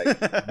 Like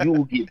you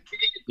will get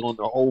banned on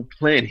the whole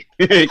planet.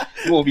 You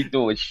won't be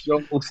doing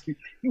shows.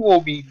 You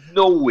won't be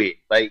nowhere.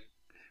 Like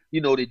the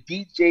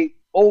DJ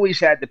always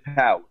had the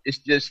power. It's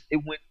just it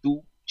went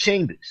through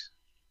chambers.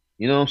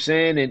 You know what I'm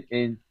saying?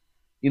 And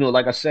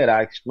like I said,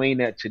 I explained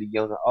that to the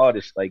younger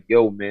artists. Like,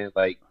 yo, man,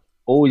 like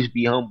always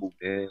be humble,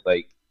 man.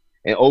 Like,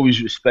 and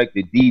always respect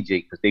the DJ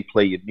because they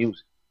play your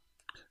music.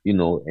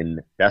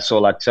 And that's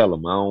all I tell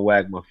them. I don't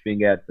wag my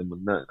finger at them or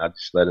nothing. I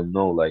just let them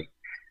know, like,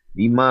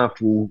 be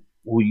mindful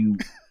who you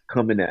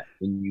coming at,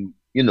 and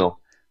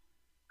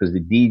because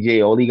the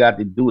DJ, all he got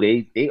to do,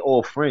 they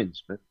all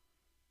friends,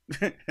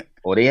 man,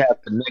 or they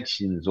have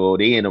connections, or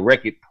they in a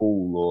record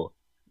pool,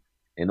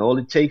 and all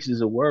it takes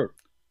is a word.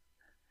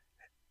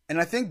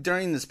 And I think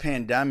during this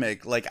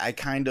pandemic, like I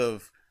kind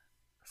of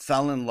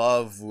fell in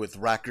love with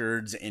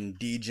records and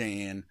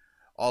DJing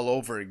all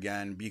over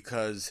again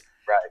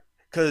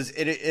Right,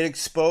 it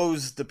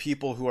exposed the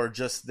people who are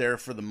just there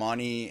for the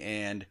money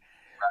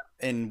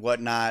and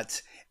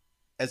whatnot,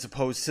 as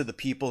opposed to the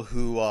people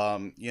who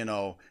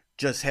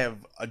just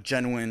have a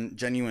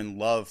genuine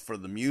love for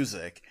the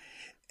music.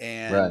 right,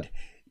 And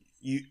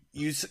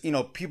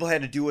people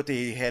had to do what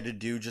they had to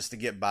do just to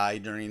get by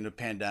during the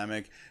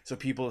pandemic. So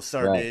people right,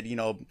 started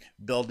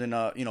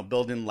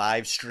building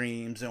live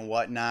streams and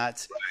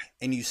whatnot.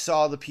 And you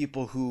saw the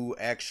people who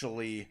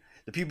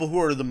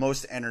were the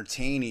most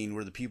entertaining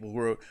were the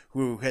people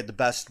who had the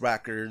best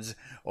records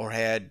or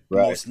had the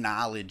right. most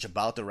knowledge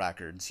about the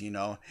records,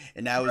 and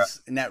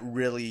that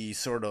really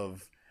sort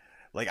of,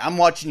 like, I'm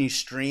watching these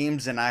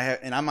streams and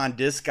I'm on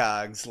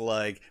Discogs,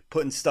 like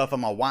putting stuff on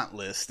my want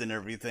list and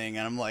everything,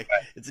 and I'm like,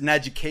 it's an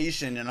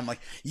education, and I'm like,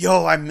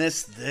 yo, I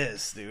miss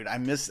this, dude. I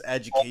miss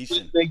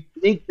education. They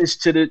link this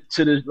to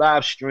the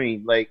live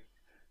stream, like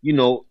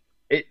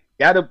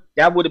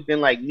that would have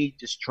been like me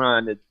just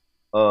trying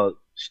to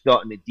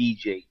starting a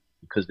DJ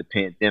because the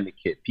pandemic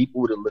hit.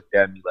 People would have looked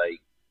at me like,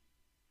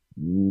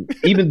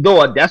 even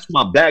though that's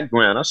my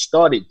background, I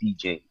started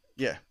DJing,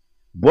 Yeah,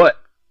 but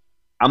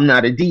I'm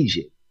not a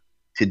DJ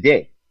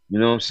today. You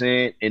know what I'm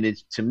saying? And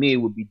it's to me, it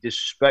would be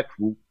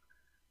disrespectful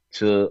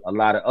to a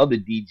lot of other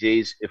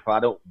DJs if I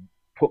don't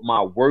put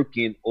my work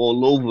in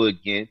all over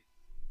again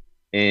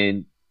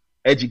and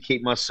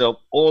educate myself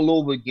all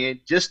over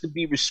again just to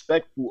be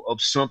respectful of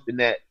something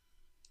that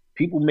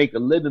people make a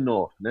living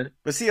off, man.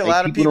 but see, a Like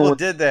lot of people don't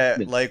people want did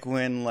that, like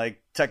when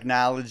like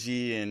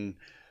technology and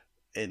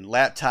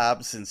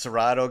laptops and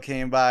Serato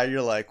came by.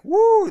 You're like,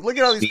 woo! Look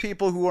at all these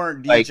people who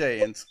aren't like,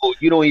 DJing. oh,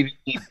 you don't even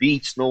need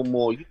beats no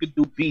more. You could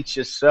do beats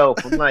yourself.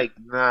 I'm like,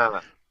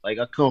 nah. Like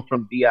I come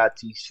from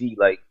DITC.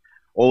 Like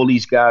all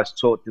these guys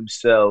taught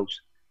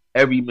themselves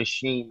every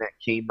machine that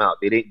came out.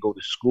 They didn't go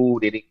to school.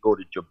 They didn't go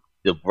to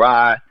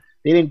DeVry.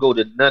 They didn't go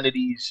to none of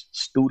these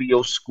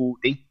studio school.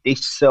 They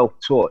self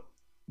taught.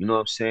 You know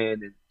what I'm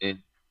saying? And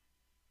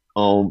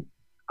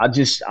I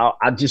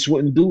just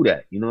wouldn't do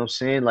that. You know what I'm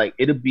saying? Like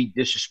it'd be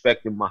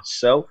disrespecting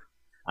myself.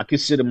 I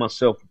consider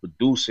myself a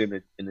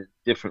producer in a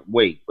different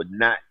way, but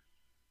not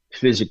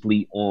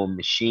physically on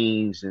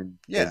machines. And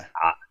Yeah,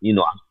 I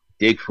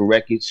dig for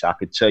records. I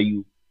could tell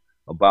you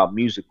about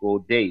music all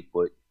day,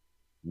 but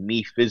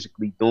me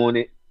physically doing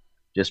it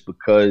just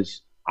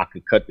because I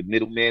could cut the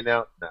middleman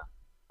out,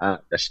 nah,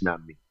 that's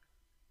not me.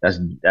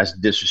 That's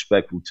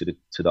disrespectful to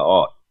the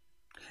art.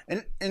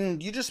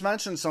 and you just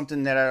mentioned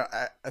something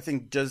that I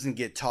think doesn't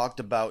get talked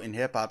about in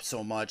hip hop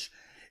so much,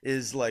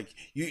 is like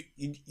you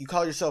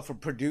call yourself a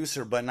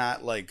producer, but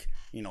not like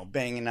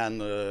banging on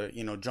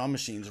the drum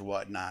machines or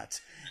whatnot.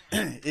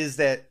 Is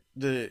that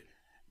the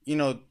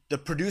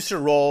producer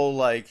role,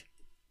 like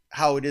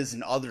how it is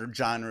in other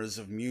genres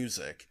of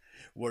music,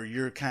 where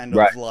you're kind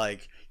Right. of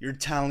like you're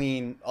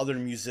telling other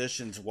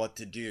musicians what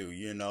to do,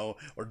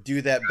 or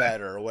do that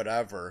better or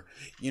whatever.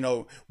 Right.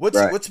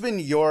 What's been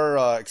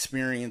your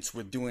experience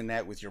with doing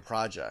that with your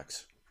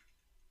projects?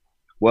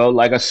 Well,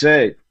 like I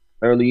said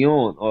early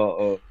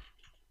on,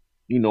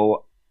 you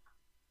know,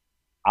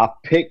 I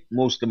picked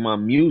most of my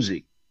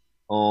music,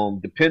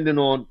 depending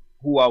on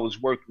who I was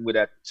working with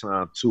at the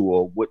time too,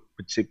 or what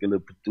particular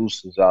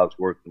producers I was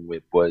working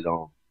with. But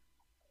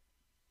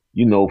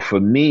for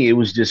me, it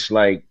was just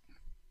like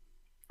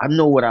I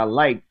know what I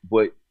like,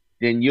 but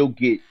then you'll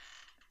get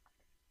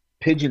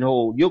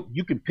pigeonholed.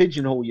 You can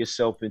pigeonhole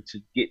yourself into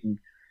getting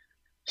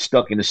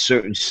stuck in a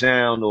certain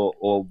sound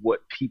or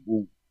what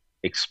people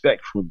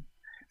expect from me.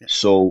 Yeah.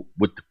 So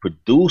with the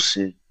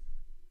producing,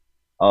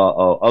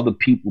 other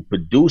people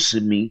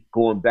producing me,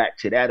 going back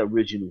to that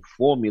original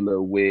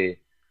formula where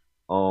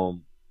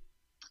um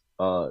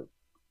uh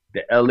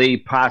the LA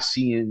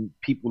posse and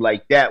people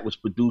like that was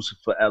producing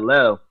for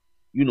LL,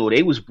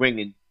 they was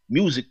bringing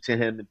music to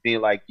him and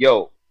being like,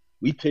 yo,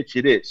 we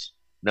picture this.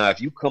 Now,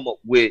 if you come up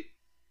with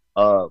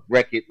a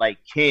record like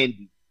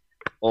Candy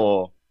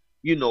or,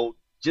 you know,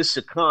 just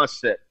a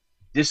concept,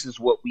 this is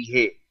what we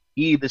hit.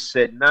 He either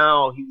said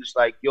now, he was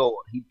like, yo,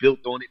 he built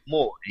on it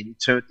more and he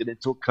turned it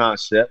into a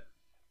concept.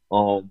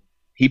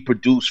 He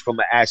produced from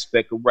an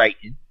aspect of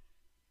writing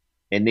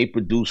and they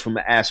produced from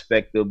an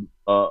aspect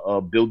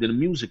of building the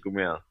music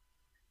around.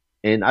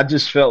 And I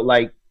just felt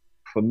like,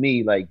 for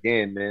me, like,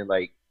 damn, man,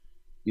 like,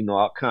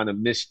 I kind of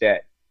missed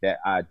that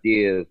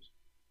idea of,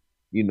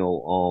 you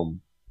know,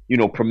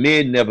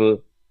 Premier never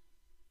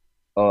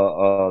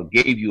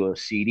gave you a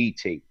CD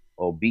tape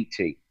or beat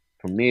tape.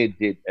 Premier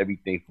did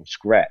everything from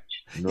scratch.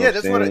 You know Yeah, what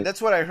I'm saying?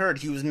 that's what I heard.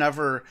 He's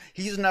never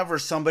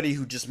somebody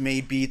who just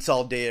made beats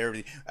all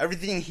day.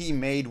 Everything he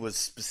made was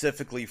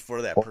specifically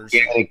for that person.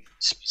 Organic,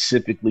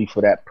 specifically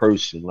for that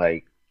person.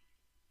 Like,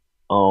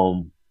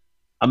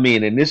 I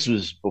mean, and this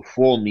was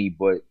before me,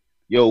 but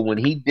yo, when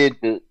he did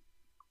the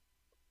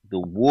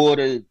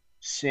water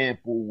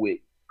sample with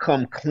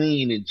 "Come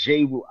Clean" and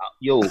J. Rule,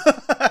 yo,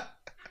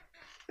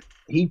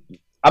 he,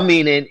 I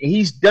mean, and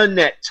he's done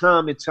that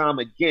time and time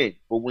again.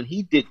 But when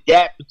he did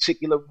that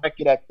particular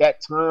record at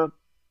that time,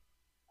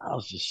 I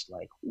was just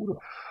like, who the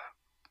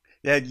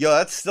Yeah, yo,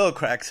 that still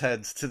cracks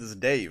heads to this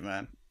day,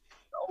 man.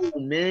 fuck,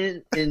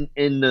 man? And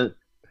the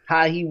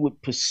how he would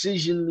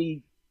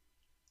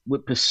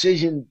with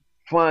precision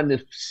find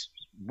the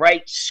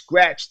right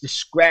scratch to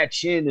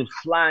scratch in and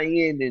fly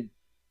in, and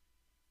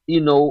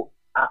yo,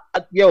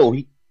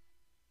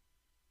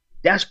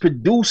 that's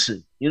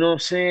producing. You know what I'm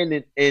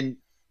saying? And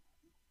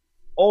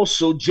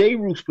also J.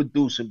 Root's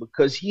producing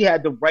because he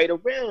had to write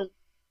around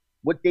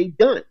what they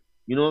done.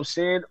 You know what I'm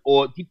saying?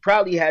 Or he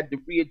probably had to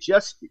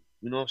readjust it.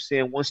 You know what I'm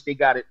saying? Once they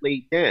got it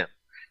laid down.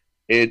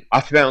 And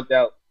I found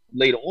out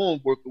later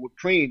on working with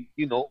Cream,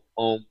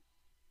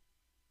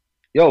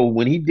 yo,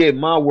 when he did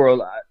My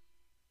World,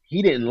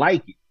 he didn't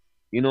like it.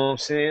 You know what I'm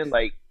saying?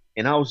 Like,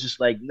 and I was just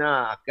like,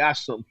 nah, I got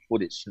something for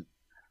this.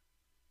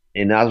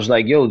 And I was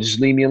like, yo, just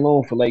leave me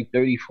alone for like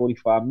 30,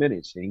 45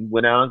 minutes. And he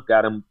went out,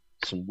 got him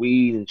some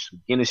weed and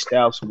some Guinness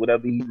stouts and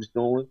whatever he was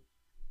doing.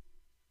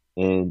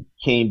 And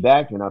came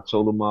back and I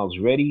told him I was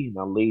ready and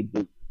I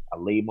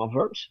laid my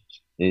verses.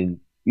 And,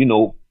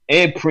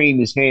 and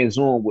Preem is hands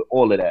on with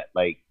all of that.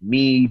 Like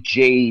me,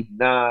 Jay,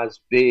 Nas,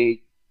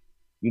 Big,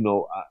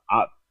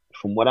 I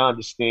from what I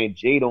understand,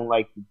 Jay don't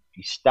like to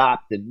be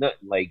stopped and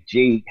nothing. Like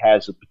Jay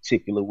has a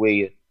particular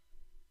way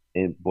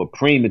of, but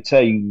Preem will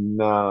tell you,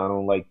 nah, I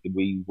don't like the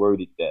way you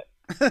worded that.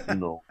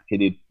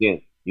 Hit it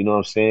again. You know what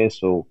I'm saying?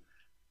 So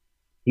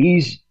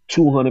he's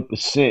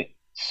 200%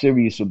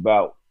 serious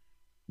about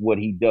what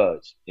he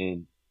does.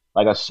 And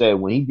like I said,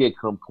 when he did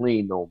Come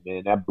Clean, though,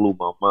 man, that blew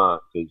my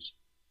mind because,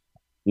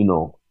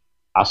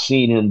 I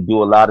seen him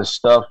do a lot of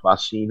stuff. I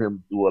seen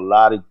him do a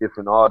lot of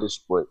different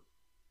artists, but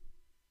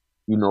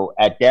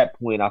at that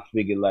point, I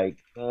figured like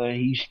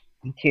he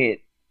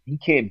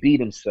can't beat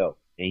himself,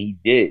 and he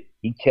did.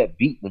 He kept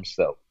beating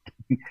himself.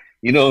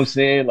 You know what I'm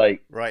saying?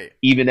 Like Right.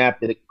 even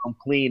after the Come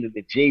Clean and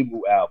the J.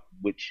 Rule album,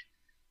 which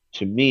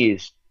to me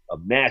is a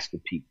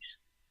masterpiece.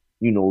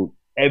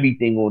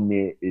 Everything on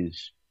there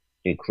is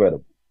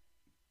incredible.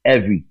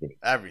 Everything.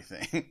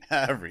 Everything.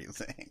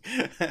 Everything.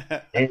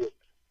 And,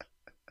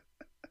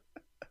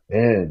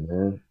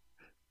 man.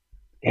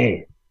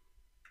 Man.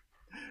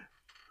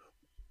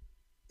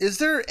 Is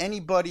there any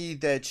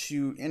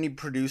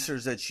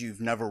producers that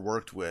you've never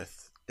worked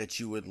with that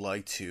you would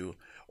like to,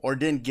 or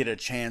didn't get a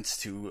chance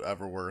to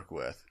ever work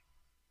with?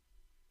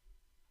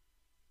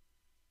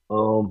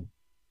 Um,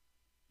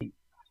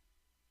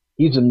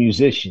 he's a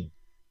musician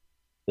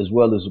as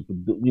well as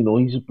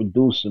he's a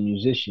producer,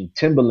 musician.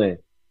 Timberland.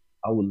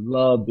 I would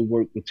love to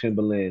work with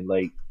Timberland.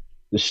 Like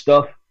the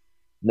stuff.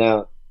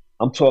 Now,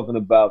 I'm talking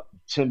about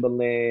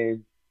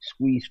Timberland,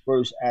 Squeeze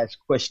First, Ask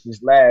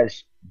Questions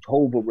Last,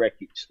 Hova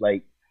records.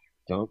 Like,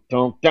 dun,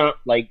 dun, dun.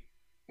 Like,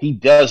 he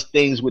does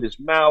things with his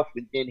mouth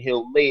and then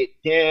he'll lay it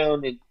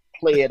down and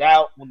play it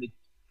out on the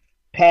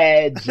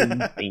pads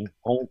and,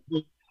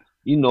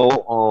 you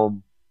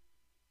know,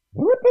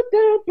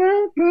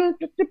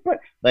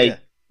 like,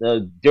 Yeah.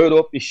 Dirt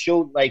Off His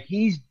Shoulder. Like,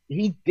 he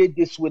did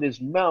this with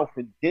his mouth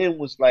and then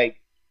was like,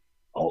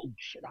 oh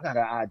shit, I got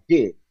an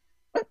idea.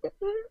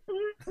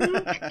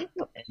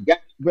 That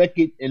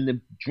record and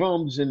the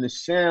drums and the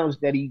sounds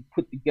that he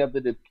put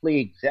together to play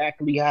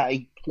exactly how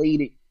he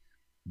played it,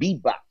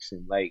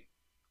 beatboxing. Like,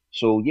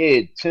 so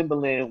yeah,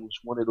 Timberland was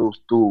one of those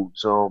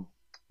dudes.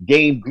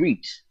 Dame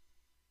Grease.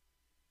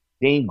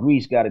 Dame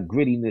Grease got a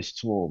grittiness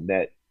to him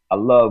that I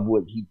love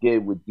what he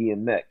did with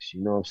DMX.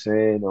 You know what I'm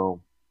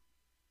saying?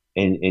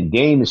 And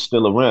Dame is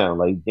still around.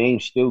 Like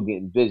Dame's still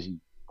getting busy,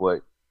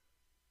 but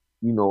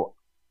you know,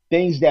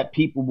 things that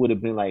people would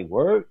have been like,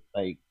 word,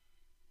 like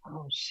I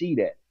don't see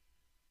that.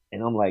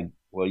 And I'm like,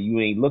 well, you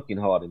ain't looking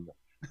hard enough.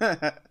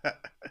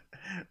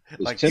 Because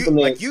Like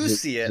Timberland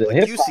is a like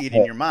hip you hop see it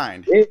in head. your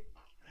mind. Yeah,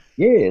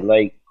 yeah,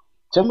 like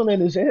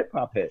Timberland is a hip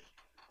hop head.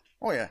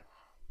 Oh yeah.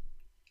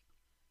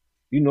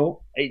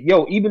 Hey,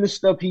 yo, even the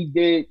stuff he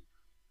did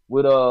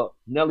with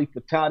Nelly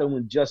Furtado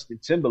and Justin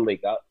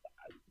Timberlake,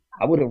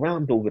 I would have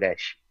rhymed over that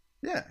shit.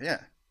 Yeah,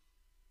 yeah.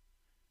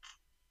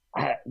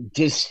 I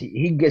just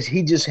he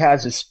just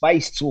has a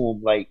spice to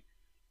him. Like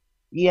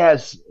he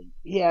has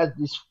he has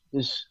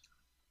this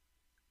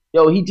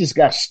yo, he just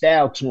got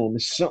style to him.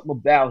 There's something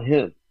about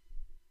him,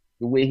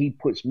 the way he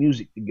puts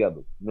music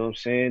together. You know what I'm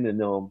saying?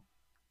 And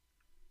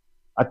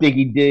I think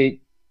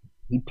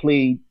he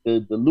played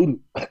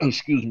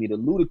excuse me, the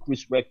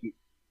Ludacris record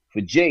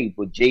for Jay,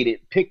 but Jay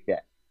didn't pick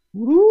that.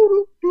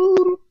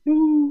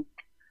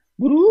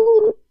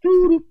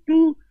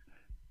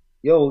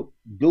 Yo,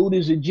 dude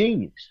is a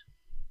genius.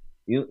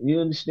 You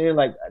understand?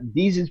 Like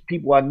these is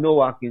people I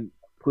know I can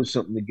put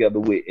something together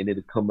with and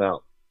it'll come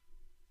out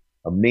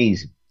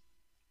amazing.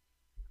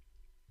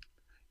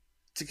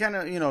 To kind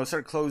of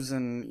start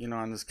closing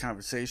on this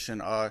conversation.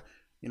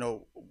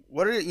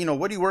 What are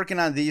you working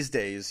on these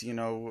days?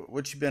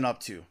 What you been up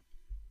to?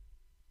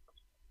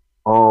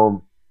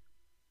 Um,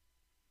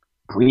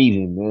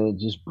 Breathing, man,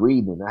 just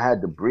breathing. I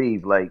had to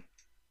breathe, like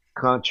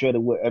contrary to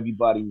what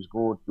everybody was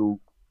going through.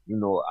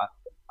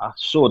 I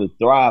sort of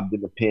thrived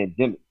in the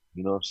pandemic.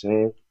 You know what I'm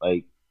saying?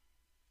 Like,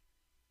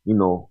 you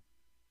know,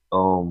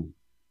 um,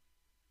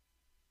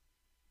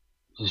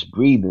 just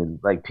breathing.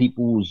 Like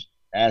people was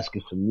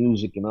asking for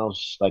music, and I was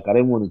just like, I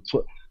didn't want to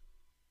talk.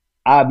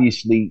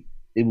 Obviously,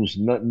 it was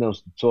nothing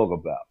else to talk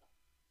about.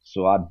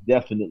 So I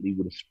definitely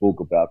would have spoke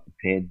about the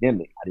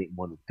pandemic. I didn't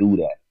want to do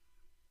that.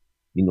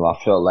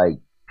 I felt like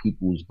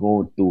people was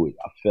going through it.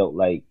 I felt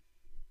like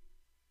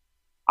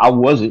I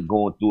wasn't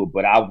going through it,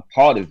 but I was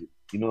part of it.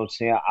 You know what I'm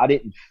saying? I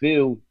didn't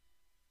feel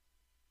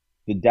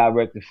the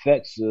direct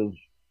effects of,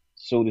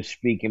 so to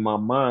speak, in my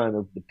mind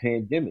of the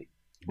pandemic.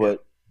 Yeah.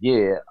 But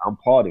yeah, I'm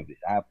part of it.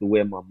 I have to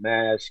wear my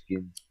mask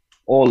and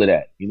all of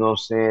that. You know what I'm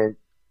saying?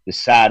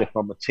 Decide if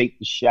I'm gonna take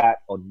the shot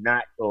or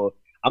not, or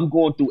I'm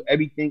going through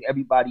everything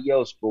everybody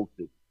else go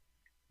through.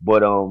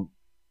 But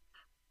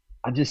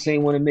I just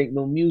ain't want to make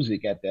no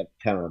music at that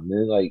time,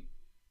 man. Like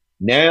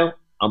now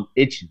I'm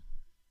itching.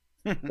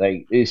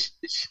 Like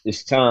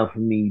it's time for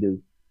me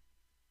to,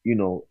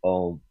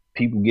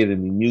 people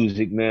giving me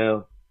music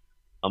now.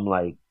 I'm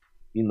like,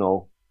 you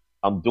know,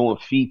 I'm doing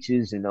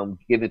features and I'm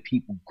giving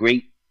people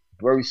great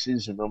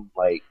verses, and I'm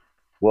like,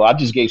 well, I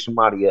just gave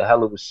somebody a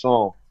hell of a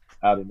song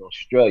out in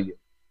Australia.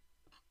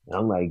 And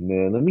I'm like,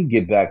 man, let me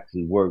get back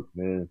to work,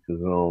 man,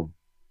 because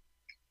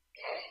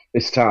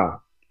it's time.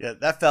 Yeah,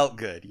 that felt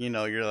good.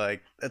 You're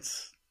like,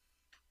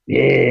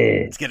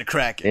 Yeah, let's get it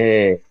cracking.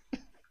 yeah,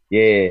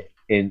 yeah.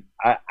 And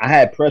I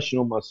had pressure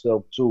on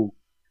myself too.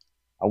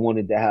 I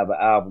wanted to have an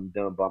album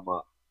done by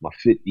my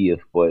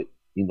 50th, but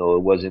it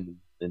wasn't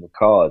in the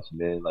cards,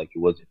 man. Like it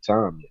wasn't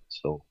time yet.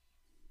 So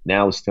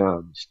now it's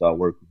time to start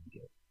working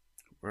again.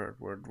 Word,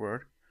 word,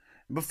 word.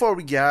 Before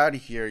we get out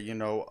of here,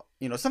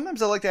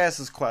 sometimes I like to ask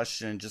this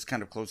question, just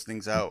kind of close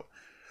things out.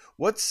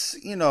 What's,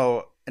 and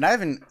I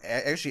haven't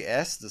actually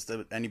asked this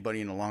to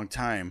anybody in a long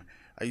time.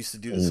 I used to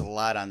do this a Mm.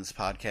 lot on this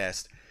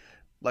podcast.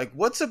 Like,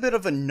 what's a bit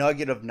of a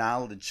nugget of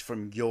knowledge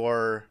from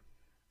your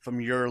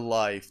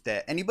life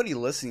that anybody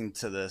listening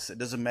to this, it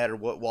doesn't matter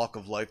what walk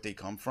of life they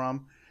come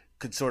from,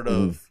 could sort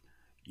Mhm. of,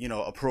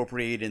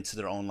 appropriate into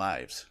their own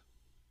lives?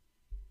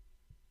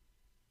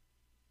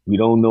 We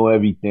don't know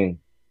everything.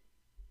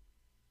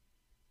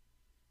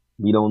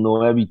 We don't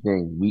know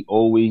everything. We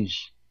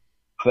always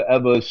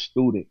forever a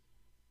student.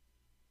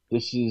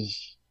 This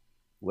is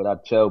what I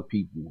tell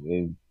people,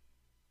 and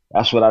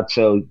that's what I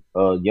tell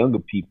younger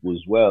people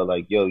as well.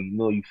 Like, yo,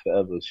 you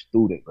forever a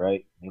student,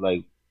 right? They're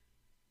like,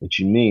 what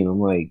you mean? I'm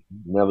like,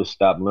 never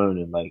stop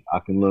learning. Like, I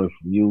can learn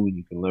from you, and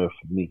you can learn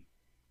from me.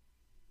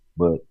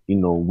 But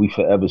we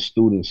forever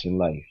students in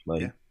life. Yeah.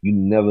 Like, you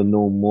never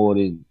know more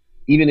than,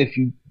 even if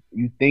you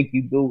think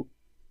you do,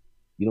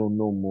 you don't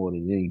know more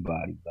than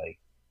anybody. Like,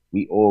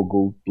 we all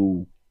go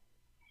through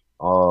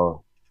uh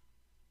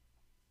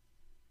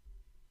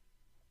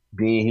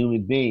being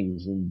human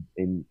beings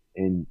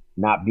and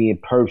not being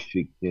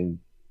perfect, and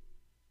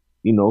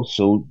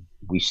so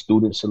we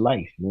students of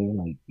life, man.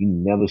 Like you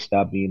never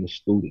stop being a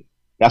student.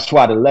 That's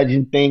why the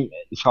legend thing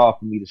is hard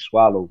for me to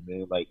swallow,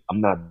 man. Like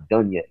I'm not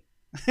done yet.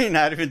 You're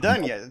not even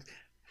done yet. Yeah,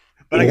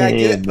 But I gotta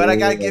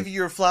man. give Like, you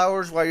your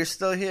flowers while you're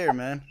still here,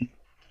 man.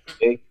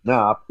 okay,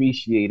 nah, I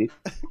appreciate it.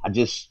 I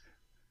just,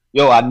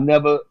 yo, I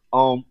never,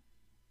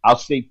 I'll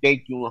say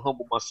thank you and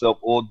humble myself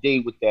all day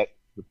with that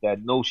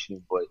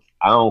notion, but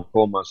I don't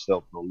call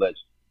myself no legend.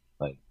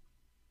 Like,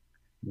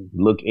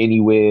 look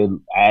anywhere,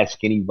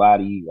 ask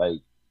anybody. Like,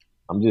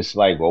 I'm just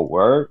like, oh,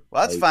 word.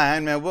 Well, that's Like,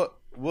 fine, man. I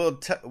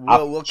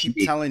We'll keep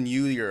appreciate. telling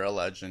you you're a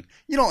legend.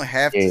 You don't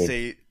have to Yeah,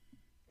 say.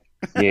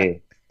 yeah.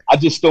 I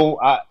just don't.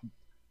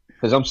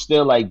 Cause I'm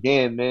still like,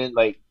 damn, man.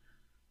 Like,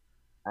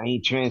 I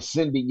ain't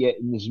transcended yet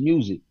in this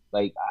music.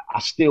 Like, I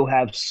still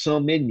have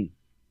some in me.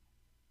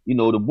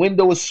 the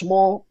window is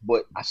small,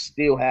 but I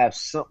still have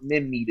something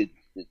in me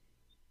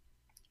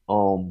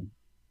um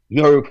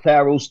you heard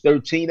Pharaoh's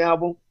 13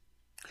 album?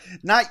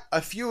 Not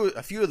a few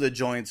of the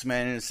joints,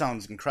 man, and it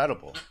sounds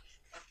incredible.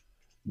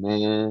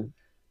 Man,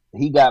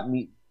 he got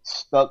me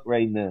stuck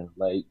right now.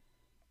 Like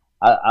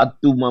I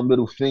threw my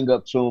middle finger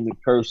up to him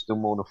and cursed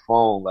him on the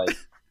phone, like,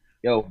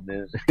 yo,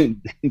 man.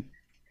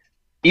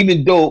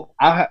 Even though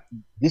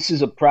this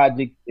is a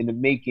project in the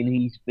making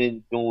he's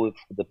been doing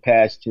for the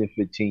past 10,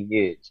 15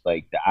 years,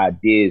 like the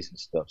ideas and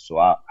stuff. So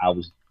I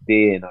was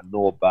there and I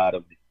know about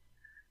him.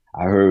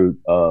 I heard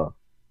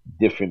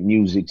different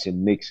musics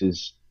and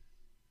mixes.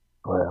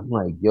 But I'm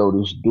like, yo,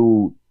 this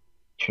dude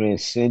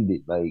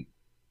transcended. Like,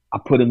 I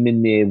put him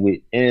in there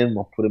with M,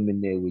 I put him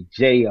in there with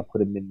Jay, I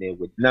put him in there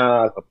with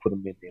Nas, I put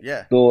him in there with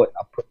Yeah. Thought,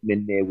 I put him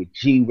in there with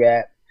G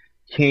Rap,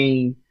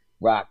 Kane,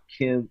 Rock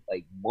Kim,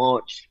 like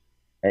March.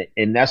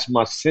 And that's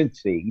my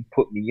sensei. He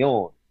put me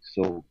on.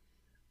 So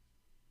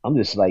I'm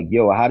just like,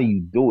 yo, how do you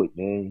do it,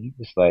 man? He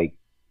just like,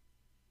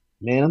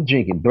 man, I'm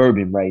drinking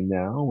bourbon right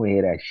now. I don't want to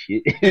hear that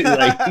shit.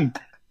 Like,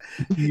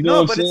 you know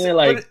No, what I'm but it's saying? but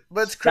Like, it,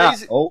 but it's stop,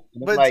 crazy. oh.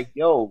 And I'm But like,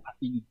 yo, how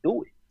do you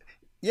do it?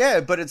 yeah,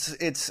 but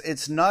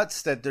it's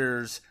nuts that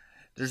there's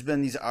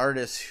been these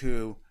artists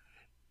who,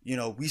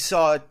 we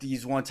saw it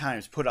these one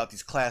times put out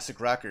these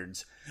classic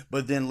records,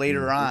 but then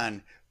later Mhm.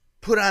 on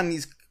put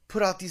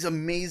out these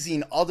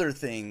amazing other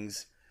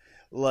things.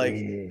 Like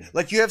Yeah,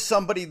 like you have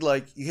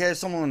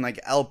someone like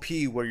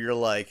LP where you're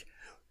like,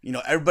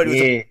 everybody was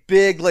a yeah,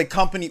 big like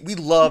company. We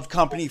loved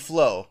Company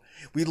Flow.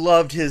 We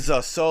loved his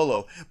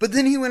solo, but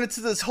then he went into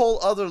this whole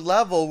other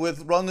level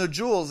with Run the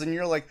Jewels, and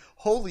you're like,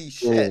 holy yeah.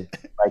 shit!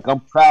 Like,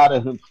 I'm proud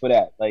of him for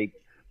that. Like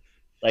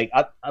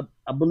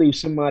I believe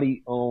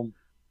somebody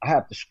I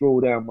have to scroll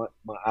down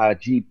my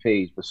IG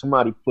page, but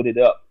somebody put it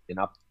up and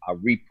I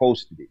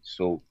reposted it.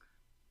 So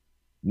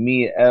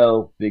me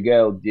and Big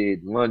L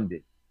did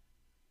London,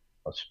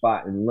 a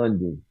spot in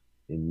London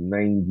in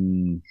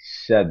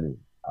 '97,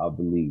 I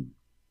believe.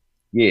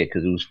 Yeah,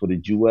 because it was for the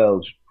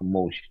Jewels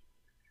promotion.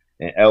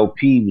 And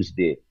LP was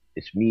there.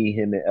 It's me,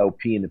 him, and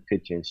LP in the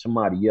picture, and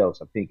somebody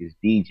else, I think it's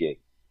DJ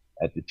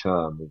at the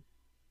time. And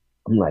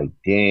I'm like,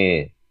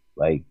 damn,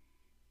 like,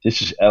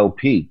 this is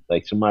LP.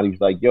 Like, somebody's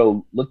like,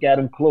 yo, look at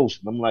him close.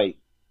 And I'm like,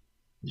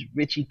 it's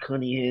Richie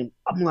Cunningham.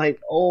 I'm like,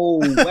 oh,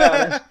 wow,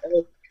 that's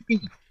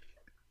LP.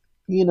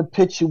 He in the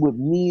picture with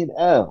me and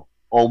L.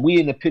 Or we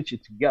in the picture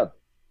together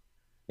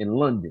in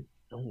London.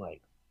 I'm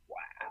like,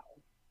 wow.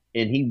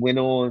 And he went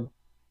on,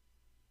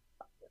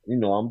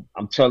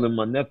 I'm telling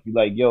my nephew,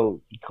 like,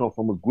 yo, he come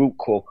from a group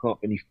called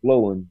Company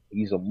Flow, and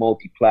he's a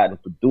multi-platinum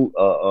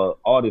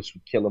artist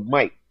with Killer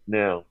Mike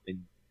now.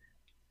 And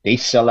they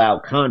sell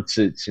out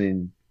concerts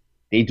and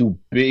they do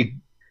big.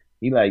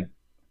 He like,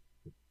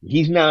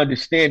 he's not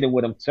understanding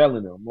what I'm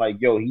telling him. I'm like,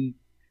 yo, he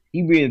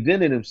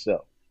reinvented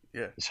himself.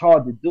 Yeah, It's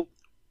hard to do.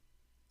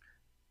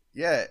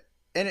 yeah,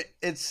 and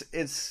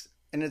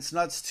it's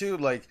nuts too.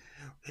 Like,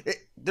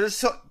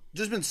 there's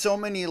been so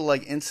many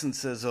like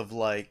instances of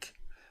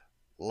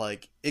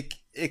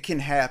it can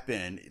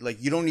happen.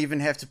 Like, you don't even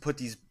have to put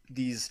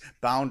these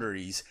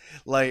boundaries.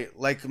 Like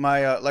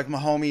my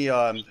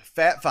homie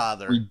Fat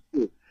Father.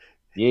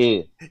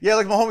 Yeah. Yeah,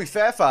 like my homie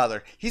Fat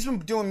Father. He's been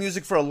doing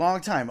music for a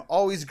long time.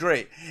 Always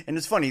great. And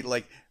it's funny,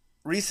 like,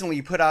 recently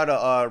he put out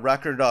a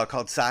record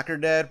called Soccer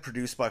Dad,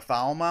 produced by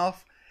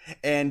Foulmouth.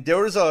 And there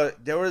was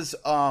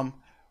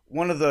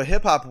one of the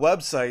hip hop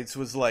websites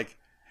was like,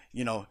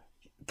 you know,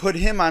 put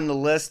him on the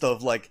list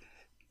of like,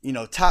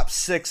 top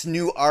 6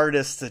 new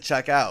artists to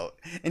check out.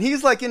 And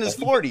he's like in his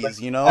 40s.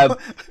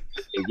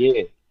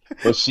 Yeah.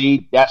 But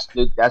see, that's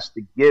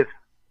the gift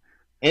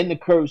and the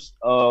curse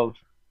of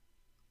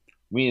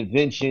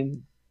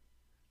reinvention,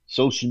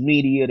 social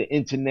media, the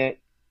internet.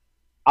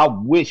 I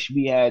wish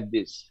we had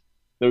this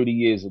 30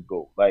 years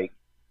ago. Like,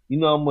 you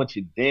know how much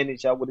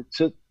advantage I would have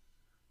took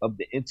of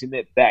the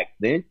internet back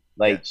then?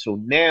 Like, Yeah. so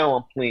now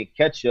I'm playing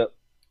catch up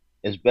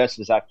as best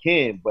as I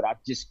can, but I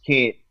just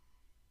can't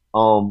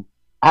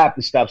I have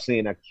to stop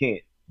saying I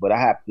can't, but I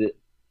have to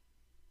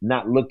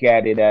not look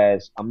at it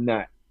as I'm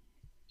not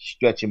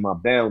stretching my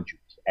boundaries,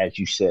 as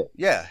you said.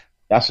 Yeah.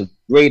 That's a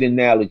great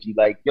analogy.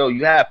 Like, yo,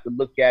 you have to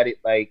look at it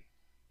like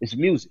it's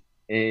music.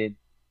 And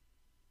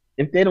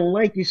if they don't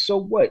like it, so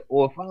what?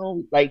 Or if I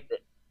don't like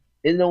it,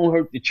 it don't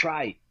hurt to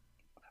try it.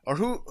 Or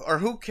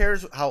who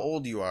cares how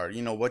old you are,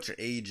 what your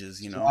age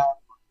is.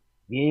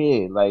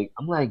 Yeah, like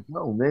I'm like,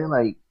 yo, man,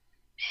 like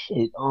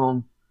shit,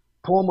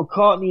 Paul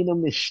McCartney and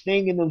them and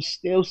Sting and them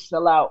still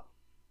sell out.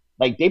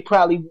 Like they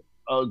probably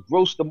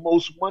grossed the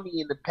most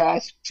money in the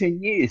past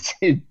 10 years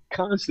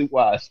concert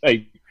wise.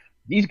 Like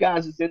these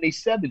guys is in their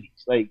 70s.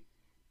 Like,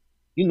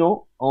 you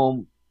know,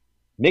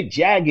 Mick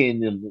Jagger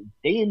and them,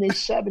 they in their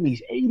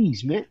 70s,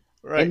 80s, man.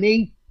 Right. And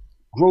they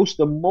gross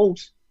the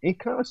most in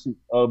concert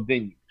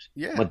venues.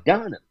 Yeah.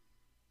 Madonna,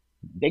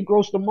 they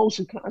gross the most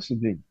in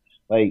concert venues.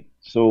 Like,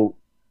 so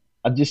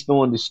I just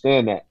don't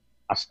understand that.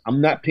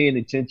 I'm not paying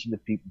attention to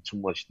people too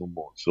much no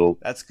more. So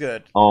That's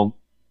good. I'm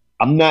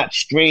not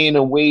straying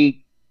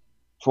away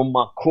from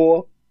my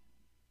core,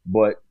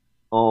 but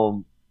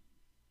um,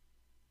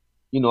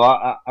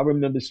 I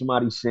remember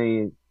somebody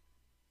saying,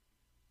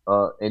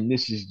 and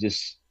this is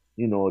just,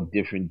 a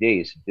different day,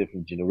 it's a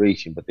different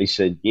generation, but they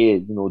said, yeah,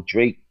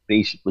 Drake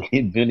basically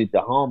invented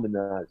the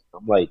harmonize.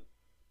 I'm like,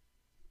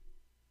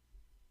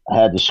 I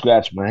had to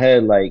scratch my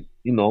head, like,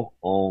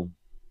 nah,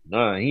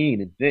 he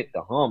ain't invent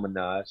the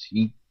harmonize.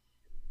 He's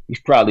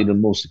probably the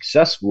most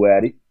successful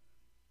at it,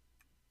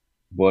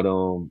 but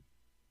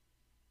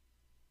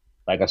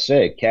like I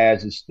said,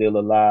 Kaz is still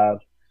alive.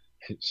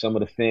 Some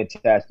of the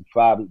Fantastic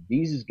Five.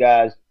 These is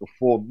guys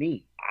before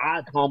me.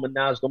 I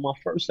harmonized on my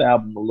first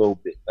album a little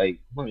bit. Like,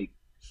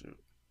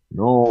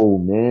 no,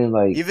 man.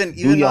 Like, Even do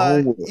even your uh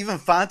homework. even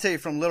Fonte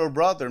from Little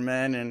Brother,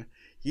 man, and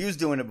he was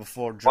doing it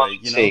before Drake,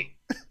 you know?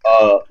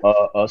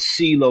 Monte,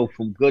 CeeLo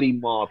from Goody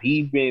Mob.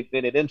 He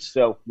reinvented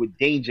himself with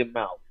Danger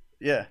Mouse.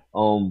 Yeah.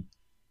 Um,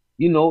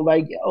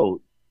 like,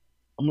 yo,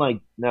 I'm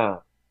like, nah.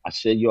 I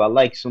said, yo, I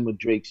like some of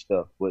Drake's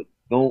stuff, but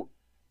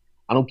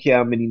I don't care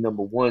how many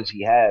number ones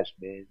he has,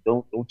 man.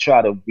 Don't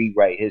try to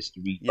rewrite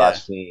history by Yeah.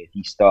 saying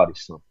he started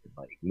something.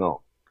 Like,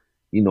 no.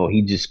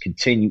 He just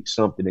continued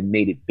something and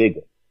made it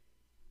bigger.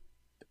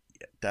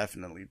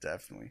 Definitely,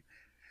 definitely.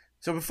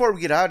 So before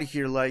we get out of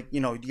here, like, do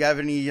you have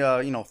any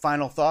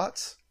final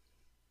thoughts?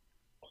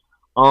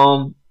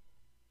 Um,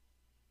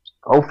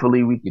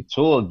 Hopefully we can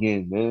tour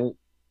again, man.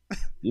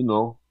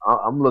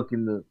 I'm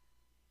looking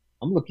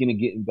to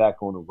getting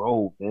back on the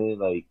road, man.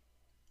 Like,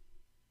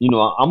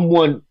 I'm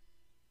one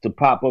to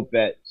pop up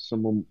at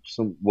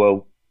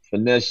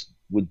finesse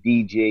with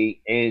DJ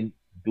and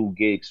do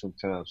gigs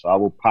sometimes. So I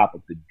will pop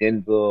up to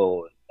Denver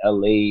or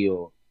LA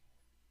or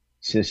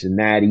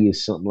Cincinnati or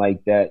something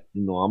like that.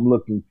 I'm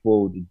looking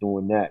forward to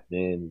doing that,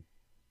 man.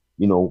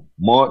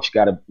 March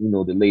got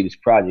the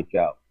latest project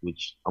out,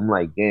 which I'm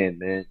like, damn,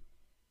 man.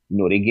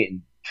 They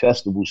getting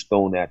festivals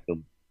thrown at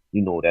them.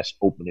 That's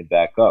opening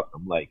back up.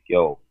 I'm like,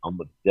 yo, I'm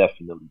gonna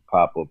definitely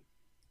pop up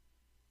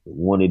in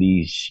one of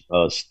these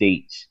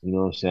states. You know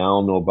what I'm saying? I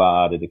don't know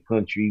about out of the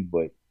country,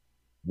 but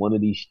one of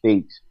these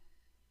states,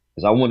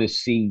 because I want to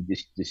see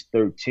this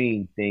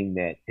 13 thing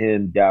that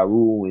him,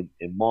 Daru,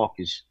 and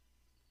Marcus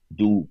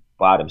do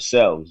by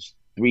themselves.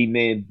 3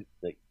 man,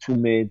 like 2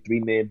 man,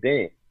 3 man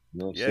band. You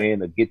know what I'm Yeah.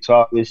 saying? A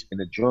guitarist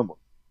and a drummer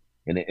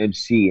and an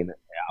MC. And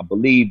I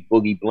believe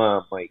Boogie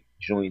Blind might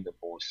join them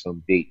on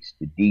some dates,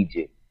 the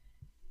DJ,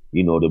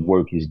 to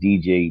work his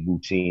DJ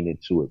routine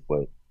into it.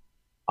 But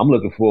I'm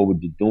looking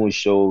forward to doing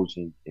shows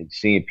and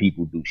seeing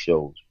people do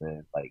shows,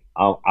 man. Like,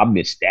 I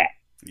miss that.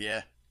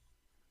 Yeah.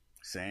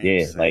 Same.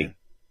 Yeah, Same. like,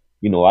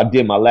 I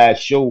did my last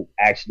show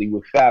actually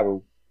with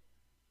Pharaoh,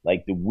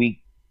 like the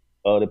week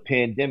the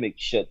pandemic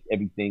shut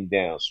everything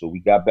down. So we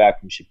got back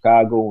from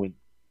Chicago and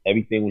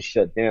everything was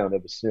shut down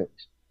ever since.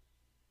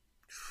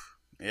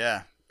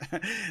 Yeah.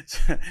 It's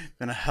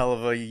been a hell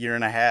of a year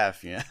and a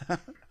half, yeah.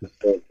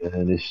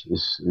 And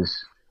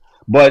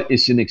but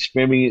it's an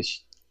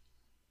experience.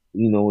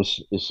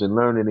 It's a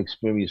learning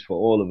experience for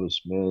all of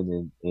us,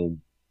 man.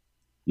 And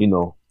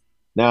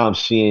now I'm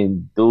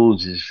seeing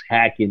dudes is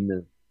hacking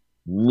the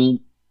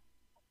meat.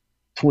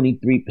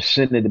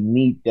 23% of the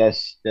meat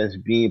that's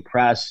being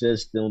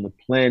processed on the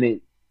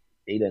planet,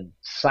 they done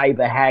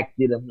cyber hacked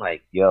it. I'm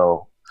like,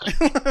 yo,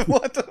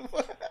 What the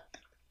fuck?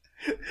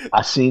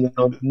 I seen it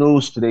on the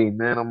news today,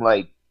 man. I'm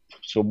like,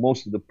 so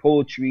most of the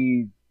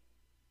poultry,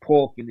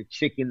 pork, and the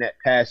chicken that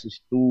passes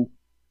through,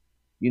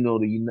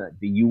 the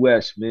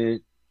U.S.,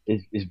 man,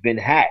 it's been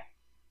hacked,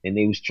 and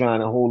they was trying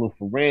to hold them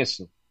for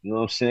ransom. You know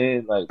what I'm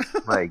saying?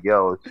 Like,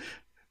 yo,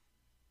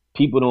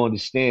 people don't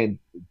understand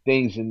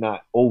things are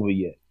not over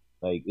yet.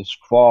 Like, it's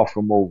far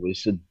from over.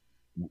 It's a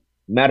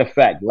matter of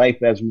fact,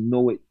 life as we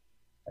know it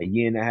a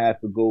year and a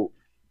half ago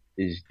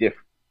is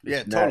different.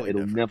 Yeah, It's totally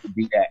it'll different. never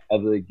be that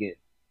ever again.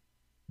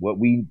 What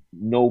we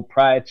know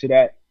prior to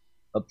that,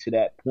 up to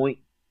that point,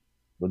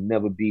 will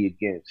never be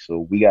again. So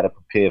we got to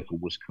prepare for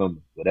what's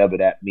coming, whatever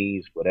that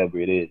means, whatever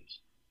it is.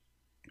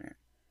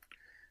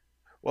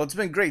 Well, it's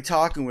been great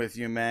talking with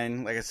you,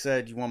 man. Like I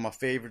said, you're one of my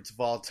favorites of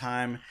all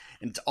time,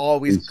 and it's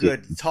always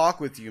Appreciate good to talk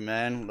with you,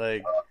 man.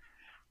 Like,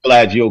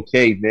 Glad you're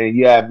okay, man.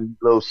 You had me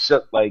a little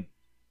shook, like,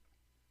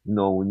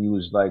 when you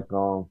was like,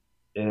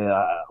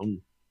 yeah,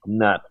 I'm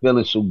not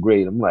feeling so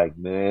great. I'm like,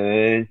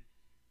 man,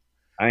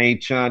 I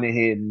ain't trying to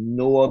hear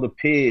no other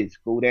peers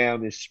go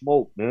down and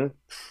smoke, man.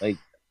 Like,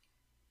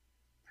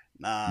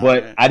 nah,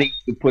 but man. I didn't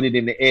even put it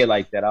in the air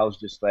like that. I was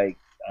just like,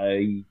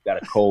 you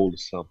got a cold or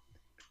something.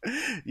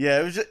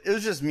 Yeah, it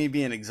was just me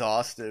being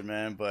exhausted,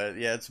 man. But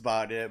yeah, it's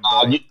about it.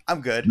 You But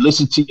I'm good.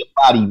 listen to your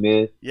body,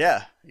 man.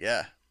 Yeah,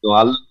 yeah. So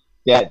I look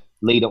at that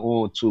later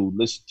on too.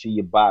 Listen to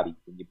your body.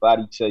 When your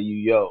body tell you,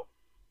 yo,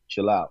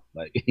 chill out.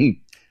 Like, you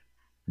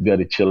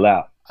gotta chill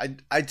out.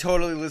 I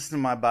totally listen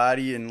to my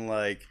body, and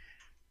like,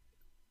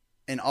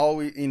 and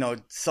always,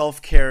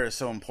 self care is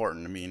so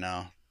important to me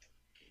now.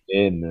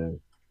 Yeah, man.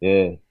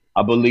 Yeah.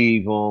 I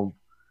believe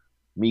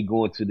me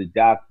going to the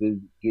doctor,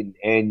 getting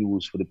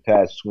annuals for the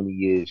past 20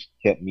 years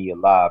kept me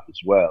alive as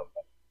well.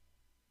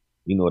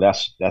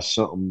 That's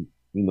something,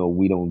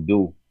 we don't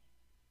do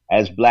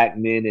as black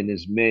men and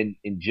as men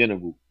in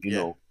general,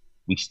 Yeah.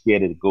 we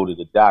scared to go to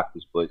the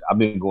doctors. But I've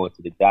been going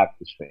to the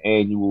doctors for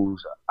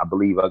annuals. I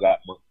believe I got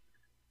my,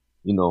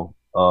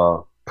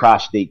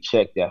 prostate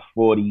checked at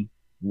 40.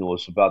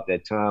 It's about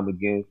that time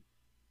again.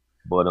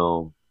 But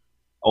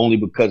only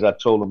because I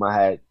told him I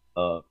had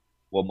my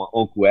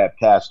uncle had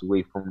passed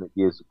away from it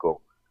years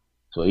ago.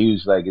 So he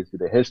was like, "Is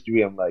it a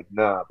history?" I'm like,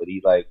 "Nah," but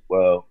he like,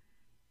 "Well,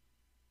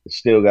 I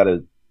still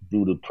gotta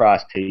do the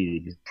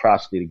prostate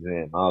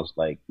exam." I was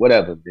like,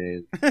 "Whatever,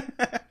 man.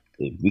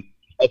 If we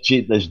touch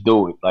it, let's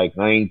do it." Like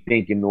I ain't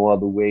thinking no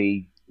other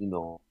way,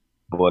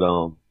 But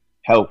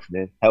health,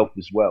 man, health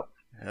as well.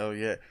 Hell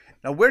yeah.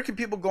 Now, where can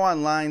people go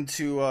online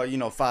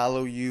to,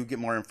 follow you, get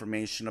more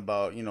information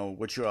about,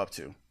 what you're up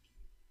to?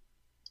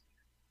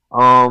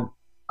 Oh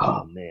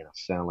man, I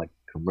sound like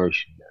a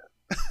commercial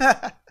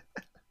now.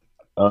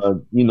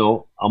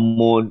 I'm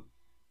on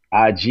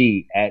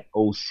IG at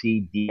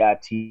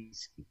OCDITC.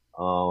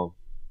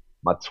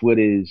 My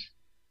Twitter is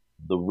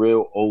the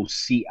real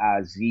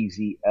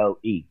OCIZZLE.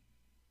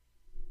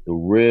 The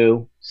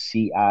real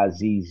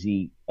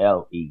CIZZLE.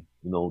 The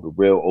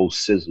real O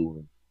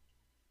Sizzle.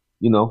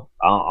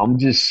 I'm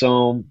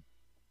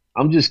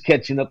just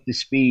catching up to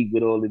speed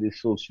with all of this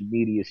social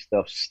media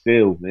stuff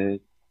still, man.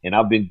 And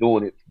I've been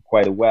doing it for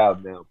quite a while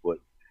now, but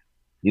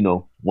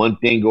one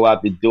thing go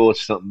out the door,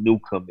 something new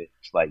come in.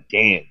 It's like,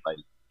 damn, like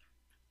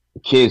the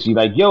kids be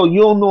like, "Yo,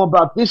 you don't know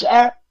about this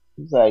app?"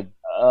 It's like,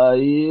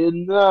 yeah,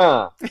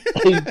 nah.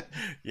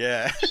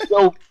 Yeah.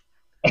 So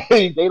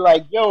they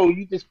like, "Yo,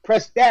 you just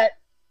press that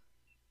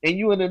and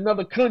you in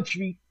another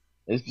country."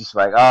 It's just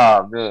like,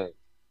 oh man,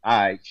 all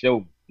right,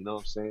 show me. You know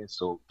what I'm saying?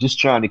 So just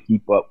trying to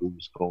keep up with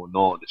what's going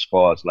on as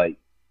far as like,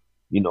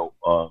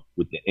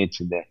 with the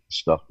internet and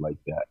stuff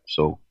like that.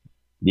 So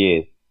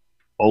yeah,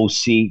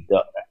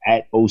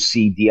 at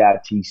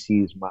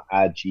OCDITC is my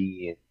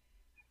IG and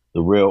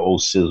the real O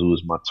Sizzle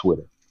is my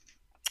Twitter.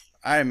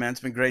 All right, man.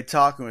 It's been great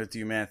talking with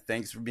you, man.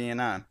 Thanks for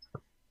being on.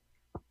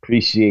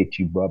 Appreciate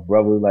you,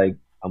 brother. Like,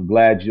 I'm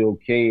glad you're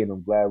okay, and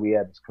I'm glad we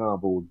had this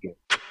combo again.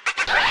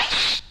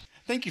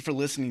 Thank you for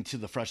listening to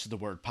the Fresh is the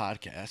Word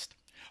podcast,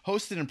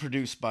 hosted and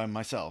produced by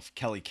myself,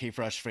 Kelly K.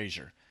 Fresh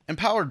Frazier,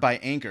 empowered by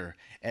Anchor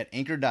at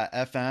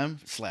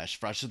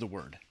anchor.fm/Fresh is the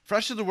Word.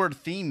 Fresh is the Word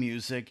theme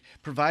music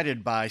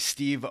provided by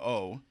Steve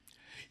O.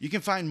 You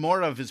can find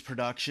more of his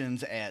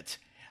productions at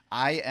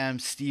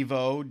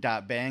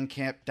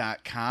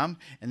iamsteveo.bandcamp.com,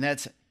 and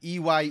that's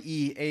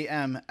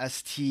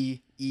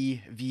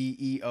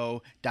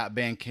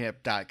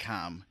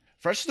EYEAMSTEVEO.bandcamp.com.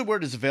 Fresh is the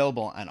Word is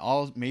available on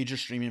all major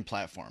streaming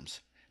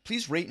platforms.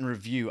 Please rate and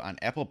review on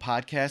Apple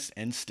Podcasts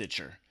and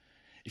Stitcher.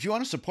 If you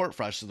want to support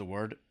Fresh is the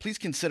Word, please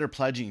consider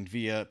pledging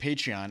via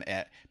Patreon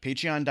at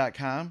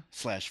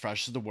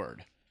patreon.com/Fresh is the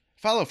Word.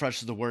 Follow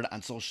Fresh is the Word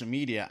on social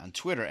media on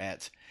Twitter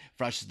at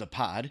Fresh is the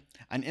Pod,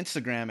 on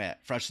Instagram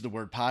at Fresh is the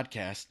Word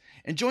Podcast,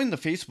 and join the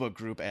Facebook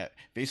group at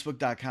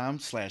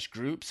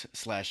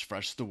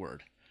facebook.com/groups/Fresh is the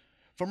Word.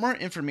 For more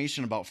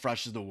information about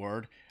Fresh is the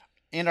Word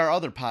and our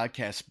other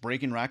podcasts,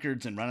 Breaking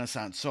Records and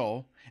Renaissance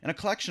Soul, and a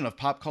collection of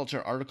pop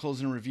culture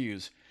articles and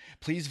reviews,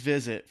 please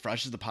visit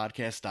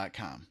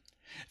freshesthepodcast.com.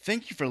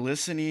 Thank you for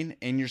listening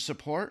and your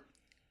support.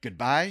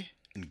 Goodbye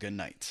and good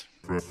night.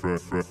 Fresh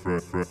is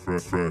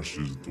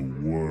the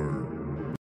word.